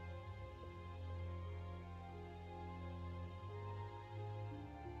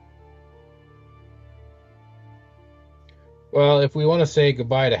 Well, if we want to say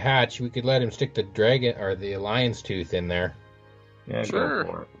goodbye to Hatch, we could let him stick the dragon or the lion's tooth in there. Yeah, Sure.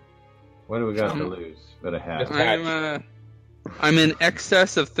 go for it. What do we got to lose but a hat? Yes. I'm in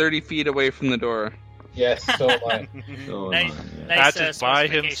excess of 30 feet away from the door. Yes, so am I. So am Nice- I, yeah. nice. Hatch is by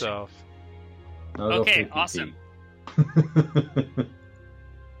specification. himself. I'll go Okay, 50 awesome. feet.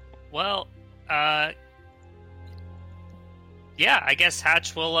 Well, yeah, I guess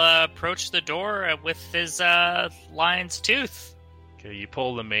Hatch will approach the door with his lion's tooth. Okay, you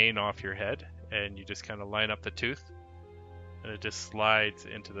pull the mane off your head, and you just kind of line up the tooth, and it just slides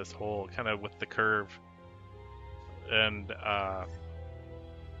into this hole, kind of with the curve. And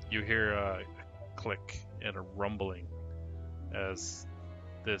you hear a click and a rumbling as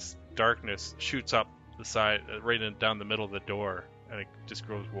this darkness shoots up the side, down the middle of the door, and it just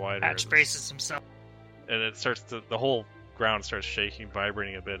grows wider. Patch braces himself. And it starts to, the whole ground starts shaking,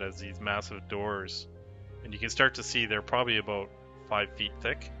 vibrating a bit as these massive doors, and you can start to see they're probably about 5 feet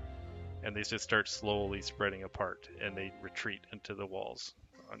thick, and they just start slowly spreading apart, and they retreat into the walls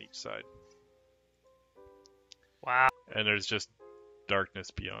on each side. Wow. And there's just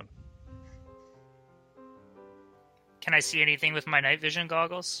darkness beyond. Can I see anything with my night vision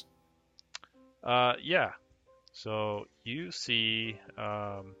goggles? Yeah. So you see,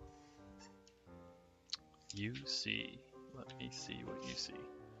 let me see what you see.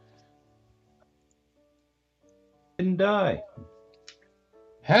 Didn't die.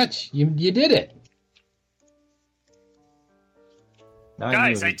 Hatch, you did it. I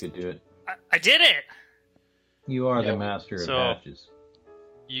Guys, knew you could do it. I did it! You are Yeah. the master of So- hatches.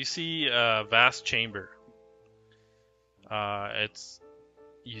 You see a vast chamber.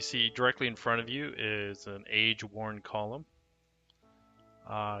 You see directly in front of you is an age-worn column.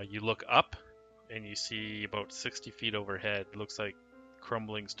 You look up, and you see about 60 feet overhead. Looks like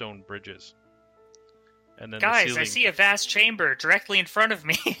crumbling stone bridges. And then Guys, the ceiling, I see a vast chamber directly in front of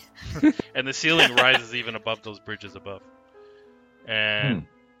me. and the ceiling rises even above those bridges above. And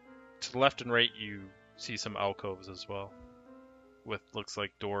to the left and right, you see some alcoves as well, with looks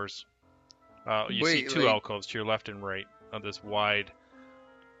like doors. You see two alcoves to your left and right on this wide,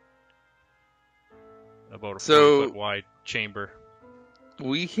 about a 40-foot wide chamber.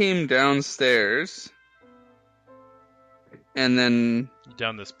 We came downstairs, and then,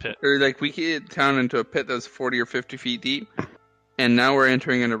 Down this pit. or like we came down into a pit that was 40 or 50 feet deep, and now we're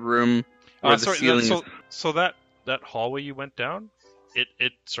entering in a room where the ceiling is... So that hallway you went down,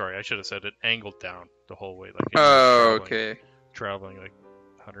 sorry, I should have said it angled down the whole way. Like Oh, okay. Traveling like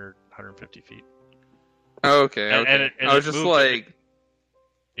 100, 150 feet. Okay, And- okay. and it I was just moved like...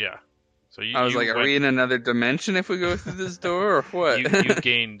 Yeah. So I was like, are we in another dimension if we go through this door, or what? you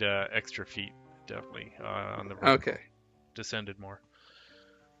gained extra feet, definitely, on the road. Okay. Descended more.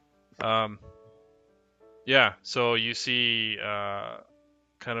 Yeah, so you see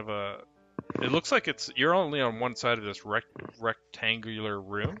kind of a... It looks like you're only on one side of this rectangular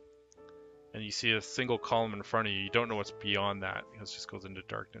room, and you see a single column in front of you. You don't know what's beyond that, because it just goes into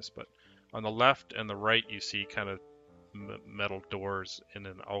darkness. But on the left and the right, you see kind of metal doors in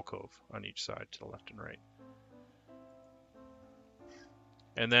an alcove on each side, to the left and right.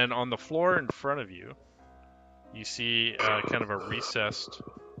 And then on the floor in front of you, you see kind of a recessed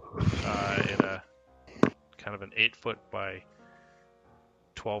in a kind of an 8-foot by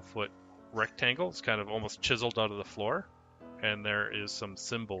 12-foot rectangle. It's kind of almost chiseled out of the floor, and there is some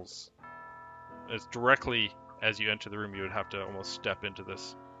symbols. It's directly as you enter the room, you would have to almost step into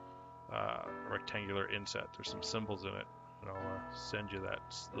this rectangular inset. There's some symbols in it, and I'll send you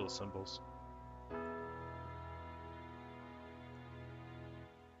those symbols.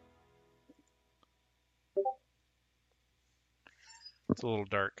 It's a little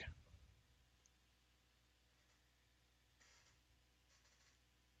dark.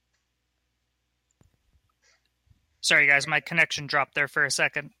 Sorry, guys, my connection dropped there for a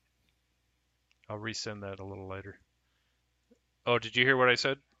second. I'll resend that a little later. Oh, did you hear what I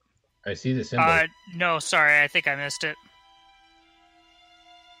said? I see the symbol. No, sorry, I think I missed it.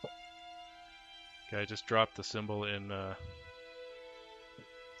 Okay, I just dropped the symbol in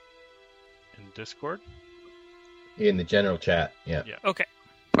Discord. In the general chat, yeah. Okay.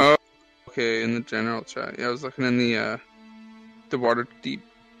 Okay, in the general chat. Yeah, I was looking in the water deep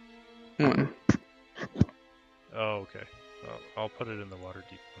one. Oh, okay. I'll put it in the water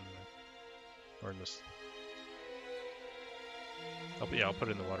deep one then. Or in this. I'll put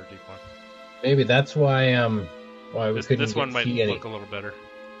it in the water deep one. Maybe that's why we couldn't This one might see any. look a little better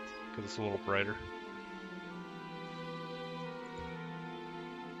because it's a little brighter.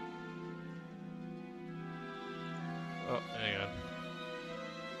 Oh, hang on.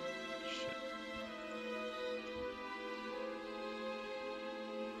 Shit.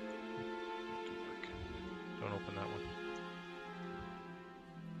 That didn't work. Don't open that one.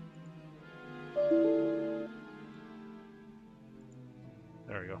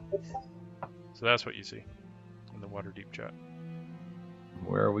 There we go. So that's what you see in the Waterdeep chat.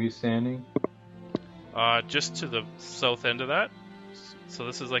 Where are we standing? Just to the south end of that. So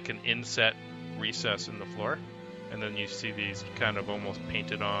this is like an inset recess in the floor, and then you see these kind of almost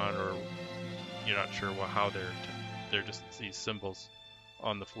painted on, or you're not sure how they're just these symbols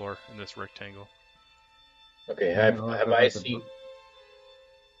on the floor in this rectangle. Okay, have I seen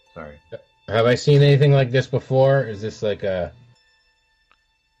Sorry. have I seen anything like this before? Is this like a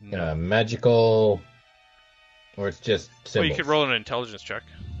No. Magical, or it's just symbols? Well, you could roll an intelligence check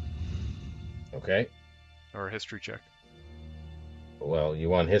Okay. or a history check. Well, you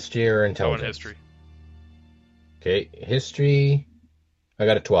want history or I intelligence? want history. Okay, history. I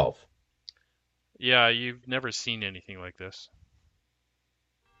got a 12. Yeah, you've never seen anything like this.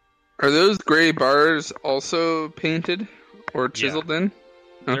 Are those gray bars also painted or chiseled in?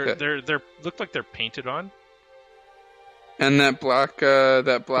 Okay. They're look like they're painted on. And that black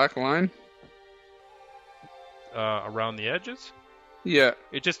line? Around the edges. Yeah.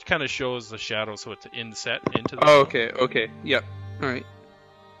 It just kind of shows the shadow, so it's inset into the. Oh, stone. okay. Yep. All right.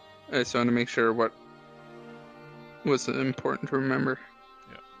 I just wanted to make sure what was important to remember.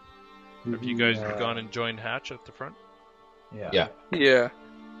 Have you guys gone and joined Hatch at the front? Yeah. Yeah.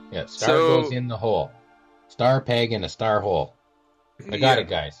 Yeah, star So- goes in the hole. Star peg in a star hole. I got it,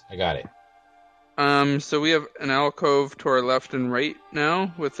 guys. I got it. So we have an alcove to our left and right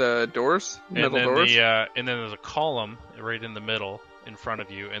now with doors, metal doors. And then there's a column right in the middle in front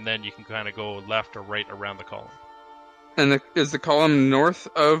of you, and then you can kind of go left or right around the column. And is the column north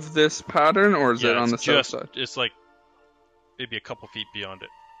of this pattern, or is it on the it's south side? It's like maybe a couple feet beyond it.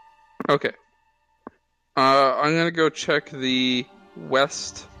 Okay. I'm gonna go check the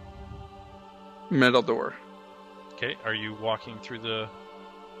west metal door. Okay, are you walking through the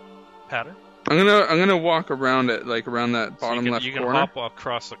pattern? I'm gonna walk around it, like around that bottom left you can corner. hop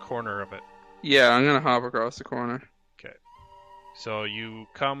across the corner of it. Yeah, I'm gonna hop across the corner. Okay. So you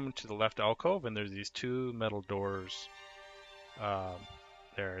come to the left alcove, and there's these two metal doors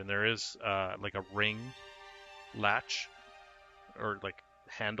there, and there is like a ring latch or like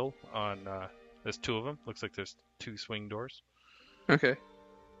handle on. There's two of them. Looks like there's two swing doors. Okay.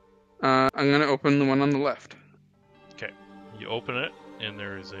 I'm gonna open the one on the left. Okay. You open it, and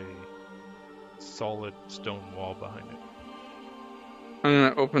there is a solid stone wall behind it. I'm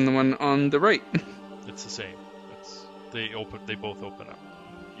gonna open the one on the right. It's the same. They both open up.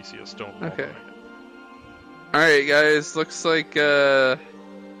 You see a stone wall Okay. behind it. Alright, guys, looks like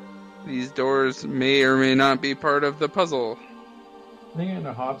these doors may or may not be part of the puzzle. I think I'm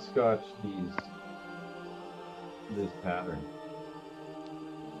gonna hopscotch this pattern.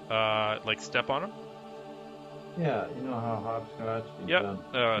 Like step on them. Yeah, you know how hopscotch. You Yep,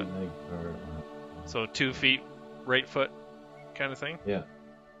 jump, 2 legs forward. So 2 feet, right foot, kind of thing. Yeah.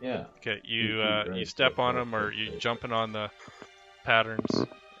 Okay, 2 you feet, right you step foot, on right them, or foot, you right jumping on the patterns,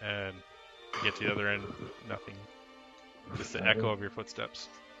 and get to the other end. Nothing. Just the echo of your footsteps.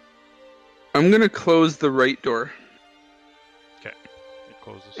 I'm gonna close the right door. Okay, it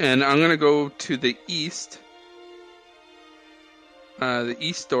closes. And I'm gonna go to the east. The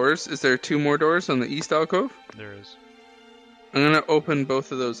east doors. Is there 2 more doors on the east alcove? There is. I'm gonna open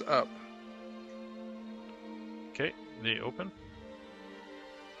both of those up. Okay, they open.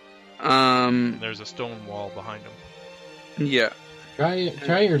 Um, There's a stone wall behind them. yeah.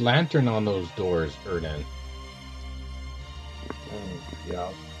 Try your lantern on those doors, Erdan. Yeah.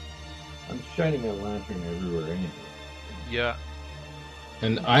 I'm shining a lantern everywhere anyway. Yeah.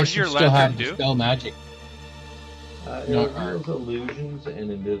 And I does should your still lantern have do? dispel magic. It No, reveals illusions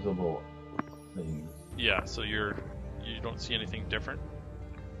and invisible things. Yeah. So you don't see anything different.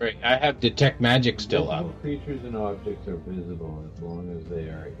 Right, I have detect magic still up. Invisible creatures and objects are visible as long as they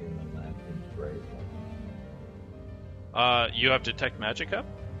are in the lantern's bright light. You have detect magic up.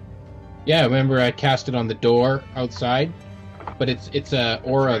 Yeah, remember I cast it on the door outside, but it's a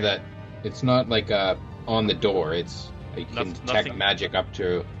aura that it's not like on the door. It's you can detect nothing- magic up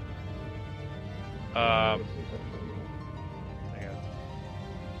to. Hang on.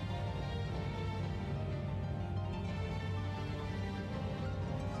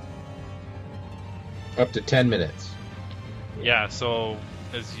 Up to 10 minutes. Yeah. So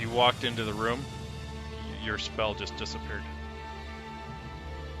as you walked into the room, your spell just disappeared.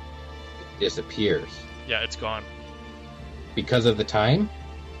 It disappears Yeah, it's gone. because of the time.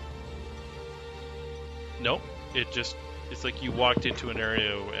 Nope. It's like you walked into an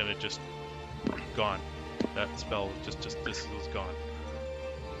area and it just gone. That spell just this is gone.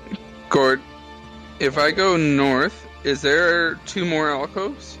 Gord, if I go north, is there 2 more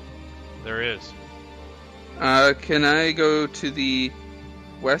alcoves? There is. Can I go to the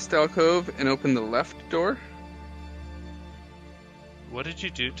west alcove and open the left door? What did you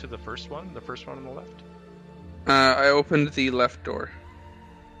do to the first one? The first one on the left? I opened the left door.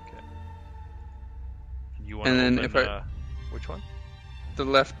 You want And to then open, if I- which one? The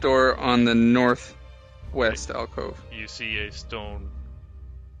left door on the northwest alcove. You see a stone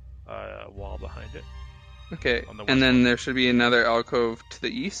wall behind it. Okay, On the west and then one. there should be another alcove to the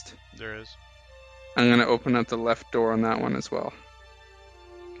east. There is. I'm gonna open up the left door on that one as well.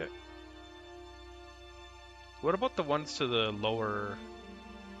 What about the ones to the lower?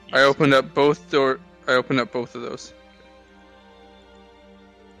 I east? opened up both of those.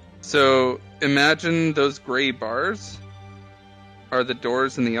 So imagine those gray bars are the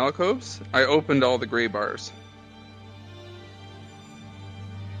doors in the alcoves. I opened all the gray bars.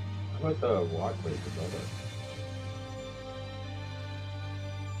 How about the walkways above it?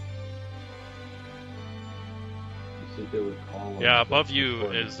 You said there were columns. Yeah, above that you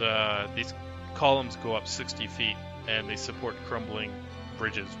supported- is these columns go up 60 feet, and they support crumbling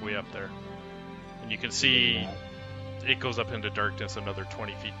bridges way up there. And you can see it goes up into darkness another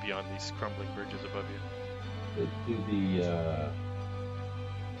 20 feet beyond these crumbling bridges above you. Do the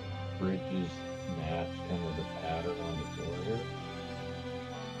bridges match kind of the pattern on the floor here?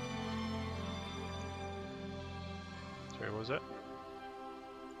 Sorry, what was that?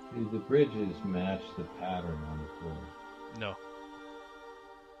 Do the bridges match the pattern on the floor? No.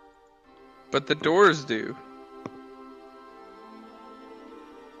 But the doors do.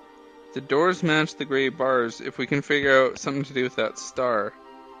 The doors match the gray bars if we can figure out something to do with that star.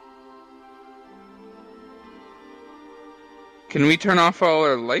 Can we turn off all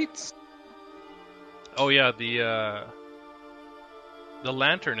our lights? Oh yeah, the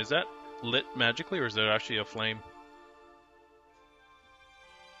lantern, is that lit magically, or is it actually a flame?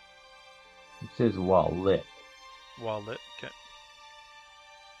 It says while lit. While lit? Okay.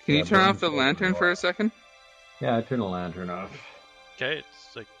 Can you Yeah, turn burn off the the lantern for a second? Yeah, I turn the lantern off. Okay,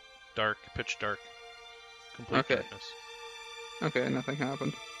 it's like dark, pitch dark. Complete Okay. darkness. Okay, nothing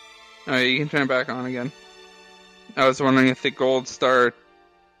happened. Alright, you can turn it back on again. I was wondering if the gold star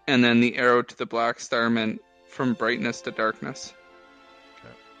and then the arrow to the black star meant from brightness to darkness.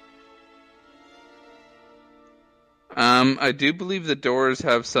 Okay. I do believe the doors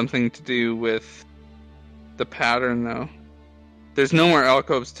have something to do with the pattern, though. There's no more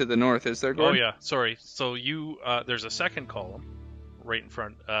alcoves to the north, is there, Oh Gord? yeah, sorry. So you, there's a second column right in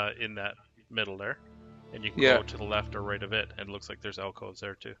front, in that middle there. And you can Yeah. go to the left or right of it, and it looks like there's alcoves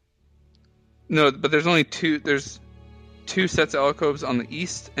there too. No, but there's only two. There's two sets of alcoves on the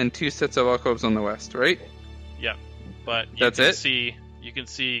east and two sets of alcoves on the west, right? Yeah, but That's it? You can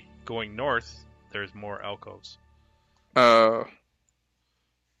see going north, there's more alcoves. How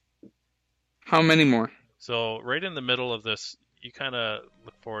many more? So right in the middle of this, you kind of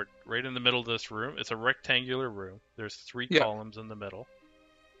look forward. Right in the middle of this room, it's a rectangular room. There's three Yeah. columns in the middle,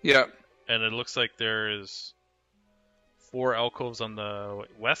 Yeah. and it looks like there is 4 alcoves on the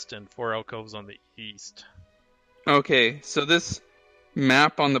west and 4 alcoves on the east. Okay, so this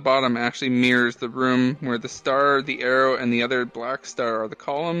map on the bottom actually mirrors the room where the star, the arrow, and the other black star are the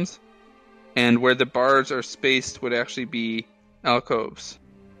columns, and where the bars are spaced would actually be alcoves.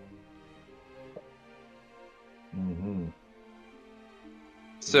 Mm-hmm.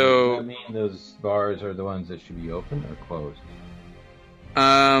 So, Does that mean those bars are the ones that should be open or closed?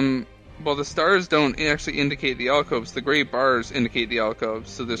 well, the stars don't actually indicate the alcoves. The gray bars indicate the alcoves.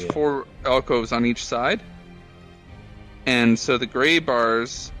 So there's Yeah. 4 alcoves on each side. And so the gray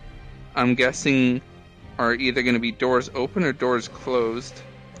bars, I'm guessing, are either going to be doors open or doors closed.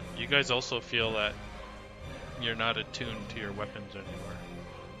 You guys also feel that you're not attuned to your weapons anymore.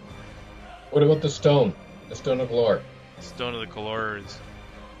 What about the stone? The stone of lore. Stone of the Galore it's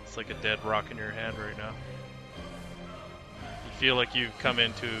like a dead rock in your hand right now. You feel like you've come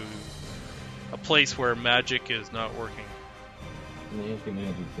into a place where magic is not working. An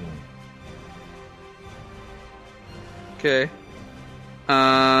anti-magic thing. Okay.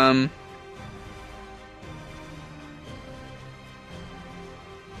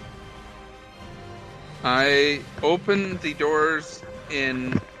 I open the doors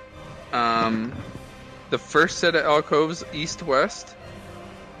in the first set of alcoves east-west,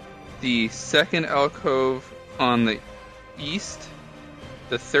 the second alcove on the east,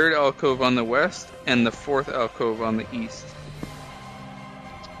 the third alcove on the west, and the fourth alcove on the east.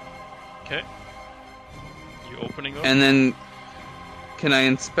 Okay. You opening those? And then, can I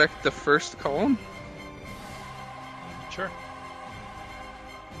inspect the first column? Sure.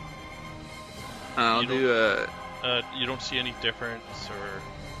 I'll You do a... You don't see any difference or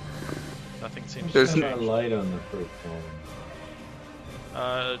nothing seems There's to There's change. not light on the first column.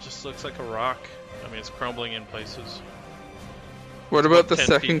 It just looks like a rock. I mean, it's crumbling in places. What about the 10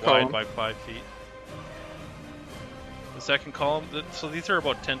 second feet column? wide by 5 feet. The second column, so these are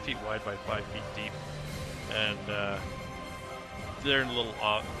about 10 feet wide by 5 feet deep, and they're a little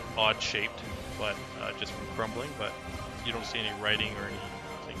odd shaped, but just from crumbling. But you don't see any writing or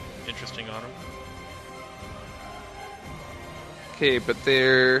anything interesting on them. Okay, but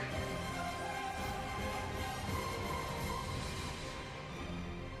they're...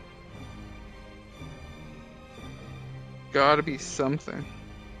 gotta be something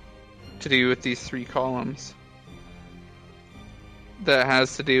to do with these 3 columns. That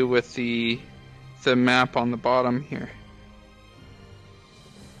has to do with the map on the bottom here.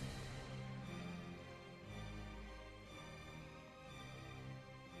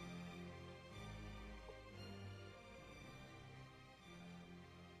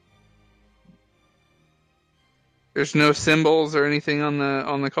 There's no symbols or anything on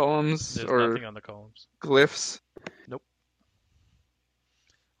the columns. There's or nothing on the columns. Glyphs. Nope.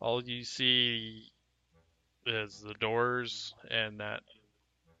 All you see is the doors and that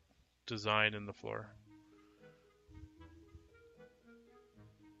design in the floor.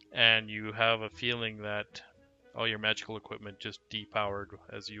 And you have a feeling that all your magical equipment just depowered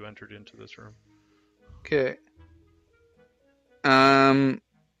as you entered into this room. Okay.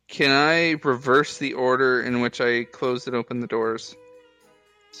 Can I reverse the order in which I closed and opened the doors?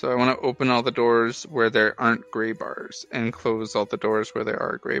 So I want to open all the doors where there aren't gray bars and close all the doors where there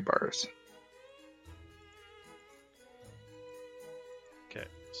are gray bars. Okay,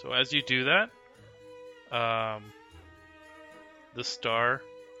 so as you do that, the star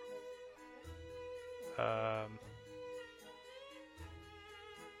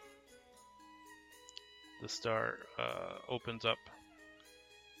opens up,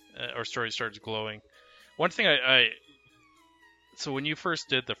 starts glowing. One thing so when you first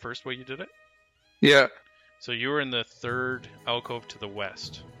did the first way you did it, Yeah. so you were in the 3rd alcove to the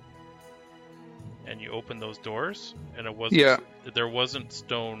west, and you opened those doors, and there wasn't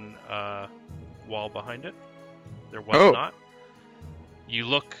stone wall behind it. There was not. You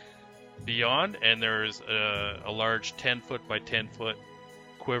look beyond, and there's a large 10-foot by 10-foot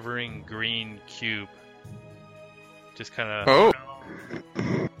quivering green cube. Just kind of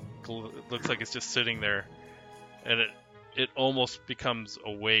looks like it's just sitting there, and it almost becomes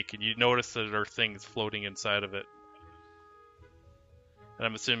awake, and you notice that there are things floating inside of it. And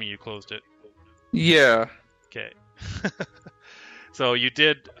I'm assuming you closed it. Yeah. Okay. So you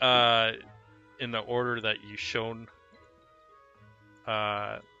did in the order that you shown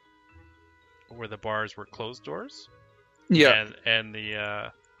where the bars were closed doors. Yeah. And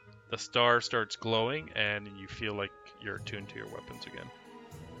the star starts glowing, and you feel like you're attuned to your weapons again.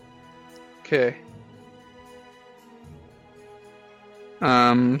 Okay.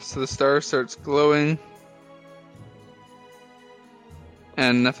 So the star starts glowing,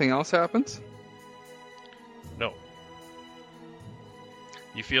 and nothing else happens? No.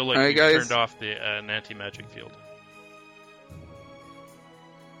 You feel like Alright, you guys. turned off an anti-magic field.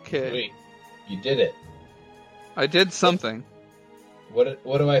 Okay. Wait, you did it. I did something. What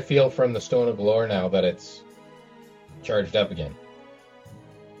do I feel from the Stone of Galore now that it's charged up again?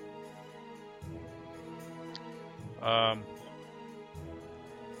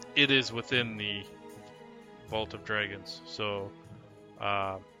 It is within the Vault of Dragons, so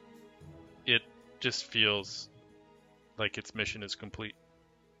it just feels like its mission is complete.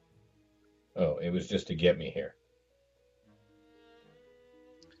 Oh, it was just to get me here.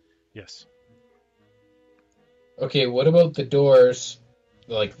 Yes. Okay, what about the doors,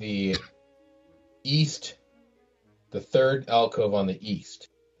 like the east, the 3rd alcove on the east?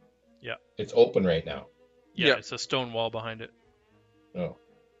 Yeah. It's open right now. Yeah, Yeah. it's a stone wall behind it. Oh.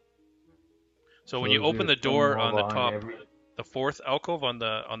 So when you open the door on the top, the 4th alcove on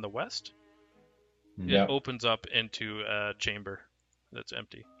the west, Yeah. it opens up into a chamber that's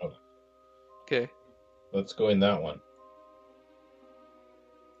empty. Okay. Let's go in that one.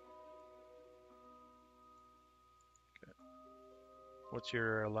 What's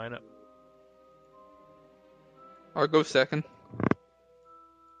your lineup? I'll go second.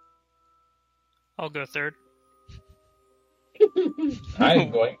 I'll go third.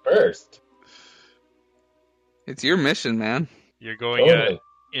 I'm going first. It's your mission, man. You're going Totally.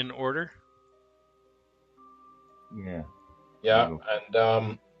 in order? Yeah. Yeah,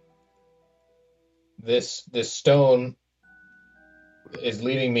 and this stone is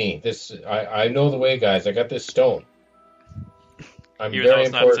leading me. I know the way, guys. I got this stone. I'm Even though very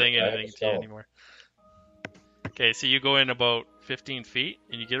it's not important. saying I have anything a to you stone. anymore. Okay, so you go in about 15 feet,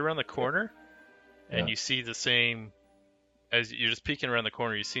 and you get around the corner, and Yeah. you see the same... As you're just peeking around the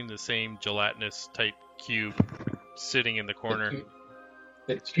corner, you see the same gelatinous type cube sitting in the corner.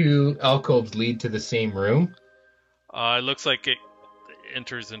 The two alcoves lead to the same room. It looks like it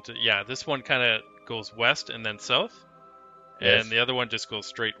enters into... Yeah, this one kind of goes west and then south, Yes. and the other one just goes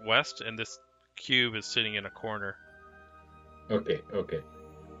straight west, and this cube is sitting in a corner. Okay.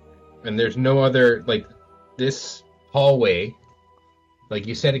 And there's no other, like, this hallway, like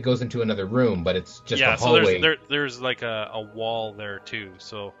you said, it goes into another room, but it's just Yeah, a so hallway. there's like a wall there too,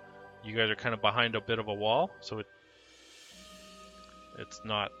 so you guys are kind of behind a bit of a wall, so it's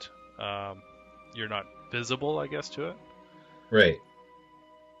not. You're not visible, I guess, to it. Right.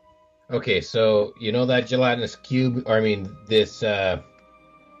 Okay, so you know that gelatinous cube, or I mean, this.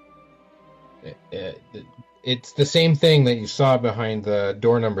 It's the same thing that you saw behind the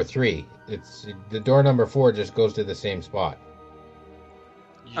door number 3. It's the door number 4 just goes to the same spot.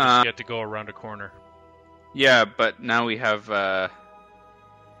 You just get to go around a corner. Yeah, but now we have. I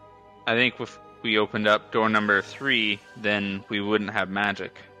think if we opened up door number 3, then we wouldn't have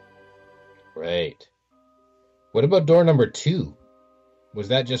magic. Right. What about door number 2? Was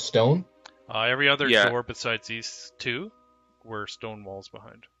that just stone? Every other Yeah. door besides these 2 were stone walls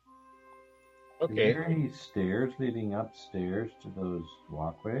behind. Is there any stairs leading upstairs to those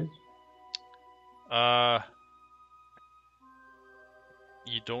walkways?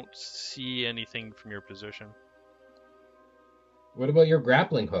 You don't see anything from your position. What about your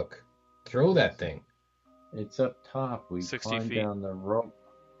grappling hook? Throw that thing. It's up top. We 60 climbed feet. down the rope.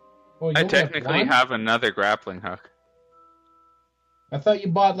 Oh, you I only have technically one? have another grappling hook. I thought you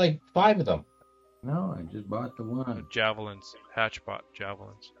bought like 5 of them. No, I just bought the one. Javelins, hatchbot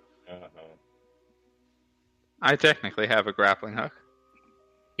javelins. I technically have a grappling hook.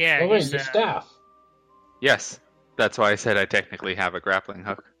 Yeah, Oh, wait, he's, your staff. Yes, that's why I said I technically have a grappling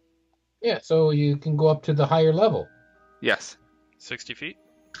hook. Yeah, so you can go up to the higher level. Yes. 60 feet?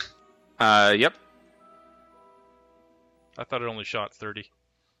 Yep. I thought it only shot 30.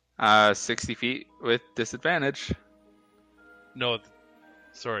 60 feet with disadvantage. No,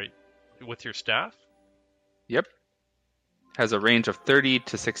 sorry. With your staff? Yep. Has a range of 30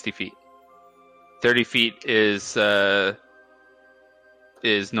 to 60 feet. 30 feet is normal,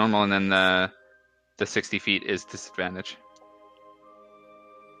 and then the 60 feet is disadvantage.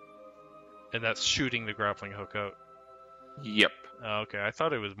 And that's shooting the grappling hook out. Yep. Okay, I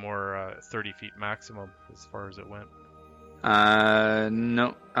thought it was more 30 feet maximum as far as it went.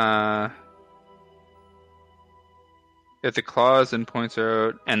 No. If the claws and points are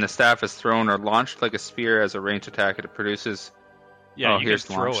out, and the staff is thrown or launched like a spear as a ranged attack, it produces. Yeah, oh, you here's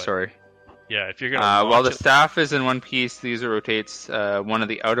can throw launch. it. Sorry. Yeah, if you're gonna While launch the it- staff is in one piece, the user rotates one of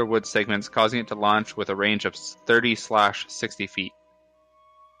the outer wood segments, causing it to launch with a range of 30/60 feet.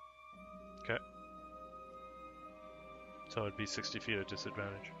 Okay. So it'd be 60 feet at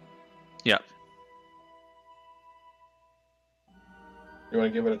disadvantage. Yeah. You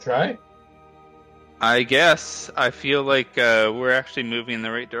want to give it a try? I guess. I feel like we're actually moving in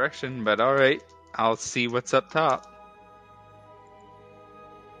the right direction, but alright. I'll see what's up top.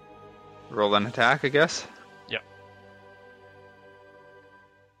 Roll an attack, I guess? Yep.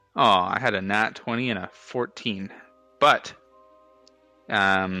 Oh, I had a nat 20 and a 14. But,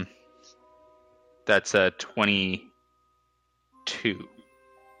 that's a 22.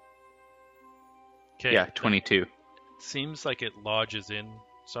 Okay. Yeah, 22. Seems like it lodges in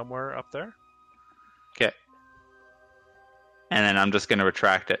somewhere up there. Okay. And then I'm just going to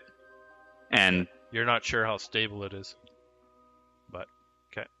retract it. And You're not sure how stable it is. But,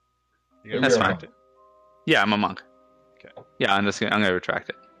 okay. You're Maybe that's you're fine. wrong. Yeah, I'm a monk. Okay. Yeah, I'm gonna retract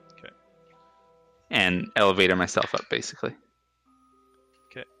it. Okay. And elevator myself up, basically.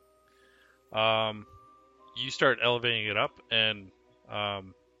 You start elevating it up, and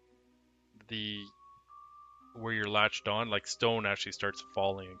where you're latched on, like stone actually starts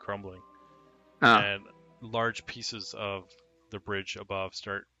falling and crumbling, Oh, and large pieces of the bridge above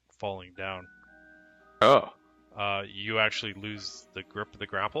start falling down. oh. You actually lose the grip of the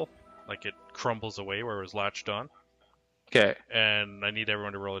grapple, like it crumbles away where it was latched on. Okay. And I need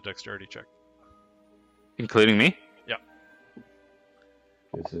everyone to roll a dexterity check. Including me?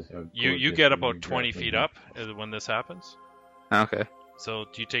 This is how You gorgeous get the about new 20 grappling feet hook. up when this happens. Okay. So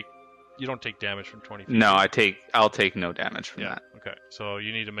you don't take damage from 20 feet. No, I'll take no damage from Yeah. that. Okay. So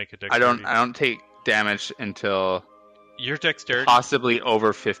you need to make a I dexterity. don't take damage until Your dexterity. possibly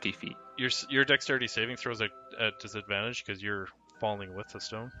over 50 feet. Your dexterity saving throws at disadvantage because you're falling with the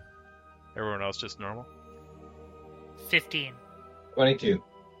stone. Everyone else just normal. 15. 22.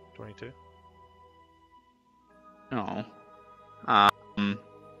 22. No.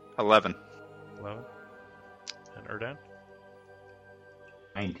 11. 11. And Erdan.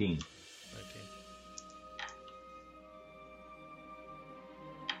 19.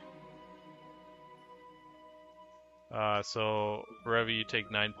 19. So, Revi, you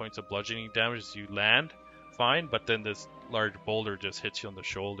take 9 points of bludgeoning damage as you land. Fine, but then this large boulder just hits you on the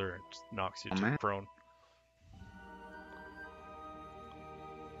shoulder and knocks you Oh, to man. prone.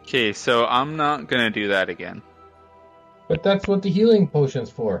 Okay, so I'm not gonna do that again. But that's what the healing potion's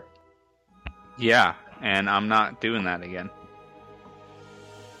for. Yeah, and I'm not doing that again.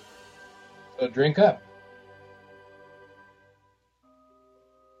 So drink up.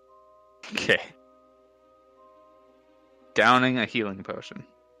 Okay. Downing a healing potion.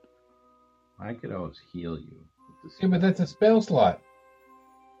 I could always heal you. with Yeah, the but that's a spell slot.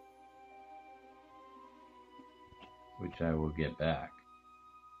 which I will get back.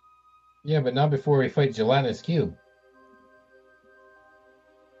 Yeah, but not before we fight Gelatinous Cube.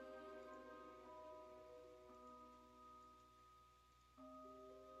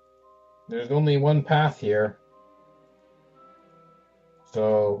 There's only one path here.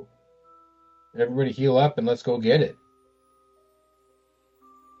 So, everybody heal up and let's go get it.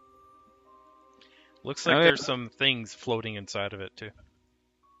 Looks like Oh, yeah. there's some things floating inside of it too.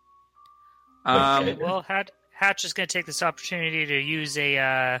 Okay. Well, Hatch is going to take this opportunity to use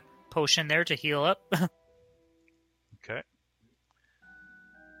a potion there to heal up. Okay.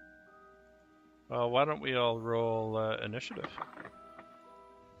 Well, why don't we all roll initiative?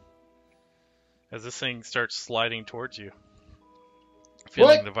 As this thing starts sliding towards you,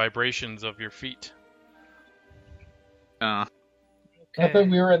 feeling What? the vibrations of your feet. I thought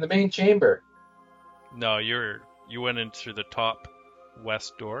we were in the main chamber. No, you went in through the top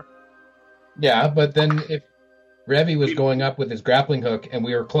west door. Yeah, but then if Revy was going up with his grappling hook and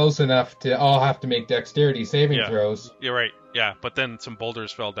we were close enough to all have to make dexterity saving Yeah. throws. You're right. Yeah, but then some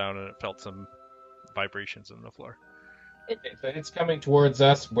boulders fell down and it felt some vibrations in the floor. Okay, so it's coming towards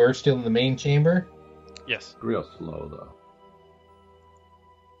us. We're still in the main chamber. Yes. Real slow though.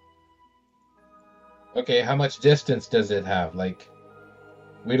 Okay, how much distance does it have? Like,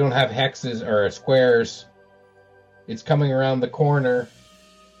 we don't have hexes or squares. It's coming around the corner.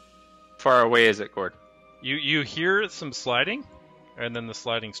 Far away is it, Gord? You hear some sliding, and then the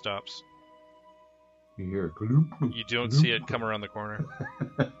sliding stops. You hear a gloop. You don't see it come around the corner.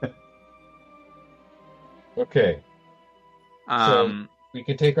 Okay, we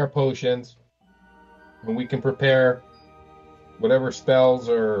can take our potions, and we can prepare whatever spells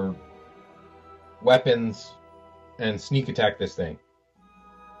or weapons and sneak attack this thing.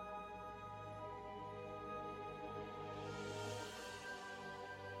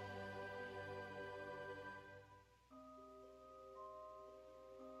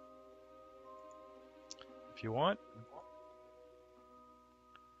 If you want.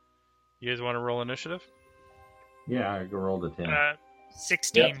 You guys want to roll initiative? Yeah, I go roll the 10.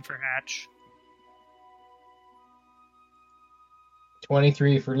 16 for Hatch.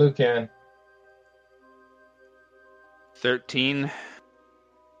 23 for Lucan. 13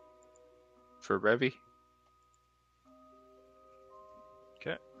 for Revy.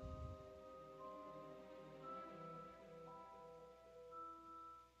 Okay.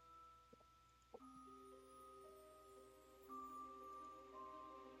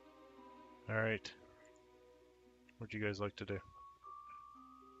 All right. What'd you guys like to do?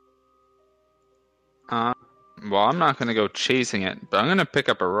 Well, I'm not going to go chasing it, but I'm going to pick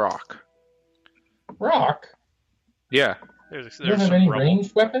up a rock. Rock? Yeah. There's You don't have some any rubble.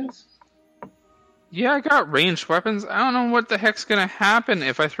 ranged weapons? Yeah, I got ranged weapons. I don't know what the heck's going to happen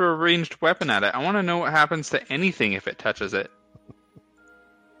if I throw a ranged weapon at it. I want to know what happens to anything if it touches it.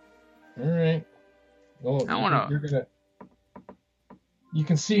 Alright. Well, I wanna- you're gonna... You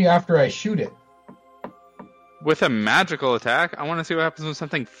can see after I shoot it. With a magical attack, I want to see what happens when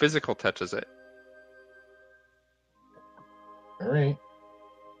something physical touches it. Alright.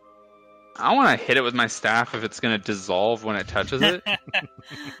 I want to hit it with my staff if it's going to dissolve when it touches it.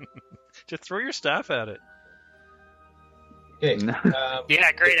 Just throw your staff at it. Okay. No.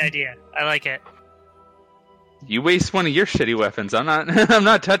 Yeah, great idea. I like it. You waste one of your shitty weapons. I'm not. I'm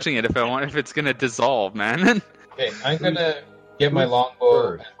not touching it if it's going to dissolve, man. Okay, I'm gonna get my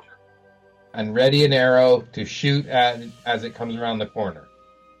longbow and ready an arrow to shoot at as it comes around the corner.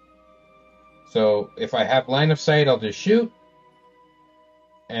 So if I have line of sight, I'll just shoot.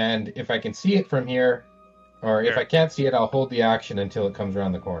 And if I can see it from here, or if Here. I can't see it, I'll hold the action until it comes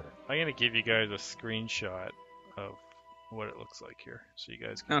around the corner. I'm gonna give you guys a screenshot of what it looks like here, so you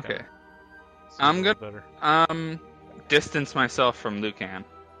guys can. Okay. kinda see I'm a little better. Distance myself from Lucan.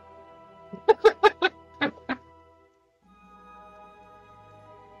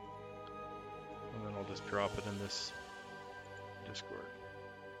 And then I'll just drop it in this Discord.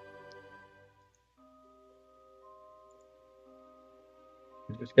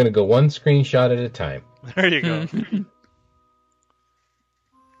 I'm just gonna go one screenshot at a time. There you go.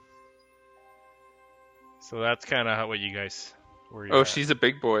 So that's kind of what you guys were. Oh, she's a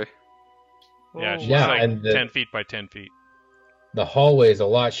big boy. Yeah, she's Yeah, like and 10 feet by 10 feet. The hallway is a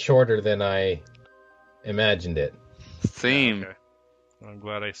lot shorter than I imagined it. Same. Okay. I'm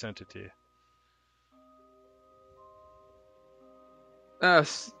glad I sent it to you.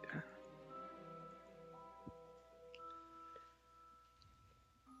 S-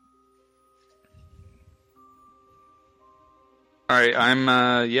 right, I'm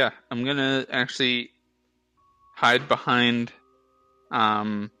gonna actually hide behind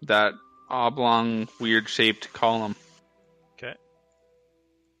that oblong, weird-shaped column. Okay.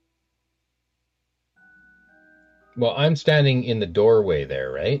 Well, I'm standing in the doorway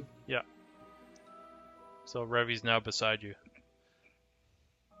there, right? Yeah. So Revy's now beside you.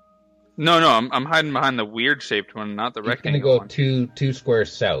 No, I'm hiding behind the weird-shaped one, not the You're gonna rectangle go one. two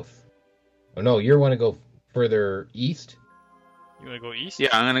squares south. Oh no, you want to go further east? You want to go east? Yeah,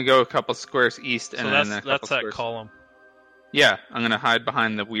 I'm gonna go a couple squares east, So and then a couple that's that squares. column. Yeah, I'm gonna hide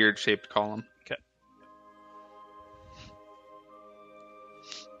behind the weird-shaped column.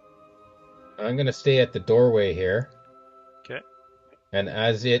 I'm gonna stay at the doorway here. Okay. And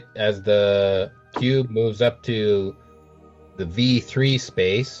as the cube moves up to the V3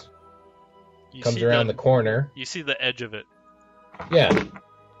 space, You comes see around the corner. You see the edge of it. Yeah.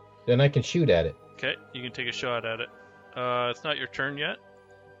 Then I can shoot at it. Okay, you can take a shot at it. It's not your turn yet,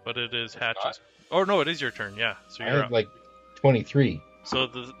 but it is Hatch's. Oh no, it is your turn. Yeah, so I you're have up. like 23. So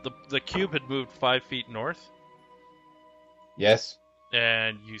the cube had moved 5 feet north, Yes.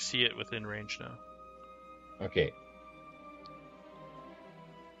 and you see it within range now. Okay.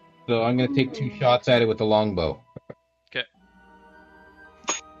 So I'm gonna take 2 shots at it with the longbow. Okay.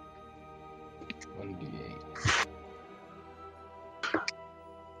 1d8.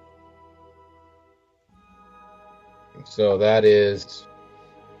 So that is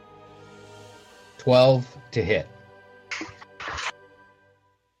 12 to hit.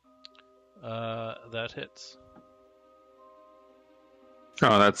 That hits.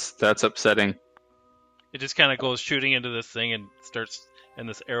 Oh, that's upsetting. It just kind of goes shooting into this thing and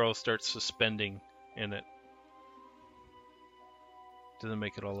this arrow starts suspending in it. Doesn't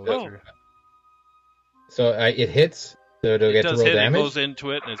make it all the way Oh. through. So it hits. So it'll It get to does roll hit. damage. It goes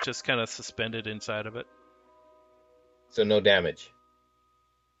into it and it's just kind of suspended inside of it. So no damage.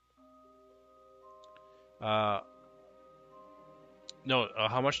 No.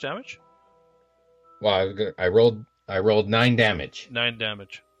 How much damage? Well, I rolled 9 damage. 9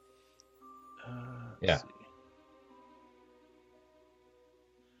 damage. Let's Yeah. see.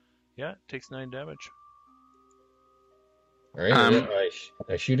 Yeah, it takes 9 damage. All right.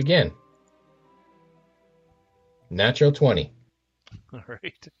 I shoot again. Natural 20. All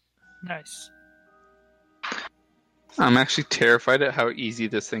right. Nice. I'm actually terrified at how easy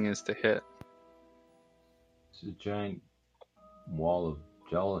this thing is to hit. It's a giant wall of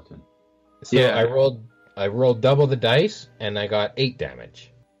gelatin. So Yeah. I rolled double the dice and I got 8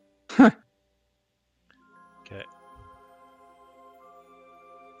 damage. Okay.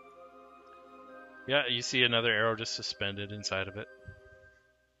 Yeah, you see another arrow just suspended inside of it.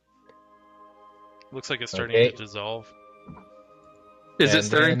 Looks like it's starting Okay. to dissolve, Is it And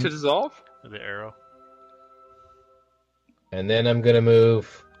starting then- to dissolve? the arrow. And then I'm gonna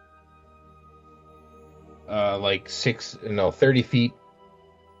move like 30 feet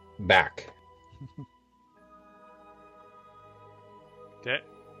back. Okay.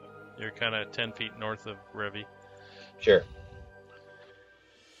 You're kind of 10 feet north of Revy. Sure.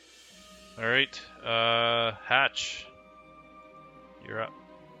 All right. Hatch. You're up.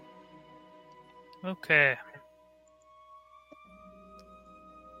 Okay.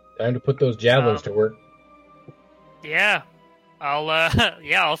 Time to put those javelins to work. Yeah.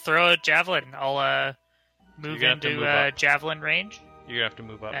 I'll throw a javelin. I'll move gonna have to into move up. javelin range. You're gonna have to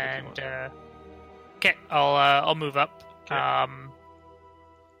move up if you And want. okay, I'll move up. Okay.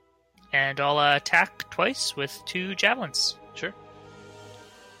 And I'll attack twice with 2 javelins. Sure.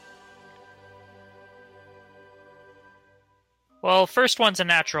 Well, first one's a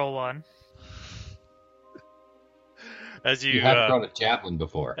natural one. As You haven't thrown a javelin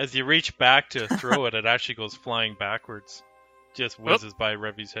before. as you reach back to throw it, it actually goes flying backwards. Just whizzes by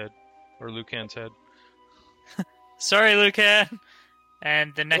Revy's head or Lucan's head. Sorry, Lucan.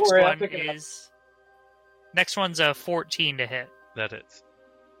 And the next worry, I'll one pick it up. next one's a 14 to hit. That hits.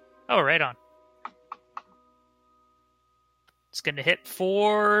 Oh, right on. It's going to hit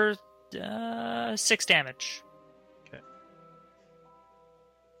for 6 damage.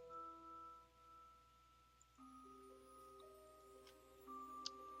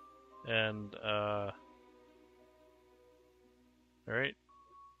 And all right.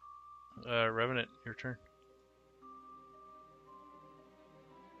 Revenant, your turn.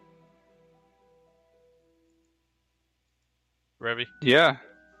 Revy. Yeah.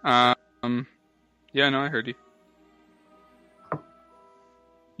 Yeah, no, I heard you.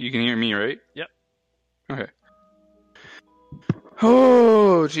 You can hear me, right? Yep. Okay.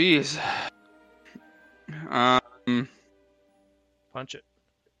 Oh, jeez. Punch it.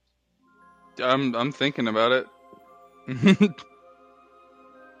 I'm thinking about it.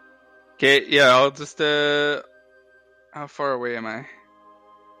 Okay, yeah, I'll just, how far away am I?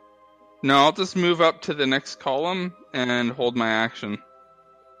 No, I'll just move up to the next column and hold my action.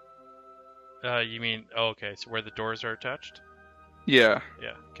 You mean, oh, okay, so where the doors are attached? Yeah.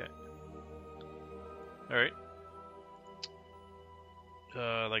 Yeah, okay. Alright.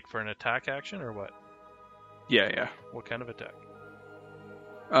 Like for an attack action or what? Yeah. What kind of attack?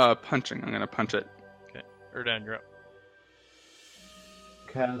 Punching. I'm gonna punch it. Okay. Erdan, you're up.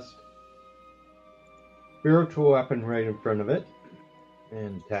 Cast spiritual weapon right in front of it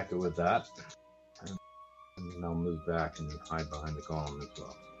and attack it with that. And then I'll move back and hide behind the golem as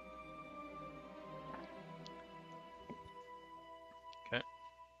well. Okay.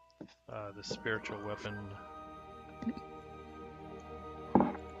 The spiritual weapon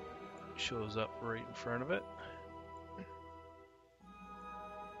shows up right in front of it.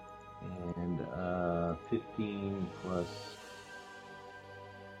 And 15 plus,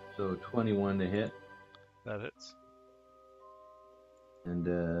 so 21 to hit. That hits.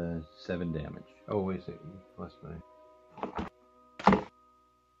 And 7 damage. Oh, wait a second. Plus my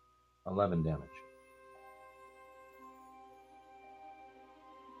 11 damage.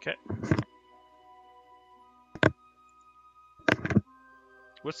 Okay.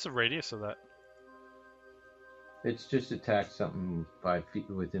 What's the radius of that? It's just attack something 5 feet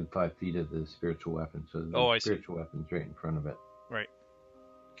within 5 feet of the spiritual weapon. So the I see. spiritual weapon's right in front of it. Right.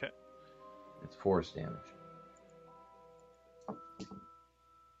 Okay. It's force damage.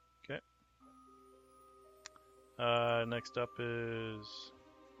 Okay. Next up is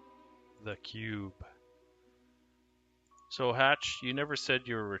the cube. So Hatch, you never said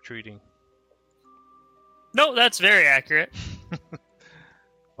you were retreating. No, that's very accurate.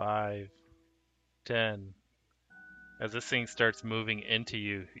 5, 10. As this thing starts moving into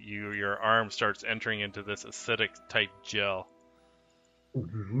you, your arm starts entering into this acidic type gel.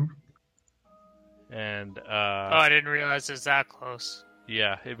 Mm-hmm. And Oh, I didn't realize it was that close.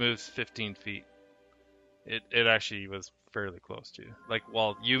 yeah, it moves 15 feet. It actually was fairly close to you. Like,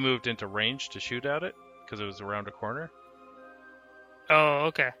 while you moved into range to shoot at it, because it was around a corner. Oh,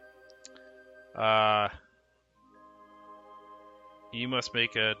 okay. You must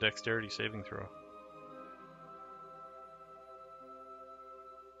make a dexterity saving throw.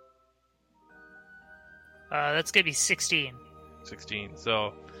 That's gonna be 16. 16.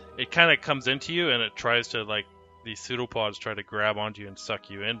 So it kind of comes into you and it tries to, like, these pseudopods try to grab onto you and suck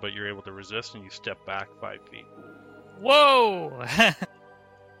you in, but you're able to resist and you step back 5 feet. Whoa!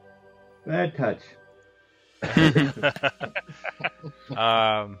 Bad touch.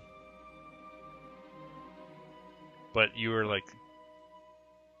 But you're like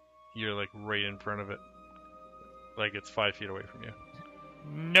right in front of it. Like it's 5 feet away from you.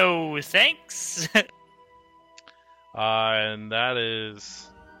 No, thanks. And that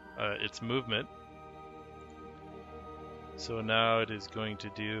is its movement. So now it is going to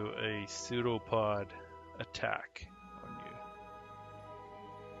do a pseudopod attack on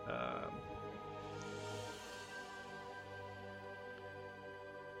you.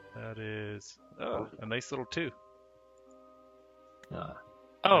 That is a nice little 2.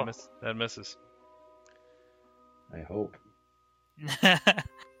 Oh. That misses. I hope.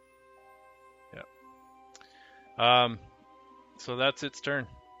 So that's its turn.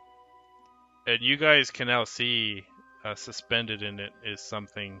 And you guys can now see suspended in it is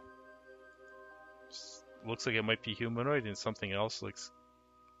something. Looks like it might be humanoid, and something else looks.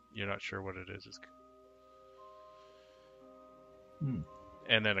 You're not sure what it is.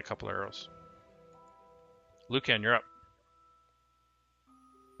 And then a couple arrows. Lucan, you're up.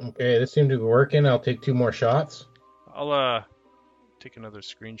 Okay, this seemed to be working. I'll take 2 more shots. I'll take another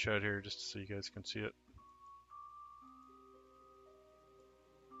screenshot here just so you guys can see it.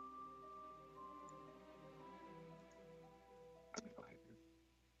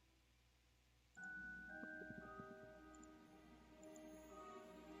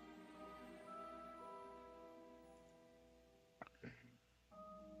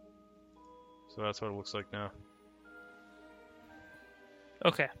 So that's what it looks like now.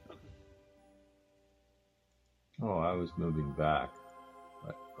 Okay. Oh, I was moving back.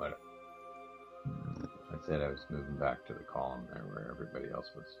 But I said I was moving back to the column there where everybody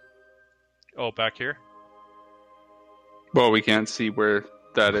else was. Oh, back here? Well, we can't see where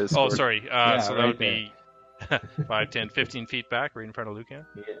that is. Oh, sorry. So that right would be 5, 10, 15 feet back, right in front of Lucan?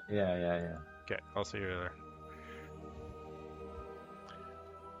 Yeah. Okay, I'll see you there.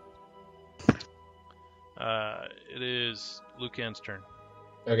 It is Lucan's turn.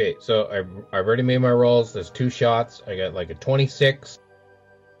 Okay, so I've already made my rolls. There's 2 shots. I got like a 26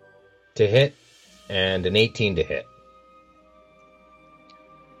 to hit and an 18 to hit.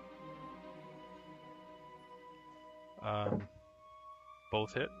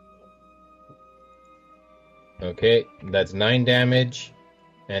 Both hit. Okay, that's 9 damage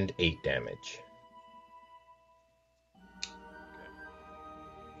and 8 damage.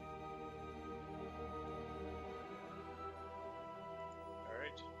 All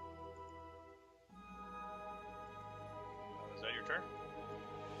right. Is that your turn?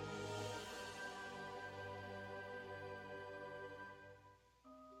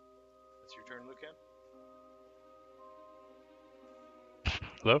 It's your turn, Lucan.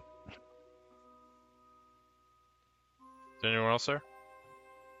 Hello? Is anyone else there?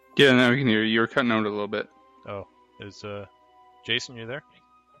 Yeah, now we can hear you. You were cutting out a little bit. Oh, is Jason, you there?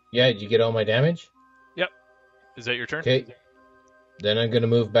 Yeah, did you get all my damage? Is that your turn? Okay. Then I'm going to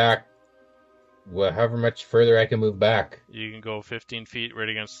move back. Well, however much further I can move back. You can go 15 feet right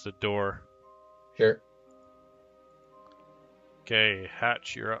against the door. Sure. Okay,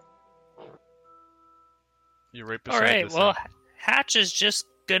 Hatch, you're up. You're right beside All right. this Well, thing. Hatch is just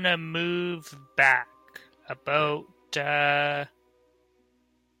gonna move back about,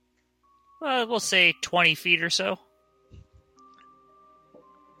 we'll say 20 feet or so.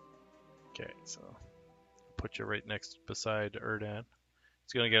 Okay, so put you right next beside Erdan.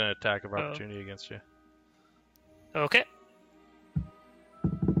 He's gonna get an attack of opportunity against you. Okay.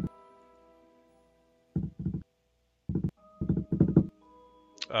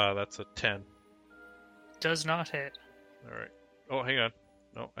 That's a 10. Does not hit. All right. Oh, hang on.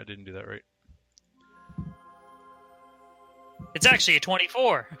 No, I didn't do that right. It's actually a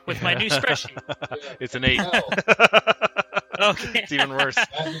 24 with my new spreadsheet. It's an 8. Okay. It's even worse.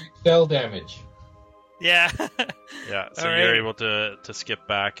 That's spell damage. Yeah. Yeah, so All you're right. able to skip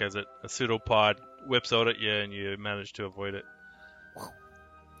back as a pseudopod whips out at you and you manage to avoid it.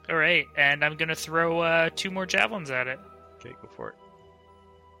 All right, and I'm gonna throw 2 more javelins at it. Okay, go for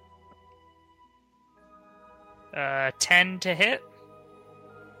it. 10 to hit.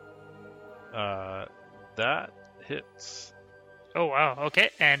 That hits. Oh wow. Okay,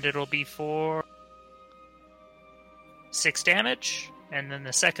 and it'll be for 6 damage, and then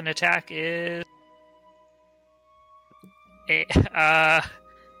the second attack is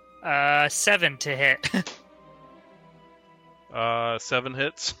 7 to hit. 7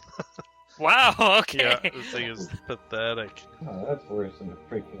 hits. Wow. Okay. Yeah, this thing is pathetic. Oh, that's worse than a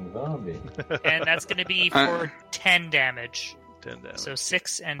freaking zombie. And that's going to be for 10 damage. 10 damage. So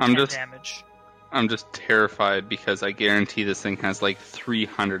 6 and I'm 10 just- damage. I'm just terrified because I guarantee this thing has like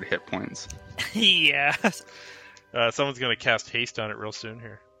 300 hit points. Yeah. Someone's gonna cast haste on it real soon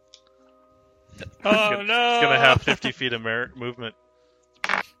here. Oh gonna- no. It's gonna have 50 feet of movement.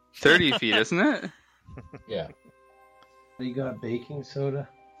 30 feet, isn't it? Yeah. You got baking soda?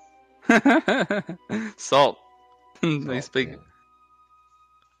 Salt. Nice big.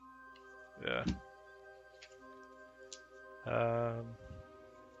 Yeah.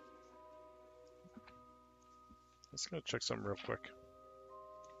 Just gonna check something real quick.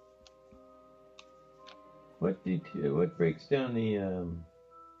 What breaks down the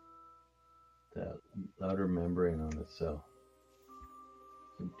outer membrane on the cell?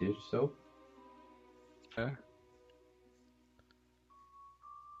 Some dish soap?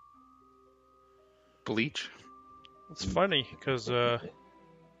 Bleach. It's funny because yeah,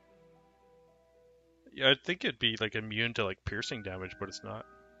 I'd think it'd be like immune to like piercing damage, but it's not.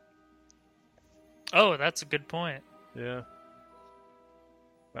 Oh, that's a good point. Yeah.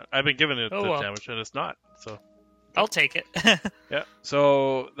 I've been giving it Oh, the well. damage and it's not. So I'll take it. yeah.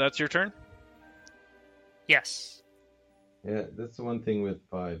 So that's your turn. Yes. Yeah, that's the one thing with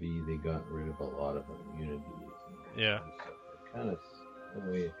 5e. They got rid of a lot of immunities. Yeah. Kind of, in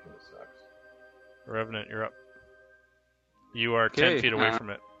a way, it kind of sucks. Revenant, you're up. You are 10 Okay, feet away from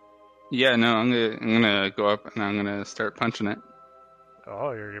it. Yeah, no, I'm gonna go up and I'm gonna start punching it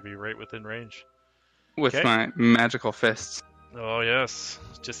Oh, you're gonna be right within range. with Okay. my magical fists. Oh yes,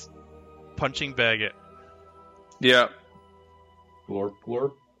 just punching bag it. Yeah. Glorp,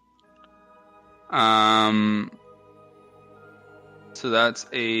 glorp. So that's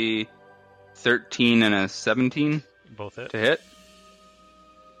a 13 and a 17 Both hit. to hit.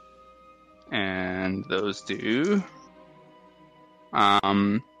 And those do 8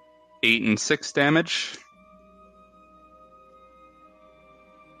 and 6 damage.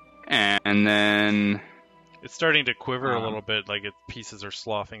 And then It's starting to quiver a little bit, like its pieces are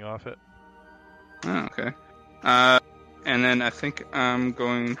sloughing off it. oh, okay. And then I think I'm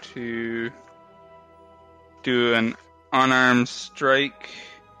going to do an unarmed strike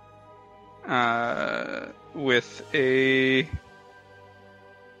with a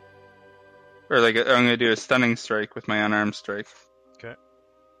I'm going to do a stunning strike with my unarmed strike. Okay.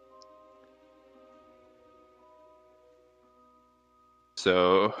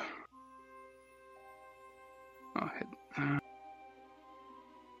 So,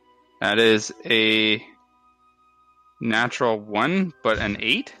 that is a natural 1, but an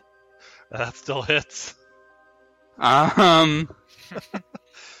 8. That still hits. All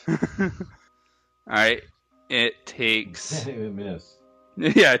right. It takes. Can't even miss.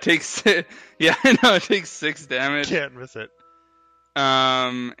 Yeah, it takes. Yeah, I know it takes 6 damage. Can't miss it.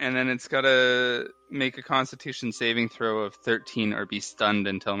 And then it's gotta make a Constitution saving throw of 13 or be stunned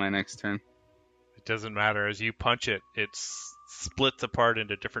until my next turn. It doesn't matter. As you punch it, it splits apart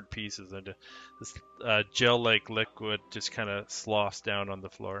into different pieces, and this gel-like liquid just kind of sloughs down on the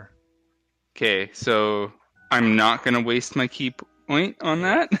floor. Okay, so I'm not gonna waste my key point on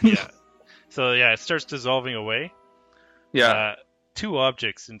that. Yeah. So yeah, it starts dissolving away. Yeah. 2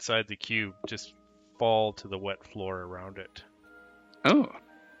 objects inside the cube just fall to the wet floor around it. Oh.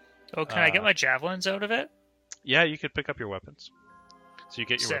 Oh, can I get my javelins out of it? Yeah, you could pick up your weapons. So you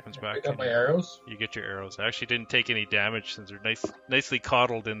get your Sick. weapons back. Pick up and my arrows. You get your arrows. I actually didn't take any damage since they're nicely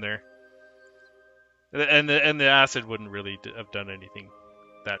coddled in there. And the acid wouldn't really have done anything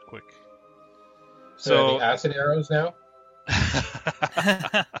that quick. So are the acid arrows now?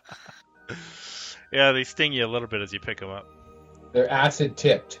 Yeah, they sting you a little bit as you pick them up. They're acid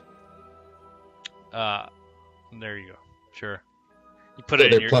tipped. There you go. Sure. You put So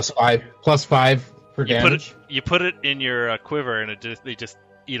it in they're your +5 for damage. You put it in your quiver, and they just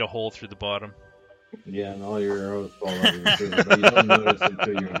eat a hole through the bottom. Yeah, and all your arrows fall out of your quiver, but you don't notice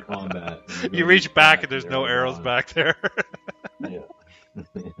until you're in combat. You reach back, and there's no arrows back there. Yeah.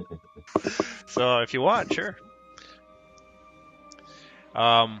 So if you want, sure.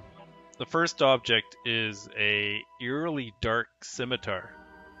 The first object is a eerily dark scimitar.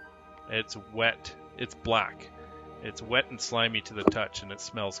 It's wet. It's black. It's wet and slimy to the touch, and it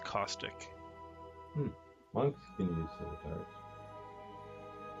smells caustic. Monks can use scimitars.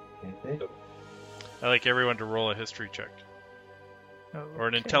 Can't they? I'd like everyone to roll a history check. Or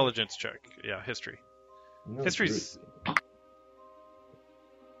an Okay. intelligence check. Yeah, history. No, History's...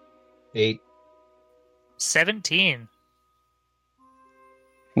 8. 17.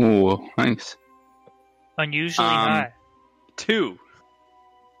 Ooh, nice. Unusually high. 2.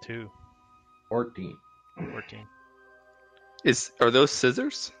 2. 14. 14. Are those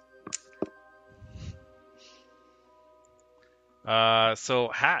scissors? So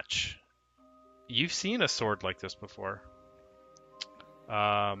Hatch, you've seen a sword like this before.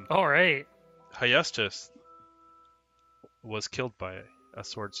 All right. Hyestus was killed by a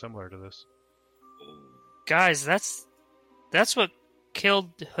sword similar to this. Guys, that's what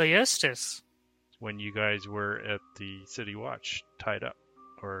killed Hyestus. When you guys were at the City Watch, tied up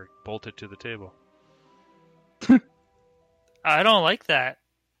or bolted to the table. I don't like that.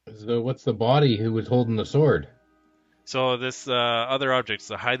 So what's the body who was holding the sword? So this other object is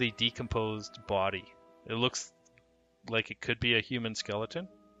a highly decomposed body. It looks like it could be a human skeleton,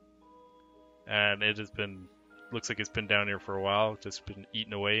 and looks like it's been down here for a while, just been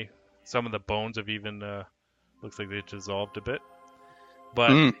eaten away. Some of the bones have even looks like they dissolved a bit,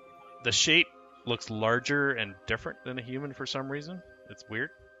 but the shape looks larger and different than a human for some reason. It's weird.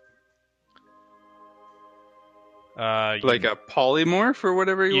 Like a polymorph or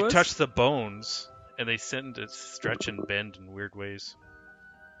whatever he You was? touch the bones, and they tend to stretch and bend in weird ways.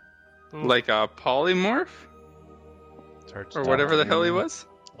 Ooh. Like a polymorph? It's hard to Or tell. whatever the hell he was?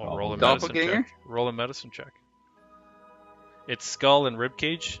 Oh, roll a medicine Doppelganger? check. Roll a medicine check. Its skull and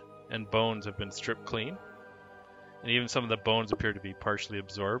ribcage and bones have been stripped clean, and even some of the bones appear to be partially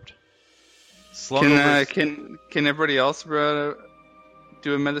absorbed. Slung over... Can everybody else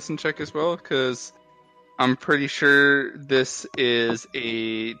do a medicine check as well? Because I'm pretty sure this is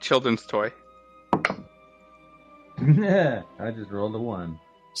a children's toy. I just rolled a 1.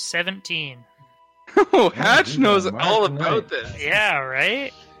 17. Oh, Hatch you knows got Mark all right. about this. Yeah,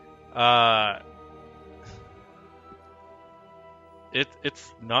 right?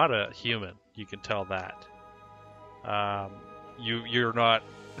 It's not a human. You can tell that. You're not,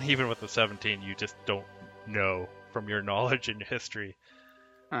 even with the 17, you just don't know from your knowledge and history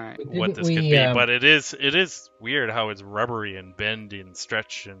All right. what this could be. But it is weird how it's rubbery and bendy and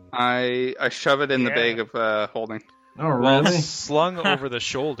stretch and I shove it in the Yeah. bag of holding. Oh, well, really? slung over the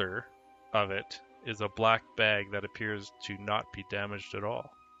shoulder of it is a black bag that appears to not be damaged at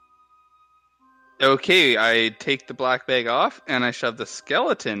all. Okay, I take the black bag off and I shove the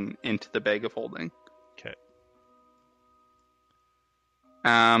skeleton into the bag of holding. Okay.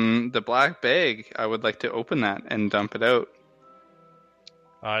 The black bag, I would like to open that and dump it out.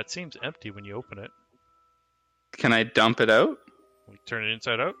 It seems empty when you open it. Can I dump it out? We turn it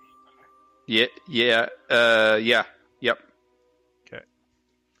inside out. Yeah. Yep.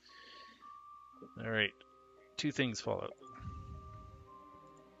 Alright. 2 things fall out.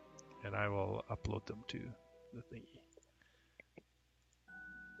 And I will upload them to the thingy.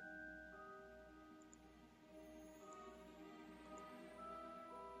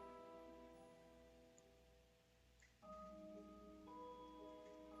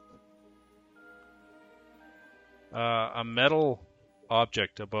 A metal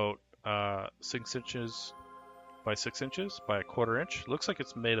object about 6 inches by 6 inches by a 1/4 inch. Looks like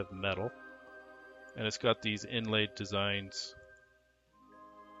it's made of metal. And it's got these inlaid designs.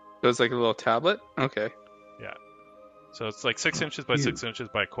 So it's like a little tablet? Okay. So it's like 6 inches by 6 inches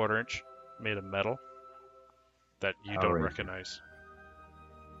by a 1/4 inch, made of metal that you don't Alright. recognize.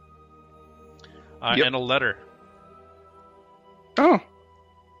 Yep. And a letter. Oh.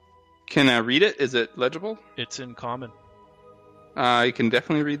 Can I read it? Is it legible? It's in common. I can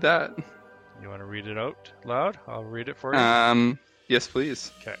definitely read that. You want to read it out loud? I'll read it for you. Yes,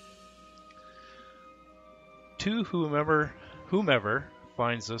 please. Okay. To whomever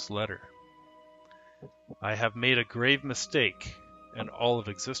finds this letter, I have made a grave mistake, and all of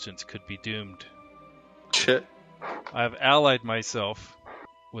existence could be doomed. Shit. I have allied myself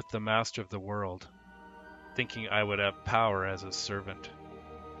with the master of the world, thinking I would have power as his servant.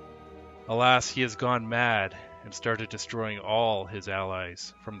 Alas, he has gone mad and started destroying all his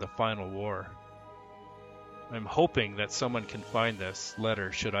allies from the final war. I'm hoping that someone can find this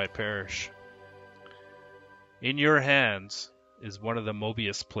letter should I perish. In your hands is one of the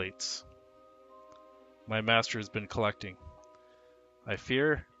Mobius plates my master has been collecting. I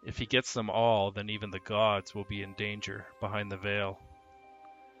fear if he gets them all, then even the gods will be in danger behind the veil.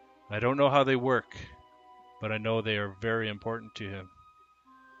 I don't know how they work, but I know they are very important to him.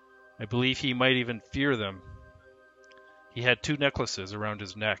 I believe he might even fear them. He had 2 necklaces around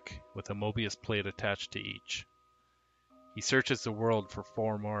his neck with a Mobius plate attached to each. He searches the world for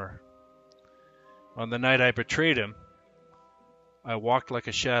 4 more. On the night I betrayed him, I walked like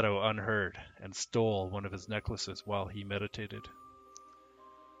a shadow unheard and stole one of his necklaces while he meditated.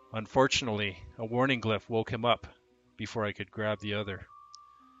 Unfortunately, a warning glyph woke him up before I could grab the other.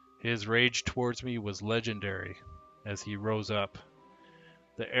 His rage towards me was legendary as he rose up.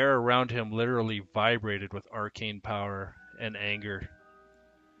 The air around him literally vibrated with arcane power and anger.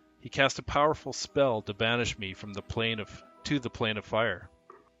 He cast a powerful spell to banish me from the plane of fire.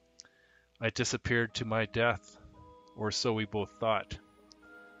 I disappeared to my death, or so we both thought.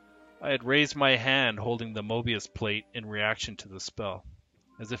 I had raised my hand holding the Mobius plate in reaction to the spell,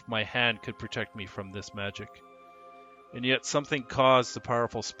 as if my hand could protect me from this magic. And yet something caused the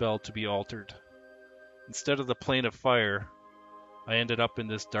powerful spell to be altered. Instead of the plane of fire, I ended up in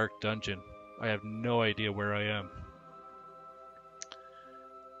this dark dungeon. I have no idea where I am.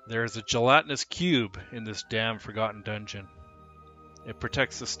 There is a gelatinous cube in this damn forgotten dungeon. It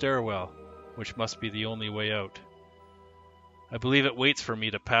protects the stairwell, which must be the only way out. I believe it waits for me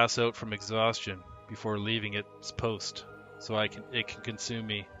to pass out from exhaustion before leaving its post, so it can consume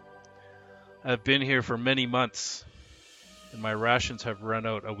me. I have been here for many months, and my rations have run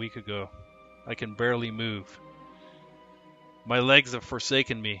out a week ago. I can barely move. My legs have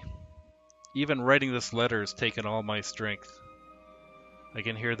forsaken me. Even writing this letter has taken all my strength. I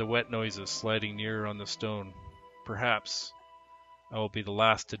can hear the wet noises sliding nearer on the stone. Perhaps I will be the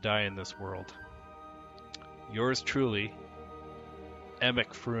last to die in this world. Yours truly,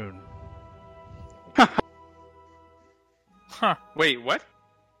 Emic Froon. Huh. Wait, what?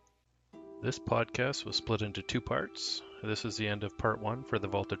 This podcast was split into 2 parts. This is the end of part 1 for the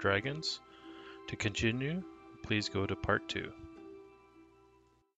Vault of Dragons. To continue, please go to part 2.